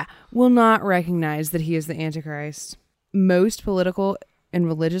 will not recognize that he is the Antichrist. Most political and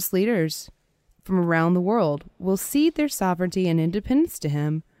religious leaders from around the world will cede their sovereignty and independence to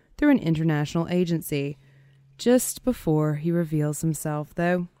him through an international agency. Just before he reveals himself,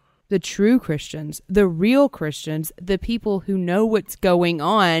 though, the true Christians, the real Christians, the people who know what's going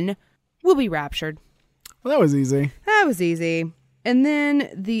on, will be raptured. Well, that was easy. And then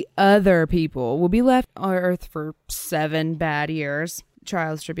the other people will be left on earth for 7 bad years,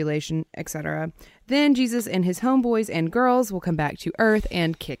 trials, tribulation, etc. Then Jesus and his homeboys and girls will come back to earth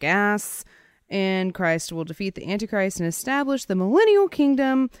and kick ass. And Christ will defeat the Antichrist and establish the millennial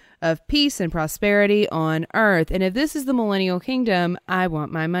kingdom of peace and prosperity on earth. And if this is the millennial kingdom, I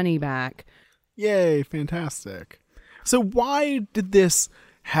want my money back. Yay, fantastic. So why did this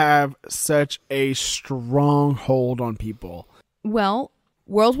have such a strong hold on people? Well,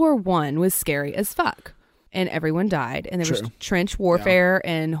 World War I was scary as fuck. And everyone died. And there was trench warfare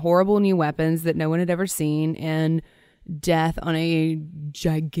and horrible new weapons that no one had ever seen. And death on a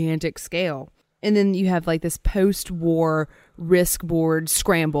gigantic scale. And then you have like this post-war risk board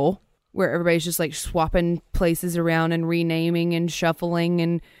scramble where everybody's just like swapping places around and renaming and shuffling.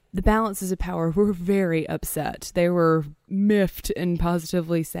 And the balances of power were very upset. They were miffed and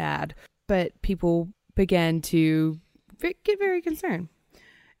positively sad. But people began to get very concerned.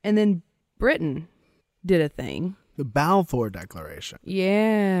 And then Britain did a thing. The Balfour Declaration.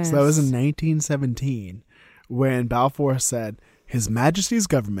 Yes. So that was in 1917 when Balfour said, His Majesty's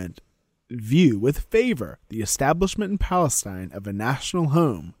government view with favor the establishment in Palestine of a national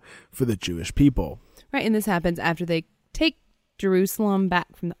home for the Jewish people. Right, and this happens after they take Jerusalem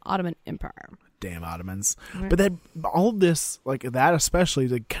back from the Ottoman Empire. Damn Ottomans. Right. But that all of this, like that especially,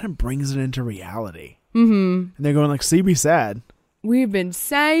 like, kind of brings it into reality. Mm-hmm. And they're going like, see, be sad. We've been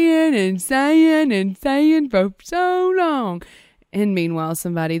saying and saying and saying for so long. And meanwhile,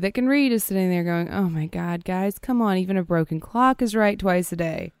 somebody that can read is sitting there going, oh my God, guys, come on. Even a broken clock is right twice a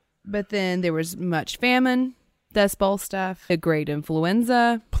day. But then there was much famine, Dust Bowl stuff, a great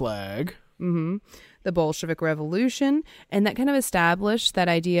influenza. Plague. Mm-hmm. The Bolshevik Revolution. And that kind of established that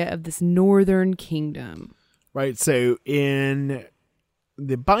idea of this northern kingdom. Right. So in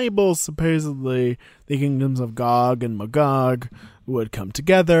the Bible, supposedly the kingdoms of Gog and Magog would come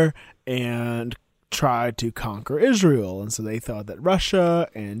together and try to conquer Israel. And so they thought that Russia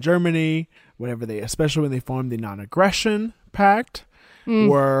and Germany, especially when they formed the non-aggression pact,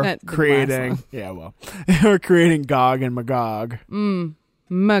 were creating, were creating Gog and Magog.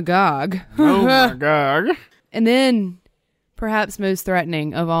 Magog. Oh, Magog. And then, perhaps most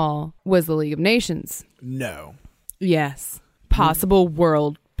threatening of all, was the League of Nations. No. Yes. Possible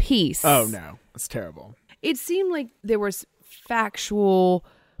world peace. Oh, no. That's terrible. It seemed like there was factual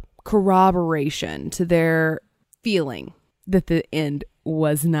corroboration to their feeling that the end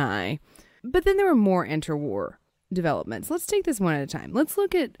was nigh. But then there were more interwar developments. Let's take this one at a time. Let's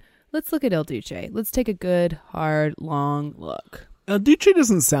look at El Duce. Let's take a good, hard, long look. El Duce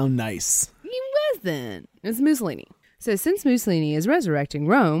doesn't sound nice. He wasn't. It's Mussolini. So since Mussolini is resurrecting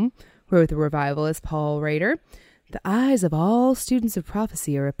Rome, wrote the revivalist Paul Rader, the eyes of all students of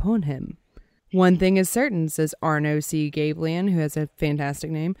prophecy are upon him. One thing is certain, says Arno C. Gablian, who has a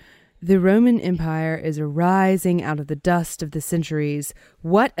fantastic name. The Roman Empire is arising out of the dust of the centuries.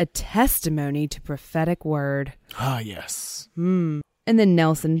 What a testimony to prophetic word. Ah, yes. And then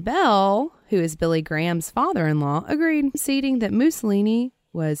Nelson Bell, who is Billy Graham's father-in-law, agreed, stating that Mussolini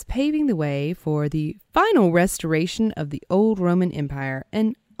was paving the way for the final restoration of the old Roman Empire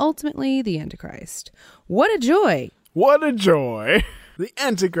and ultimately the Antichrist. What a joy! What a joy! The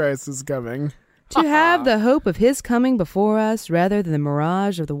Antichrist is coming. To have the hope of his coming before us rather than the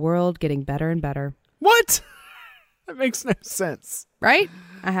mirage of the world getting better and better. What? That makes no sense. Right?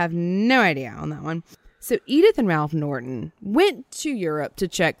 I have no idea on that one. So Edith and Ralph Norton went to Europe to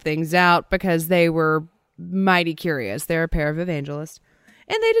check things out because they were mighty curious. They're a pair of evangelists.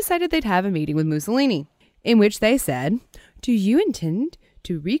 And they decided they'd have a meeting with Mussolini, in which they said, do you intend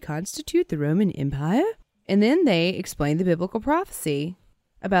to reconstitute the Roman Empire? And then they explained the biblical prophecy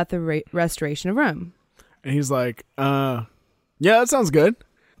about the restoration of Rome. And he's like, yeah, that sounds good.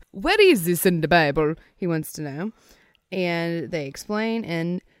 Where is this in the Bible? He wants to know. And they explain,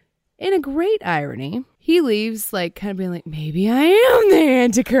 and in a great irony, he leaves like kind of being like, maybe I am the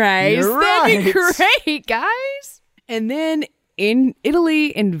Antichrist. You're right. That'd be great, guys. And then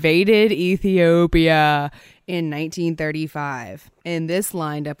Italy invaded Ethiopia in 1935, and this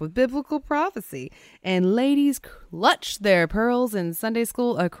lined up with biblical prophecy, and ladies clutched their pearls in Sunday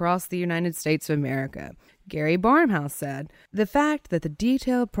school across the United States of America. Gary Barnhouse said, the fact that the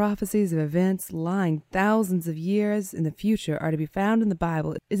detailed prophecies of events lying thousands of years in the future are to be found in the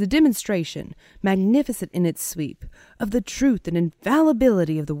Bible is a demonstration, magnificent in its sweep, of the truth and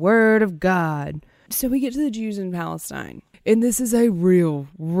infallibility of the Word of God. So we get to the Jews in Palestine. And this is a real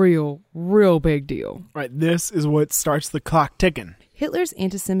big deal. Right, this is what starts the clock ticking. Hitler's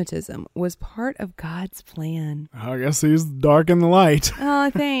anti-Semitism was part of God's plan. I guess he's dark in the light. Oh,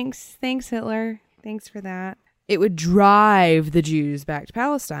 thanks. Thanks, Hitler. Thanks for that. It would drive the Jews back to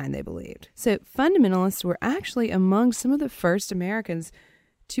Palestine, they believed. So fundamentalists were actually among some of the first Americans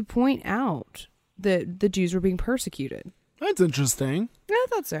to point out that the Jews were being persecuted. That's interesting. I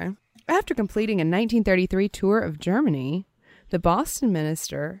thought so. After completing a 1933 tour of Germany, the Boston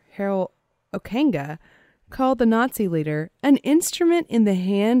minister, Harold Okenga, called the Nazi leader an instrument in the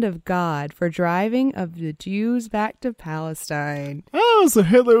hand of God for driving of the Jews back to Palestine. Oh, so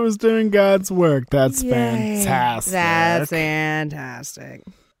Hitler was doing God's work. That's Yay. fantastic. That's fantastic.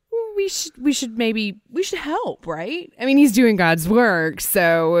 We should help, right? I mean, he's doing God's work,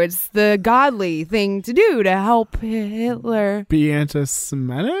 so it's the godly thing to do to help Hitler. Be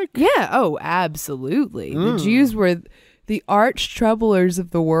anti-Semitic? Yeah, oh, absolutely. The Jews were the arch troublers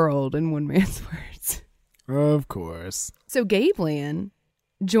of the world, in one man's words. Of course. So Gablian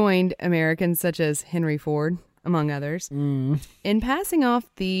joined Americans such as Henry Ford, among others, in passing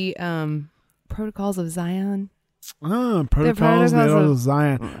off the Protocols of Zion. Protocols of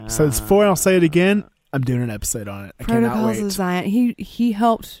Zion. So it's 4, I'll say it again. I'm doing an episode on it. I cannot wait. Protocols of Zion. He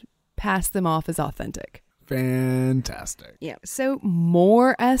helped pass them off as authentic. Fantastic. Yeah. So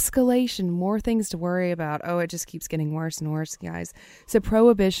more escalation, more things to worry about. Oh, it just keeps getting worse and worse, guys. So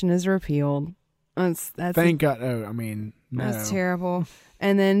prohibition is repealed. Thank God. Oh, I mean, no. That's terrible.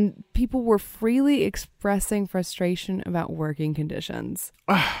 And then people were freely expressing frustration about working conditions.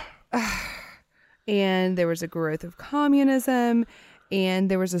 And there was a growth of communism, and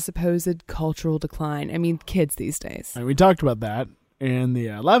there was a supposed cultural decline. I mean, kids these days. And we talked about that in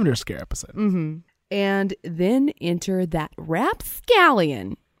the Lavender Scare episode. Mm-hmm. And then enter that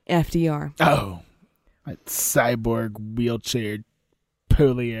rapscallion, FDR. Oh, that cyborg wheelchair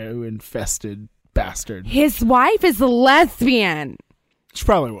polio-infested bastard. His wife is a lesbian. She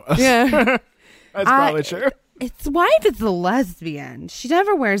probably was. Yeah. That's probably true. His wife is a lesbian. She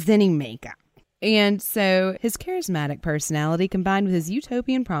never wears any makeup. And so his charismatic personality combined with his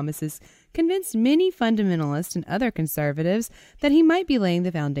utopian promises convinced many fundamentalists and other conservatives that he might be laying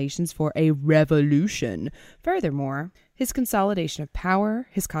the foundations for a revolution. Furthermore, his consolidation of power,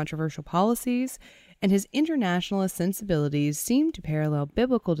 his controversial policies, and his internationalist sensibilities seemed to parallel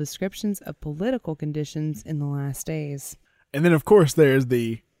biblical descriptions of political conditions in the last days. And then, of course, there's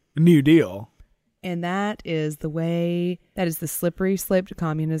the New Deal. And that is the slippery slope to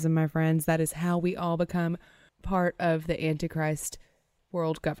communism, my friends. That is how we all become part of the Antichrist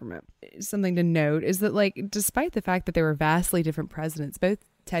world government. Something to note is that, like, despite the fact that there were vastly different presidents, both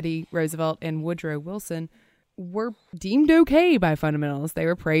Teddy Roosevelt and Woodrow Wilson were deemed okay by fundamentalists. They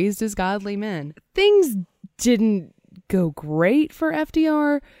were praised as godly men. Things didn't go great for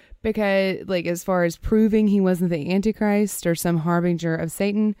FDR because, like, as far as proving he wasn't the Antichrist or some harbinger of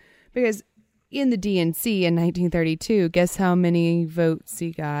Satan, because in the DNC in 1932, guess how many votes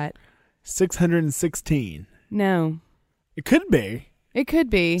he got? 616. No. It could be. It could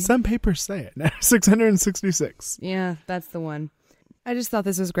be. Some papers say it. 666. Yeah, that's the one. I just thought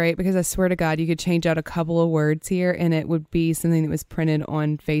this was great because I swear to God, you could change out a couple of words here and it would be something that was printed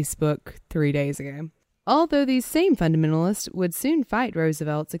on Facebook 3 days ago. Although these same fundamentalists would soon fight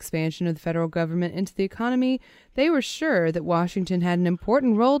Roosevelt's expansion of the federal government into the economy, they were sure that Washington had an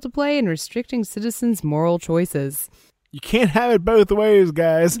important role to play in restricting citizens' moral choices. You can't have it both ways,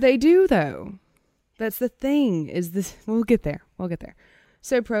 guys. They do, though. That's the thing, is this. We'll get there.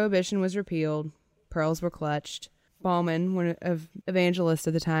 So prohibition was repealed. Pearls were clutched. Bauman, one of evangelists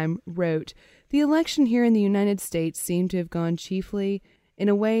of the time, wrote, "The election here in the United States seemed to have gone chiefly in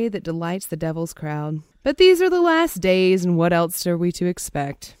a way that delights the devil's crowd. But these are the last days, and what else are we to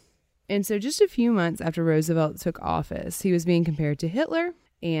expect?" And so just a few months after Roosevelt took office, he was being compared to Hitler,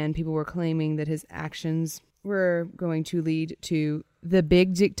 and people were claiming that his actions were going to lead to the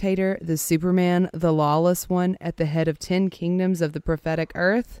big dictator, the Superman, the lawless one at the head of 10 kingdoms of the prophetic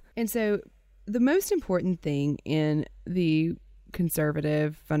earth. And so the most important thing in the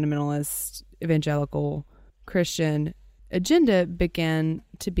conservative, fundamentalist, evangelical, Christian agenda began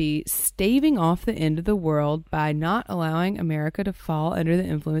to be staving off the end of the world by not allowing America to fall under the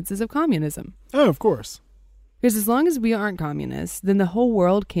influences of communism. Oh, of course. Because as long as we aren't communists, then the whole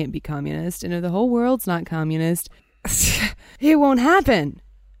world can't be communist. And if the whole world's not communist, it won't happen.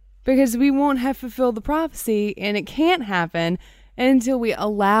 Because we won't have fulfilled the prophecy, and it can't happen until we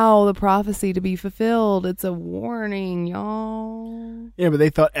allow the prophecy to be fulfilled. It's a warning, y'all. Yeah, but they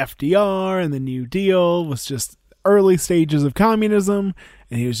thought FDR and the New Deal was just early stages of communism,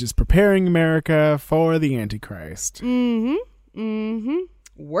 and he was just preparing America for the Antichrist. Work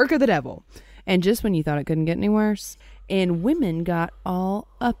of the devil. And just when you thought it couldn't get any worse, and women got all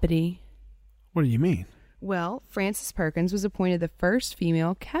uppity. What do you mean? Well, Frances Perkins was appointed the first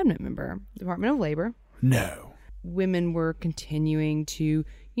female cabinet member, Department of Labor. No. Women were continuing to,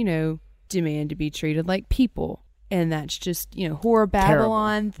 demand to be treated like people. And that's just, whore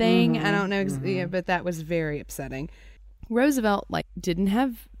Babylon thing. I don't know, but that was very upsetting. Roosevelt, didn't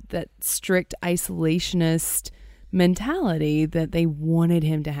have that strict isolationist mentality that they wanted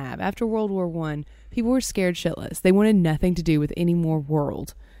him to have. After World War I, people were scared shitless. They wanted nothing to do with any more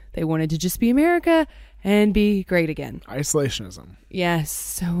world. They wanted to just be America and be great again. Isolationism. Yes,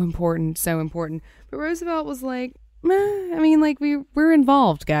 so important, so important. But Roosevelt was like, we're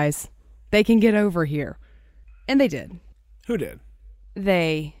involved, guys. They can get over here. And they did. Who did?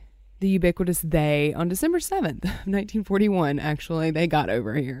 They. The ubiquitous they. On December 7th, 1941, actually, they got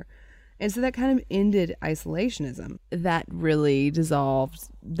over here. And so that kind of ended isolationism. That really dissolved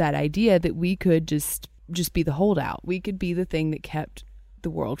that idea that we could just be the holdout. We could be the thing that kept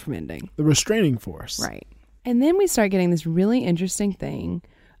the world from ending. The restraining force. Right. And then we start getting this really interesting thing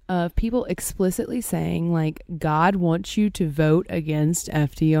of people explicitly saying, God wants you to vote against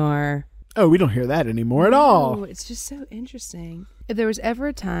FDR. Oh, we don't hear that anymore at all. No, it's just so interesting. If there was ever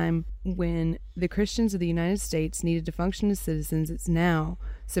a time when the Christians of the United States needed to function as citizens, it's now.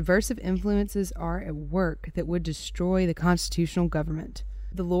 Subversive influences are at work that would destroy the constitutional government.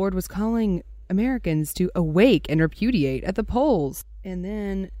 The Lord was calling Americans to awake and repudiate at the polls. And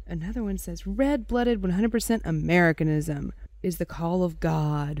then another one says, red-blooded 100% Americanism is the call of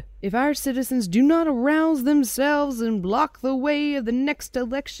God. If our citizens do not arouse themselves and block the way of the next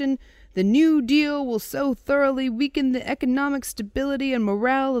election, the New Deal will so thoroughly weaken the economic stability and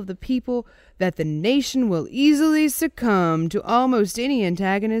morale of the people that the nation will easily succumb to almost any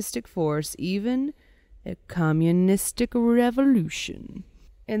antagonistic force, even a communistic revolution.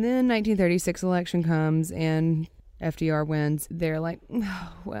 And then 1936 election comes and FDR wins. They're like,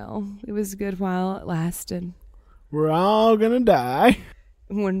 oh, well, it was good while it lasted. We're all gonna die.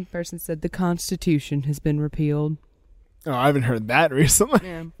 One person said the Constitution has been repealed. Oh, I haven't heard that recently.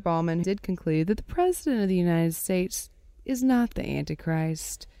 Yeah. Bauman did conclude that the President of the United States is not the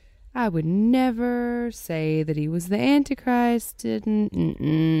Antichrist. I would never say that he was the Antichrist.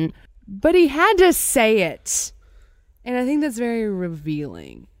 But he had to say it. And I think that's very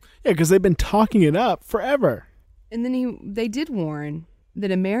revealing. Yeah, because they've been talking it up forever. And then they did warn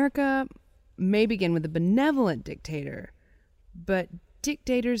that America may begin with a benevolent dictator, but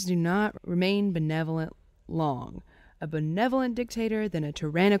dictators do not remain benevolent long. A benevolent dictator, then a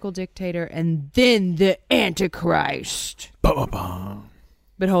tyrannical dictator, and then the Antichrist. Ba-ba-ba.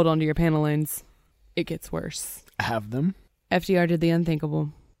 But hold on to your pantaloons. It gets worse. I have them. FDR did the unthinkable.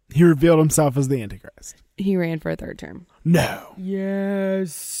 He revealed himself as the Antichrist. He ran for a third term. No.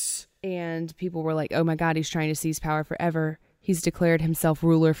 Yes. And people were like, oh my God, he's trying to seize power forever. He's declared himself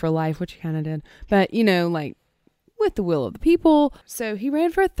ruler for life, which he kind of did. But, like, with the will of the people. So he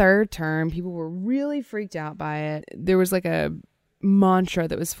ran for a third term. People were really freaked out by it. There was like a mantra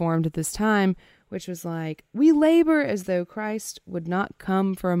that was formed at this time, which was like, we labor as though Christ would not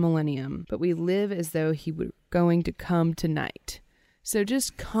come for a millennium, but we live as though he were going to come tonight. So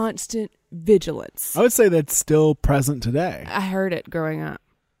just constant vigilance. I would say that's still present today. I heard it growing up.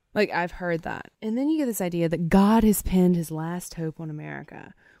 Like, I've heard that. And then you get this idea that God has pinned his last hope on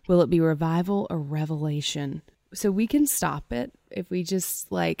America. Will it be revival or revelation? So we can stop it if we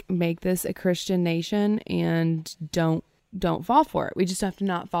just make this a Christian nation and don't fall for it. We just have to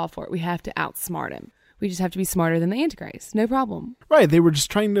not fall for it. We have to outsmart him. We just have to be smarter than the Antichrist. No problem. Right. They were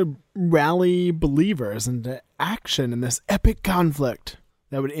just trying to rally believers into action in this epic conflict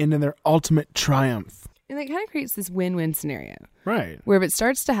that would end in their ultimate triumph. And that kind of creates this win-win scenario. Right. Where if it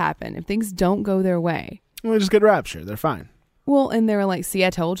starts to happen, if things don't go their way. Well, they just get raptured. They're fine. Well, and they were like, see,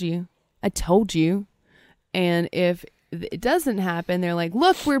 I told you. I told you. And if it doesn't happen, they're like,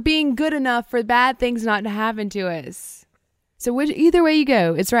 look, we're being good enough for bad things not to happen to us. So either way you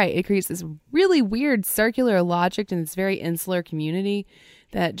go, it's right. It creates this really weird circular logic in this very insular community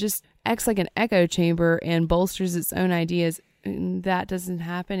that just acts like an echo chamber and bolsters its own ideas. And that doesn't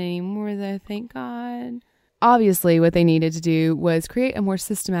happen anymore, though, thank God. Obviously, what they needed to do was create a more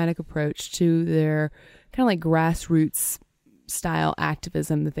systematic approach to their kind of like grassroots style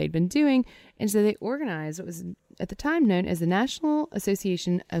activism that they'd been doing. And so they organized what was at the time known as the National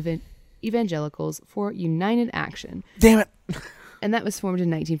Association of Evangelicals for United Action. Damn it. And that was formed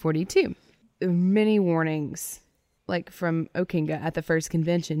in 1942. There were many warnings, like from Okinga at the first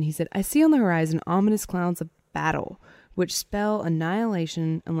convention. He said, I see on the horizon ominous clouds of battle, which spell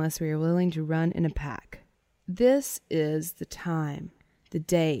annihilation unless we are willing to run in a pack. This is the time, the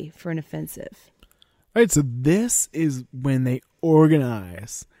day for an offensive. Right, so this is when they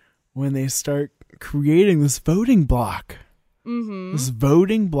organize, when they start creating this voting block. Mm-hmm. This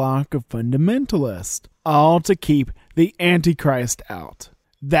voting block of fundamentalists, all to keep the Antichrist out.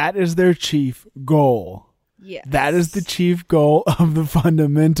 That is their chief goal. Yes. That is the chief goal of the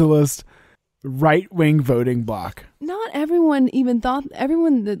fundamentalist right-wing voting block. Not everyone even thought,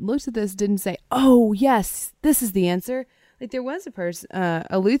 everyone that looked at this didn't say, oh, yes, this is the answer. Like there was a person,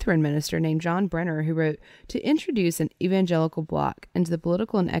 a Lutheran minister named John Brenner, who wrote, to introduce an evangelical bloc into the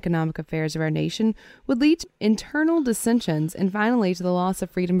political and economic affairs of our nation would lead to internal dissensions and finally to the loss of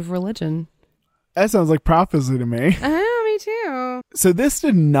freedom of religion. That sounds like prophecy to me. Me too. So this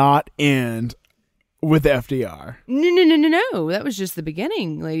did not end with FDR. No. That was just the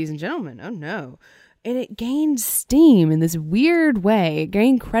beginning, ladies and gentlemen. Oh, no. And it gained steam in this weird way. It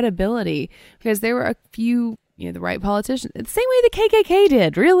gained credibility because there were a few, the right politicians. The same way the KKK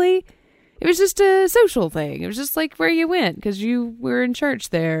did, really. It was just a social thing. It was just like where you went because you were in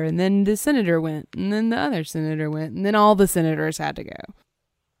church there. And then the senator went. And then the other senator went. And then all the senators had to go.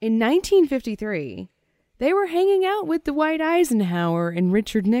 In 1953, they were hanging out with Dwight Eisenhower and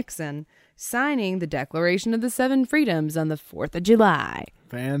Richard Nixon, signing the Declaration of the Seven Freedoms on the 4th of July.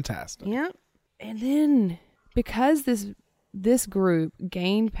 Fantastic. Yep. And then, because this group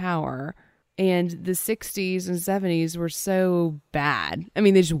gained power, and the 60s and 70s were so bad. I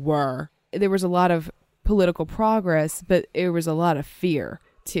mean, they just were. There was a lot of political progress, but there was a lot of fear,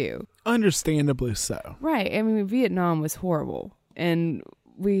 too. Understandably so. Right. I mean, Vietnam was horrible, and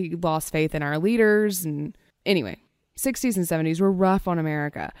we lost faith in our leaders. And anyway, 60s and 70s were rough on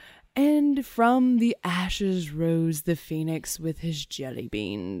America. And from the ashes rose the phoenix with his jelly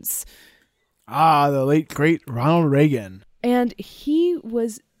beans. Ah, the late, great Ronald Reagan. And he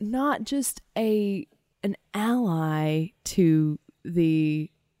was not just an ally to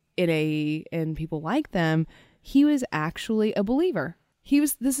the NA and people like them. He was actually a believer.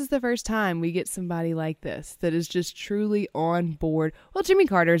 This is the first time we get somebody like this that is just truly on board. Well, Jimmy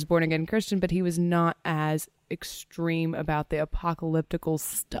Carter is born again Christian, but he was not as extreme about the apocalyptical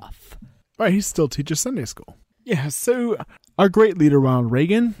stuff. Right, he still teaches Sunday school. Yeah, so our great leader, Ronald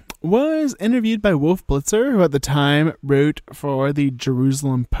Reagan, was interviewed by Wolf Blitzer, who at the time wrote for the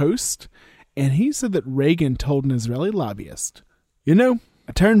Jerusalem Post, and he said that Reagan told an Israeli lobbyist,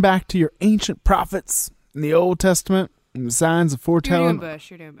 I turn back to your ancient prophets in the Old Testament and the signs of foretelling.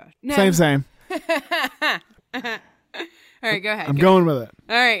 You're doing Bush. No. Same. All right, go ahead. I'm going with it.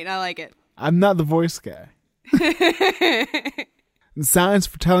 All right, I like it. I'm not the voice guy. The signs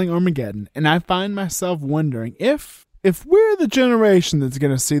foretelling Armageddon, and I find myself wondering if we're the generation that's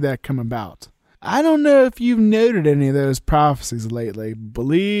going to see that come about. I don't know if you've noted any of those prophecies lately.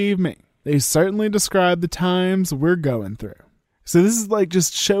 Believe me, they certainly describe the times we're going through. So this is like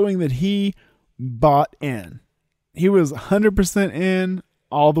just showing that he bought in. He was 100% in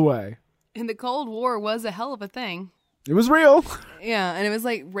all the way. And the Cold War was a hell of a thing. It was real. Yeah, and it was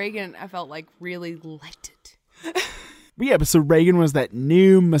like Reagan, I felt like, really liked it. But yeah, so Reagan was that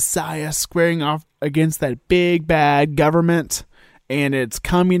new messiah squaring off against that big bad government and its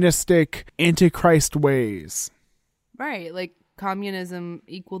communistic Antichrist ways. Right, like communism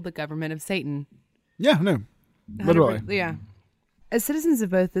equaled the government of Satan. Yeah, no, literally. Yeah. As citizens of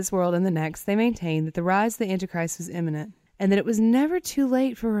both this world and the next, they maintained that the rise of the Antichrist was imminent and that it was never too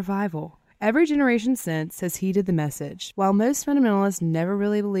late for revival. Every generation since has heeded the message. While most fundamentalists never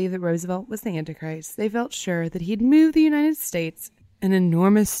really believed that Roosevelt was the Antichrist, they felt sure that he'd moved the United States an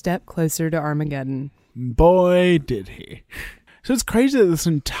enormous step closer to Armageddon. Boy, did he. So it's crazy that this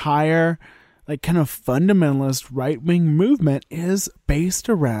entire kind of fundamentalist right-wing movement is based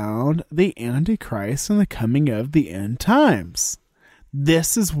around the Antichrist and the coming of the end times.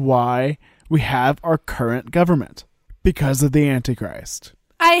 This is why we have our current government, because of the Antichrist.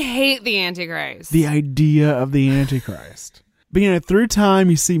 I hate the Antichrist. The idea of the Antichrist. But through time,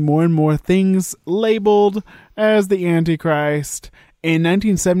 you see more and more things labeled as the Antichrist. In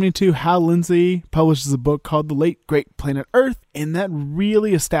 1972, Hal Lindsey publishes a book called The Late Great Planet Earth, and that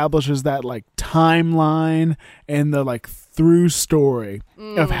really establishes that timeline and the through story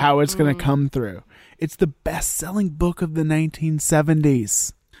of how it's going to come through. It's the best-selling book of the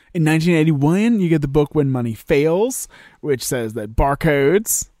 1970s. In 1981, you get the book When Money Fails, which says that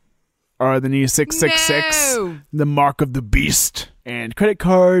barcodes are the new 666, the mark of the beast, and credit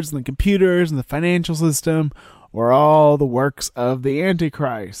cards and the computers and the financial system were all the works of the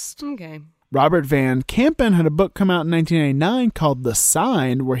Antichrist. Okay. Robert Van Kampen had a book come out in 1989 called The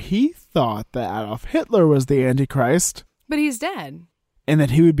Sign, where he thought that Adolf Hitler was the Antichrist. But he's dead. And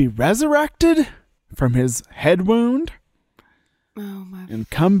that he would be resurrected from his head wound. Oh my! And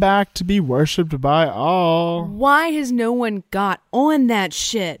come back to be worshipped by all. Why has no one got on that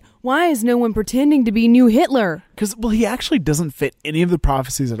shit? Why is no one pretending to be new Hitler? Because, he actually doesn't fit any of the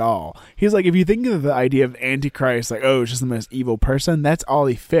prophecies at all. He's if you think of the idea of Antichrist, it's just the most evil person, that's all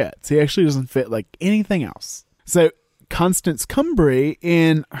he fits. He actually doesn't fit anything else. So, Constance Cumbry,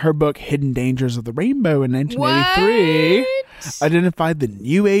 in her book Hidden Dangers of the Rainbow in 1983, identified the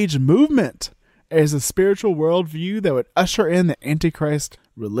New Age movement as a spiritual worldview that would usher in the Antichrist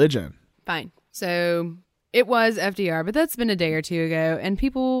religion. Fine. So it was FDR, but that's been a day or two ago, and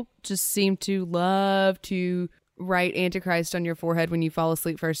people just seem to love to write Antichrist on your forehead when you fall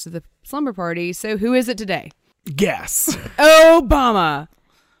asleep first to the slumber party. So who is it today? Guess. Obama.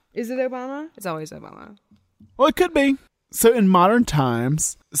 Is it Obama? It's always Obama. Well, it could be. So in modern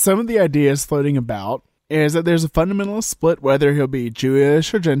times, some of the ideas floating about is that there's a fundamentalist split, whether he'll be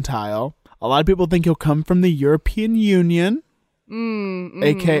Jewish or Gentile. A lot of people think he'll come from the European Union,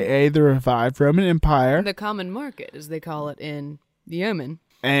 a.k.a. the revived Roman Empire. The common market, as they call it in the Omen.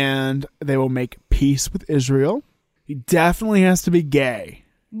 And they will make peace with Israel. He definitely has to be gay.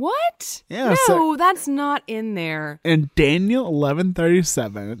 What? Yeah, No, that's not in there. In Daniel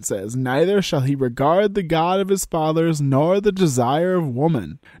 11:37, it says, "Neither shall he regard the God of his fathers, nor the desire of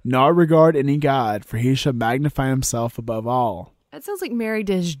woman, nor regard any God, for he shall magnify himself above all." That sounds like married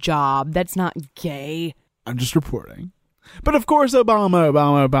to his job. That's not gay. I'm just reporting. But of course, Obama,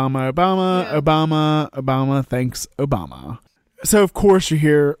 thanks Obama. So of course you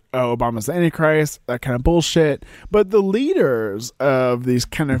hear, oh, Obama's the Antichrist, that kind of bullshit. But the leaders of these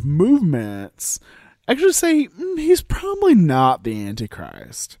kind of movements actually say he's probably not the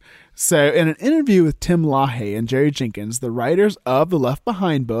Antichrist. So in an interview with Tim LaHaye and Jerry Jenkins, the writers of the Left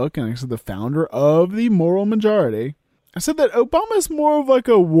Behind book, and actually the founder of the Moral Majority, I said that Obama's more of like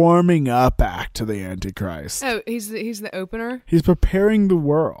a warming up act to the Antichrist. Oh, he's the opener? He's preparing the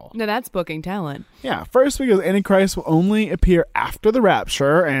world. No, that's booking talent. Yeah, first because Antichrist will only appear after the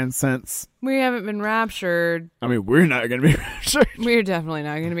rapture, and since we haven't been raptured. I mean, we're not going to be raptured. We're definitely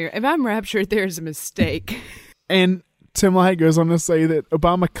not going to be. If I'm raptured, there's a mistake. And Tim LaHaye goes on to say that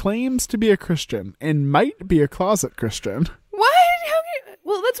Obama claims to be a Christian and might be a closet Christian. What?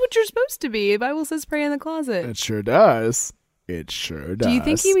 Well, that's what you're supposed to be. The Bible says pray in the closet. It sure does. It sure does. Do you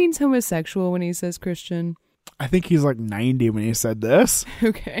think he means homosexual when he says Christian? I think he's like 90 when he said this.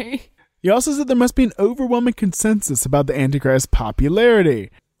 Okay. He also said there must be an overwhelming consensus about the Antichrist's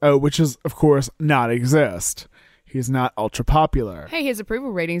popularity, which is, of course, not exist. He's not ultra popular. Hey, his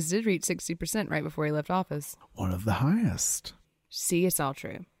approval ratings did reach 60% right before he left office. One of the highest. See, it's all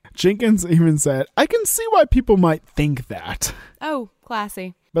true. Jenkins even said, I can see why people might think that. Oh,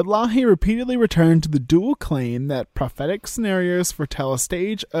 classy. But LaHaye repeatedly returned to the dual claim that prophetic scenarios foretell a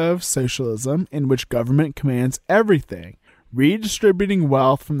stage of socialism in which government commands everything, redistributing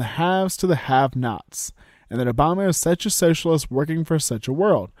wealth from the haves to the have-nots, and that Obama is such a socialist working for such a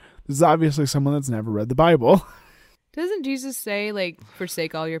world. This is obviously someone that's never read the Bible. Doesn't Jesus say, like,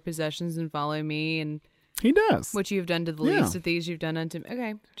 forsake all your possessions and follow me, and he does. What you have done to the least of these, you've done unto me.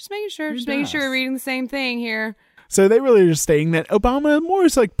 Okay, just making sure. Making sure we're reading the same thing here. So they really are just saying that Obama more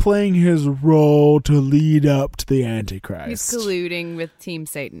is like playing his role to lead up to the Antichrist. He's colluding with Team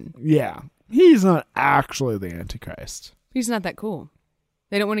Satan. Yeah. He's not actually the Antichrist. He's not that cool.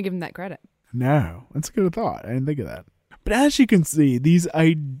 They don't want to give him that credit. No, that's a good thought. I didn't think of that. But as you can see, these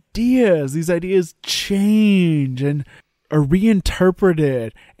ideas change and are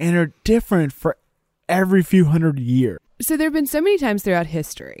reinterpreted and are different for every few hundred years. So there have been so many times throughout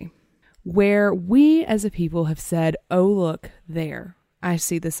history where we as a people have said, oh, look, there, I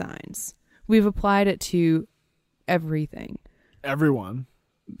see the signs. We've applied it to everything. Everyone.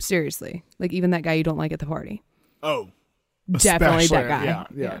 Seriously. Like even that guy you don't like at the party. Oh. Definitely that guy.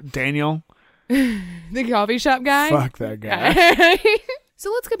 Yeah. Daniel. The coffee shop guy? Fuck that guy.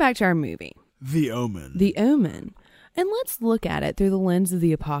 So let's go back to our movie. The Omen. The Omen. And let's look at it through the lens of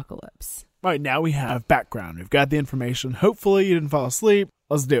the apocalypse. Right, now we have background. We've got the information. Hopefully you didn't fall asleep.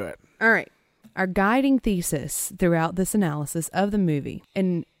 Let's do it. All right. Our guiding thesis throughout this analysis of the movie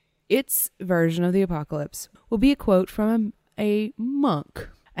and its version of the apocalypse will be a quote from a monk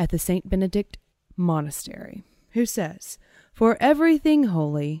at the St. Benedict Monastery who says, "For everything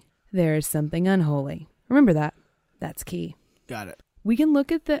holy, there is something unholy." Remember that. That's key. Got it. We can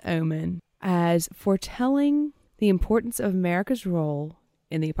look at the Omen as foretelling the importance of America's role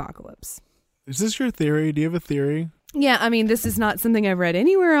in the apocalypse. Is this your theory? Do you have a theory? Yeah, I mean, this is not something I've read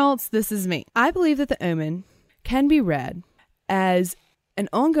anywhere else. This is me. I believe that the Omen can be read as an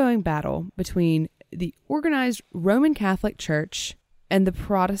ongoing battle between the organized Roman Catholic Church and the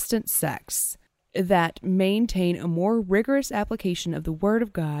Protestant sects that maintain a more rigorous application of the Word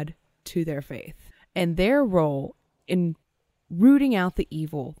of God to their faith and their role in rooting out the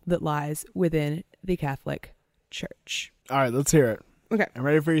evil that lies within the Catholic Church. All right, let's hear it. Okay. I'm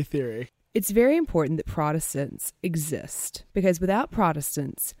ready for your theory. It's very important that Protestants exist because without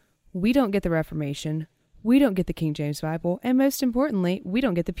Protestants, we don't get the Reformation, we don't get the King James Bible, and most importantly, we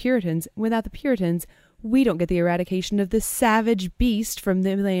don't get the Puritans. Without the Puritans, we don't get the eradication of the savage beast from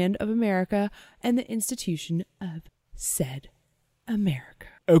the land of America and the institution of said America.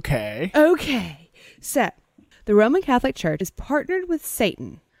 Okay. So, the Roman Catholic Church is partnered with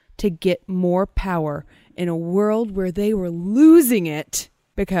Satan to get more power in a world where they were losing it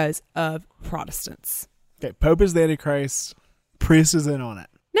because of Protestants. Okay, Pope is the Antichrist. Priest is in on it.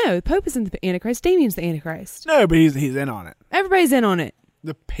 No, the Pope isn't the Antichrist. Damien's the Antichrist. No, but he's in on it. Everybody's in on it.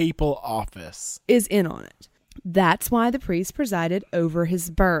 The papal office is in on it. That's why the priest presided over his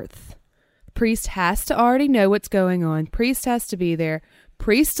birth. The priest has to already know what's going on. Priest has to be there.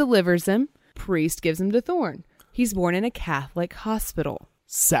 Priest delivers him. Priest gives him to Thorn. He's born in a Catholic hospital.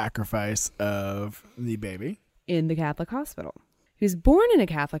 Sacrifice of the baby. In the Catholic hospital. He was born in a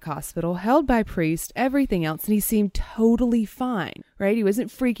Catholic hospital, held by priests, everything else, and he seemed totally fine, right? He wasn't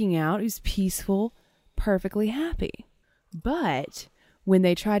freaking out. He was peaceful, perfectly happy. But when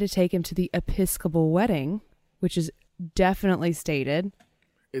they tried to take him to the Episcopal wedding, which is definitely stated,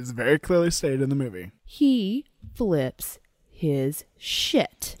 it's very clearly stated in the movie, he flips his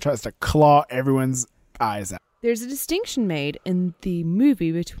shit. Tries to claw everyone's eyes out. There's a distinction made in the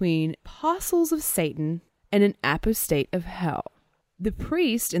movie between apostles of Satan and an apostate of hell. The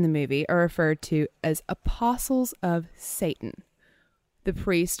priests in the movie are referred to as apostles of Satan. The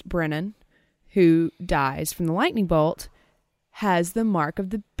priest, Brennan, who dies from the lightning bolt, has the mark of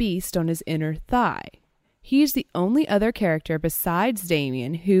the beast on his inner thigh. He is the only other character besides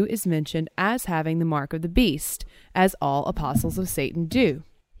Damien who is mentioned as having the mark of the beast, as all apostles of Satan do.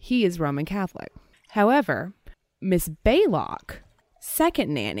 He is Roman Catholic. However, Miss Baylock,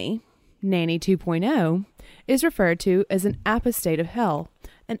 second nanny, Nanny 2.0, is referred to as an apostate of hell.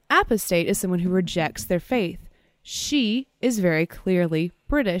 An apostate is someone who rejects their faith. She is very clearly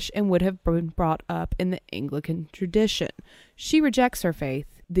British and would have been brought up in the Anglican tradition. She rejects her faith.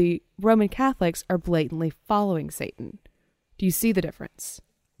 The Roman Catholics are blatantly following Satan. Do you see the difference?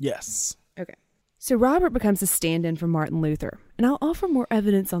 Yes. Okay. So Robert becomes a stand-in for Martin Luther, and I'll offer more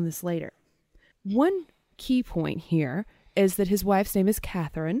evidence on this later. One key point here is that his wife's name is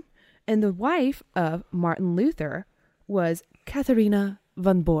Catherine, and the wife of Martin Luther was Katharina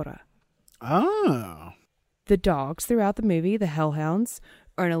von Bora. Oh. The dogs throughout the movie, the hellhounds,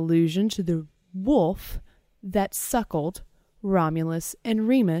 are an allusion to the wolf that suckled Romulus and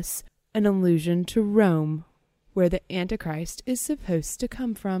Remus, an allusion to Rome, where the Antichrist is supposed to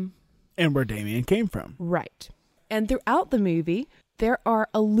come from. And where Damien came from. Right. And throughout the movie, there are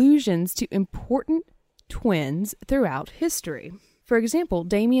allusions to important twins throughout history. For example,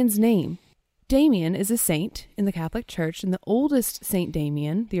 Damien's name. Damien is a saint in the Catholic Church, and the oldest Saint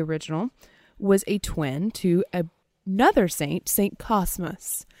Damien, the original, was a twin to another saint, Saint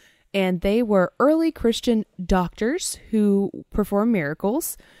Cosmas. And they were early Christian doctors who performed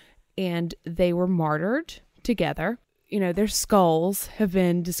miracles, and they were martyred together. You know, their skulls have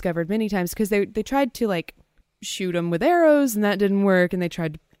been discovered many times because they tried to, like, shoot them with arrows, and that didn't work, and they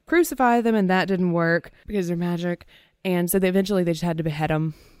tried to crucify them, and that didn't work because they're magic. And so eventually they just had to behead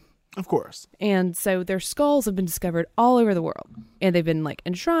them. Of course. And so their skulls have been discovered all over the world. And they've been, like,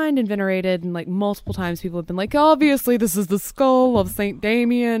 enshrined and venerated. And, like, multiple times people have been like, obviously this is the skull of St.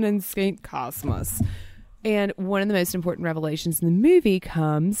 Damien and St. Cosmas. And one of the most important revelations in the movie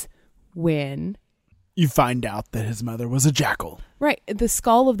comes when you find out that his mother was a jackal. Right. The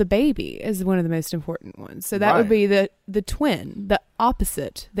skull of the baby is one of the most important ones. So that would be the twin, the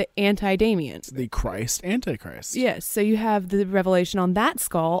opposite, the anti-Damien. The Christ Antichrist. Yes. So you have the revelation on that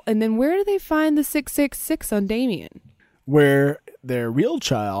skull. And then where do they find the 666 on Damien? Where their real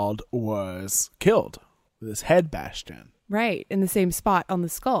child was killed with his head bashed in. Right, in the same spot on the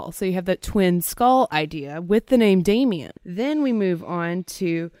skull. So you have that twin skull idea with the name Damien. Then we move on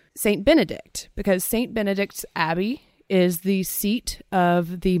to St. Benedict, because St. Benedict's Abbey is the seat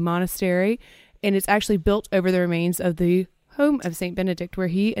of the monastery, and it's actually built over the remains of the home of St. Benedict, where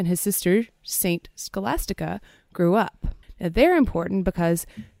he and his sister, St. Scholastica, grew up. Now, they're important because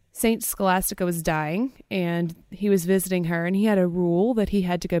St. Scholastica was dying, and he was visiting her, and he had a rule that he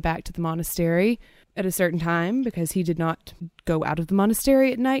had to go back to the monastery at a certain time because he did not go out of the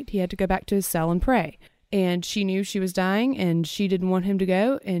monastery at night. He had to go back to his cell and pray. And she knew she was dying and she didn't want him to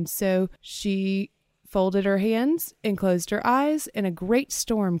go. And so she folded her hands and closed her eyes, and a great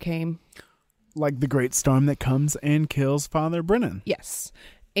storm came. Like the great storm that comes and kills Father Brennan. Yes.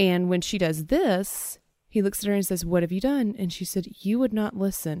 And when she does this, he looks at her and says, "What have you done?" And she said, "You would not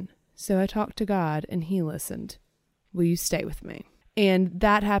listen. So I talked to God and he listened. Will you stay with me?" And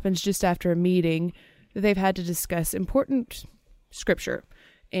that happens just after a meeting that they've had to discuss important scripture.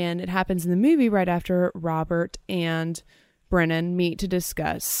 And it happens in the movie right after Robert and Brennan meet to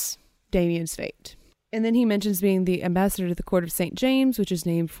discuss Damien's fate. And then he mentions being the ambassador to the court of St. James, which is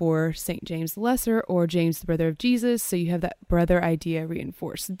named for St. James the Lesser, or James the brother of Jesus. So you have that brother idea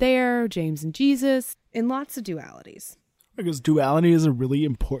reinforced there, James and Jesus, and lots of dualities. Because duality is a really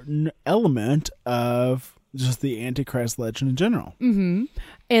important element of just the Antichrist legend in general. Mm-hmm.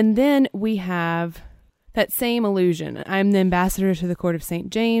 And then we have that same allusion. I'm the ambassador to the court of St.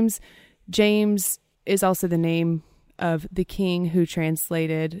 James. James is also the name of the king who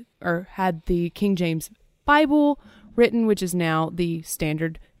translated or had the King James Bible written, which is now the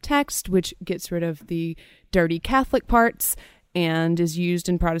standard text, which gets rid of the dirty Catholic parts and is used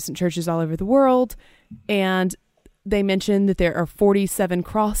in Protestant churches all over the world. And they mention that there are 47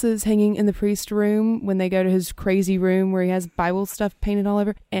 crosses hanging in the priest room when they go to his crazy room where he has Bible stuff painted all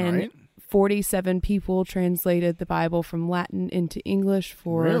over. And 47 people translated the Bible from Latin into English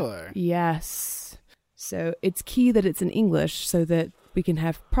for... Really? Yes. So it's key that it's in English so that we can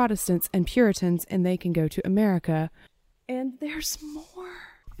have Protestants and Puritans and they can go to America. And there's more.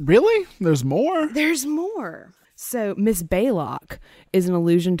 Really? There's more? There's more. So Miss Baylock is an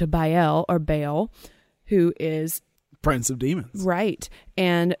allusion to Baal, or Baal, who is... Prince of Demons. Right.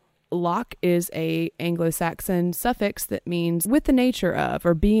 And lock is a Anglo-Saxon suffix that means with the nature of,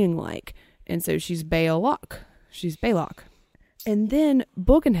 or being like. And so she's Baylock. She's Baylock. And then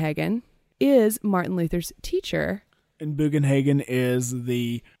Bugenhagen is Martin Luther's teacher. And Bugenhagen is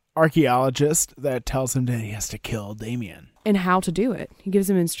the archaeologist that tells him that he has to kill Damien. And how to do it. He gives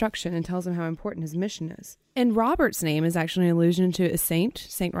him instruction and tells him how important his mission is. And Robert's name is actually an allusion to a saint,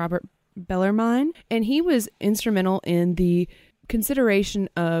 Saint Robert Bellarmine. And he was instrumental in the consideration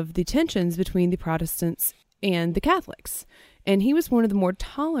of the tensions between the Protestants and the Catholics. And he was one of the more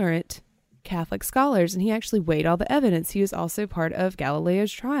tolerant Catholic scholars, and he actually weighed all the evidence. He was also part of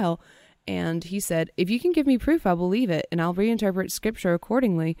Galileo's trial. And he said, if you can give me proof, I'll believe it, and I'll reinterpret scripture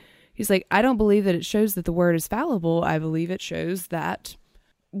accordingly. He's like, I don't believe that it shows that the word is fallible. I believe it shows that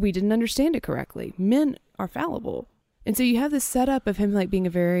we didn't understand it correctly. Men are fallible. And so you have this setup of him like being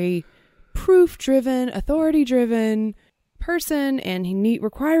a very proof-driven, authority-driven person, and he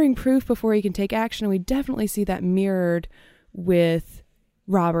requiring proof before he can take action. And we definitely see that mirrored with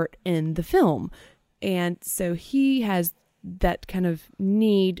Robert in the film. And so he has that kind of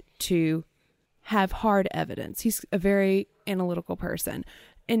need to have hard evidence. He's a very analytical person.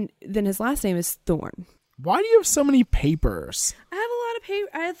 And then his last name is Thorne. Why do you have so many papers? I have a lot of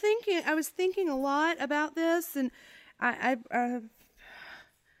paper. I was thinking a lot about this, and I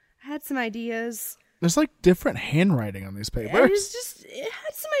had some ideas. There's like different handwriting on these papers. It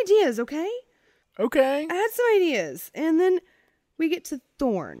had some ideas, okay? Okay. I had some ideas. And then we get to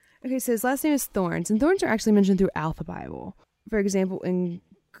Thorne. Okay, so his last name is Thorns, and thorns are actually mentioned throughout the Bible. For example, in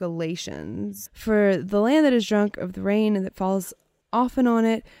Galatians, for the land that is drunk of the rain and that falls often on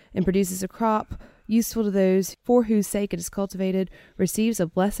it and produces a crop useful to those for whose sake it is cultivated, receives a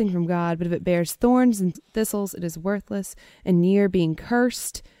blessing from God, but if it bears thorns and thistles, it is worthless and near being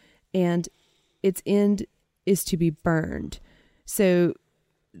cursed, and its end is to be burned. So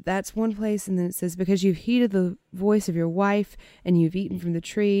that's one place. And then it says, because you've heeded the voice of your wife, and you've eaten from the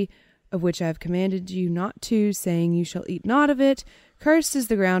tree of which I have commanded you not to, saying, you shall eat not of it. Cursed is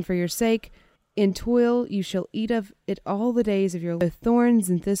the ground for your sake. In toil you shall eat of it all the days of your life. Thorns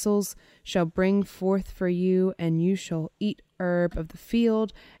and thistles shall bring forth for you, and you shall eat herb of the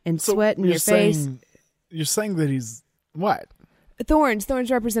field, and sweat in your face. You're saying that he's what?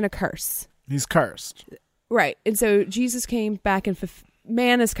 Thorns represent a curse. He's cursed. Right. And so Jesus came back and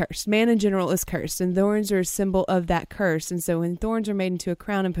man is cursed. Man in general is cursed, and thorns are a symbol of that curse. And so when thorns are made into a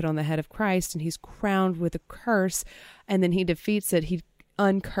crown and put on the head of Christ, and he's crowned with a curse, and then he defeats it, he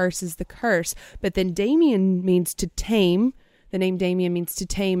uncurses the curse. But then Damien means to tame. The name Damien means to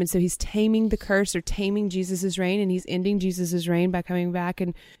tame, and so he's taming the curse, or taming Jesus's reign, and he's ending Jesus's reign by coming back.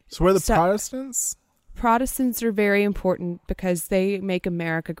 And so we're the Protestants? Protestants are very important because they make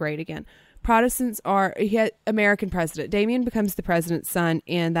America great again. Protestants are, he had American president. Damien becomes the president's son,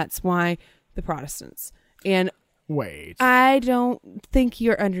 and that's why the Protestants. And wait, I don't think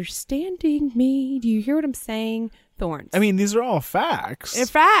you're understanding me. Do you hear what I'm saying? Thorns. I mean, these are all facts. They're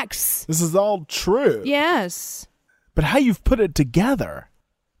facts. This is all true. Yes. But how you've put it together.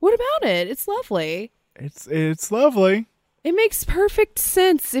 What about it? It's lovely. It's lovely. It makes perfect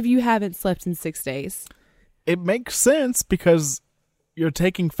sense if you haven't slept in 6 days. It makes sense because you're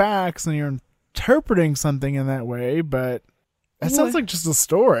taking facts and you're interpreting something in that way, but that sounds like just a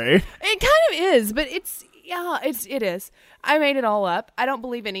story. It kind of is, but it is. I made it all up. I don't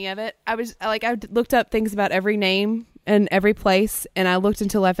believe any of it. I looked up things about every name and every place, and I looked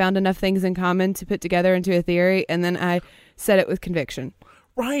until I found enough things in common to put together into a theory, and then I said it with conviction.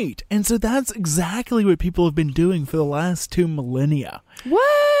 Right. And so that's exactly what people have been doing for the last 2 millennia.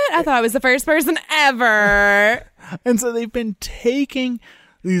 What? I thought I was the first person ever. And so they've been taking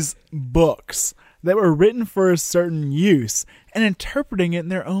these books that were written for a certain use and interpreting it in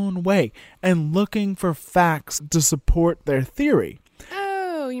their own way and looking for facts to support their theory.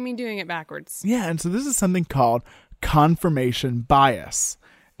 Oh, you mean doing it backwards? Yeah, and so this is something called confirmation bias.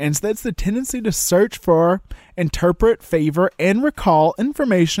 And so that's the tendency to search for, interpret, favor, and recall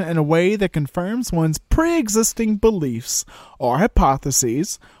information in a way that confirms one's pre-existing beliefs or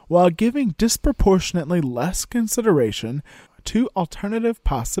hypotheses while giving disproportionately less consideration to alternative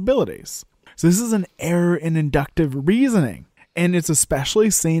possibilities. So this is an error in inductive reasoning. And it's especially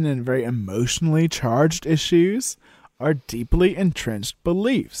seen in very emotionally charged issues or deeply entrenched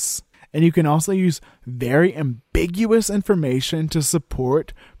beliefs. And you can also use very ambiguous information to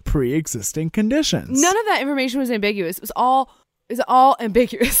support pre-existing conditions. None of that information was ambiguous. It was all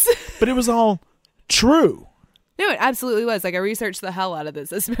ambiguous. But it was all true. No, it absolutely was. Like, I researched the hell out of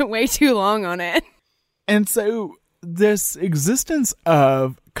this. I spent way too long on it. And so this existence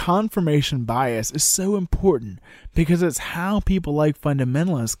of confirmation bias is so important because it's how people like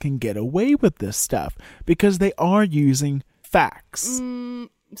fundamentalists can get away with this stuff because they are using facts.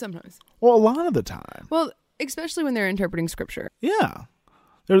 Sometimes. Well, a lot of the time. Well, especially when they're interpreting scripture. Yeah.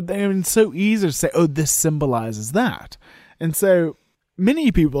 It's so easy to say, oh, this symbolizes that. And so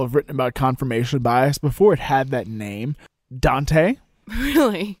many people have written about confirmation bias before it had that name. Dante.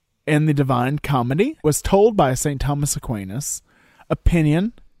 Really? In the Divine Comedy was told by St. Thomas Aquinas,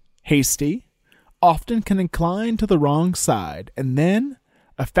 opinion, hasty, often can incline to the wrong side, and then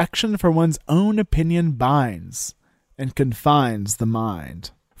affection for one's own opinion binds and confines the mind.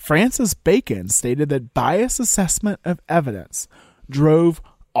 Francis Bacon stated that biased assessment of evidence drove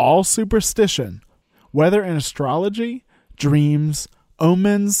all superstition, whether in astrology, dreams,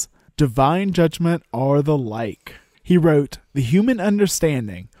 omens, divine judgment, or the like. He wrote, "The human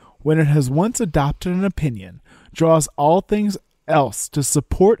understanding, when it has once adopted an opinion, draws all things else to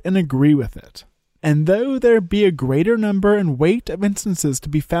support and agree with it. And though there be a greater number and weight of instances to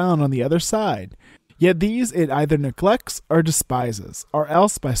be found on the other side, yet these it either neglects or despises, or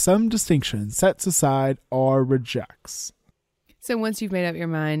else by some distinction sets aside or rejects." So once you've made up your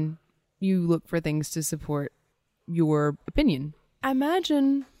mind, you look for things to support your opinion. I'm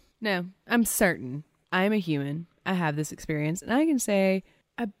certain I'm a human. I have this experience, and I can say,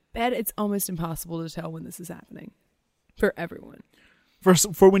 I bet it's almost impossible to tell when this is happening for everyone.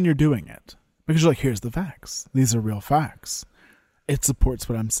 For when you're doing it. Because you're like, here's the facts. These are real facts. It supports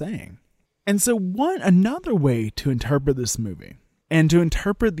what I'm saying. And so another way to interpret this movie and to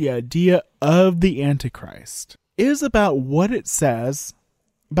interpret the idea of the Antichrist is about what it says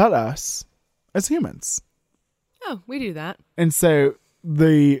about us as humans. Oh, we do that. And so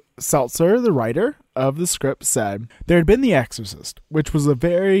the Seltzer, the writer of the script, said there had been The Exorcist, which was a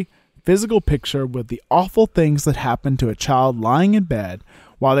very physical picture with the awful things that happened to a child lying in bed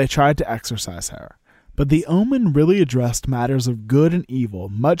while they tried to exorcise her. But The Omen really addressed matters of good and evil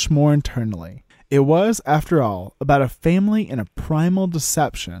much more internally. It was, after all, about a family and a primal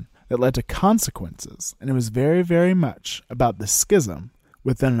deception that led to consequences, and it was very, very much about the schism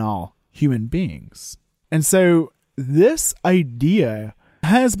within all human beings. And so this idea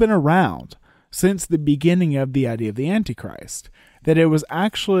has been around since the beginning of the idea of the Antichrist, that it was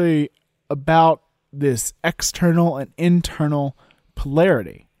actually about this external and internal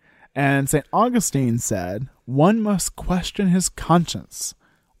polarity. And St. Augustine said, one must question his conscience,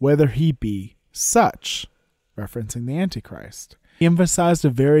 whether he be such, referencing the Antichrist. He emphasized a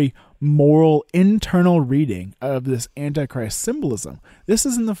very moral internal reading of this Antichrist symbolism. This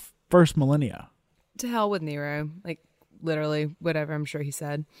is in the first millennia. To hell with Nero. Like, literally, whatever I'm sure he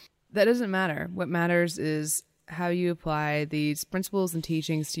said. That doesn't matter. What matters is how you apply these principles and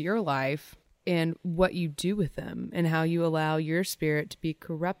teachings to your life and what you do with them and how you allow your spirit to be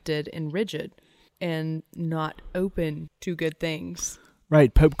corrupted and rigid and not open to good things.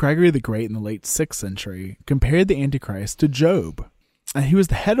 Right. Pope Gregory the Great in the late 6th century compared the Antichrist to Job. And he was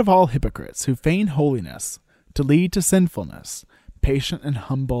the head of all hypocrites who feign holiness to lead to sinfulness, patient and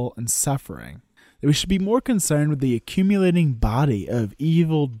humble and suffering. That we should be more concerned with the accumulating body of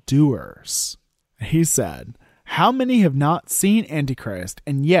evil doers. He said, how many have not seen Antichrist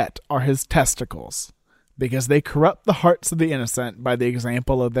and yet are his testicles? Because they corrupt the hearts of the innocent by the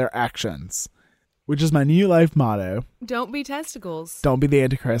example of their actions. Which is my new life motto. Don't be testicles. Don't be the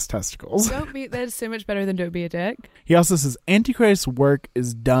Antichrist testicles. That is so much better than don't be a dick. He also says, Antichrist's work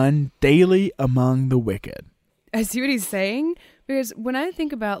is done daily among the wicked. I see what he's saying. Because when I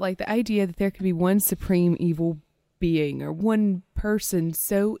think about like the idea that there could be one supreme evil being or one person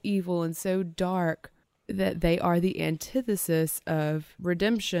so evil and so dark that they are the antithesis of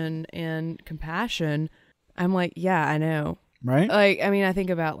redemption and compassion, I'm like, yeah, I know. Right? Like, I mean, I think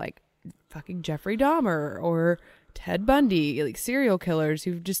about like fucking Jeffrey Dahmer or Ted Bundy, like serial killers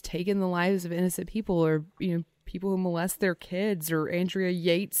who've just taken the lives of innocent people, or, you know, people who molest their kids, or Andrea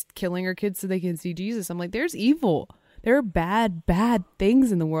Yates killing her kids so they can see Jesus. I'm like, there's evil. There are bad, bad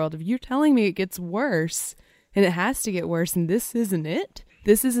things in the world. If you're telling me it gets worse, and it has to get worse, and this isn't it,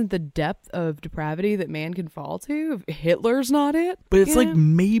 this isn't the depth of depravity that man can fall to, if Hitler's not it. But it's like,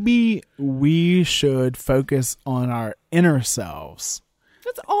 maybe we should focus on our inner selves.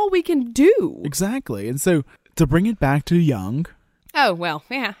 That's all we can do. Exactly. And so to bring it back to Jung, Oh, well,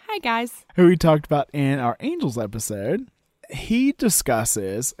 yeah. Hi, guys. who we talked about in our Angels episode, he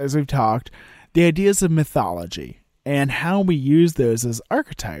discusses, as we've talked, the ideas of mythology and how we use those as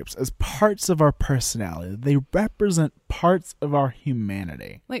archetypes, as parts of our personality. They represent parts of our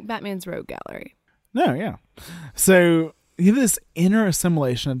humanity. Like Batman's Rogue Gallery. No, yeah. So you have this inner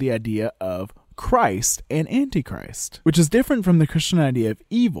assimilation of the idea of Christ and Antichrist, which is different from the Christian idea of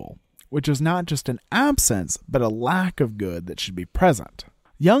evil, which is not just an absence, but a lack of good that should be present.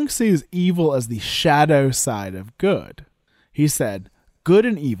 Jung sees evil as the shadow side of good. He said, good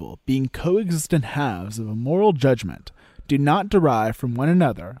and evil, being coexistent halves of a moral judgment, do not derive from one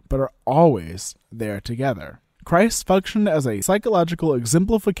another, but are always there together. Christ functioned as a psychological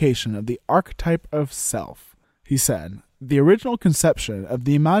exemplification of the archetype of self. He said, the original conception of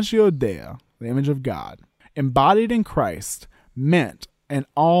the Imago Dei, the image of God, embodied in Christ, meant an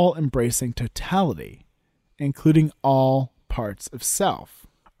all-embracing totality, including all parts of self.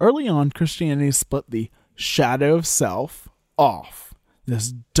 Early on, Christianity split the shadow of self off,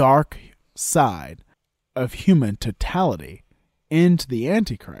 this dark side of human totality, into the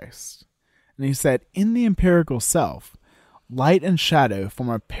Antichrist. And he said, in the empirical self, light and shadow form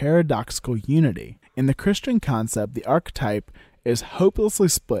a paradoxical unity. In the Christian concept, the archetype is hopelessly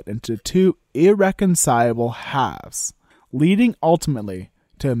split into two irreconcilable halves, leading ultimately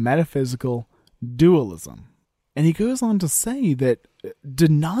to a metaphysical dualism. And he goes on to say that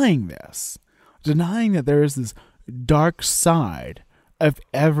denying that there is this dark side of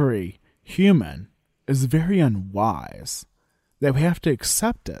every human is very unwise, that we have to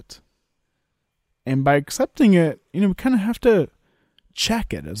accept it. And by accepting it, we kind of have to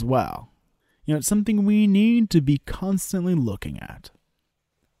check it as well. It's something we need to be constantly looking at.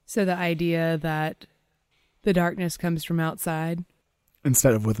 So the idea that the darkness comes from outside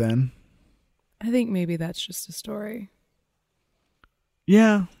instead of within. I think maybe that's just a story.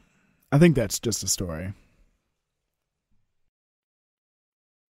 Yeah, I think that's just a story.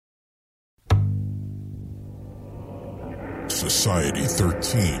 Society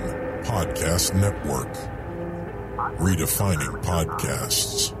 13 Podcast Network. Redefining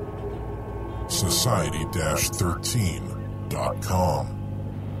podcasts. Society-13.com.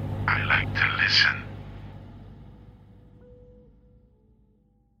 I like to listen.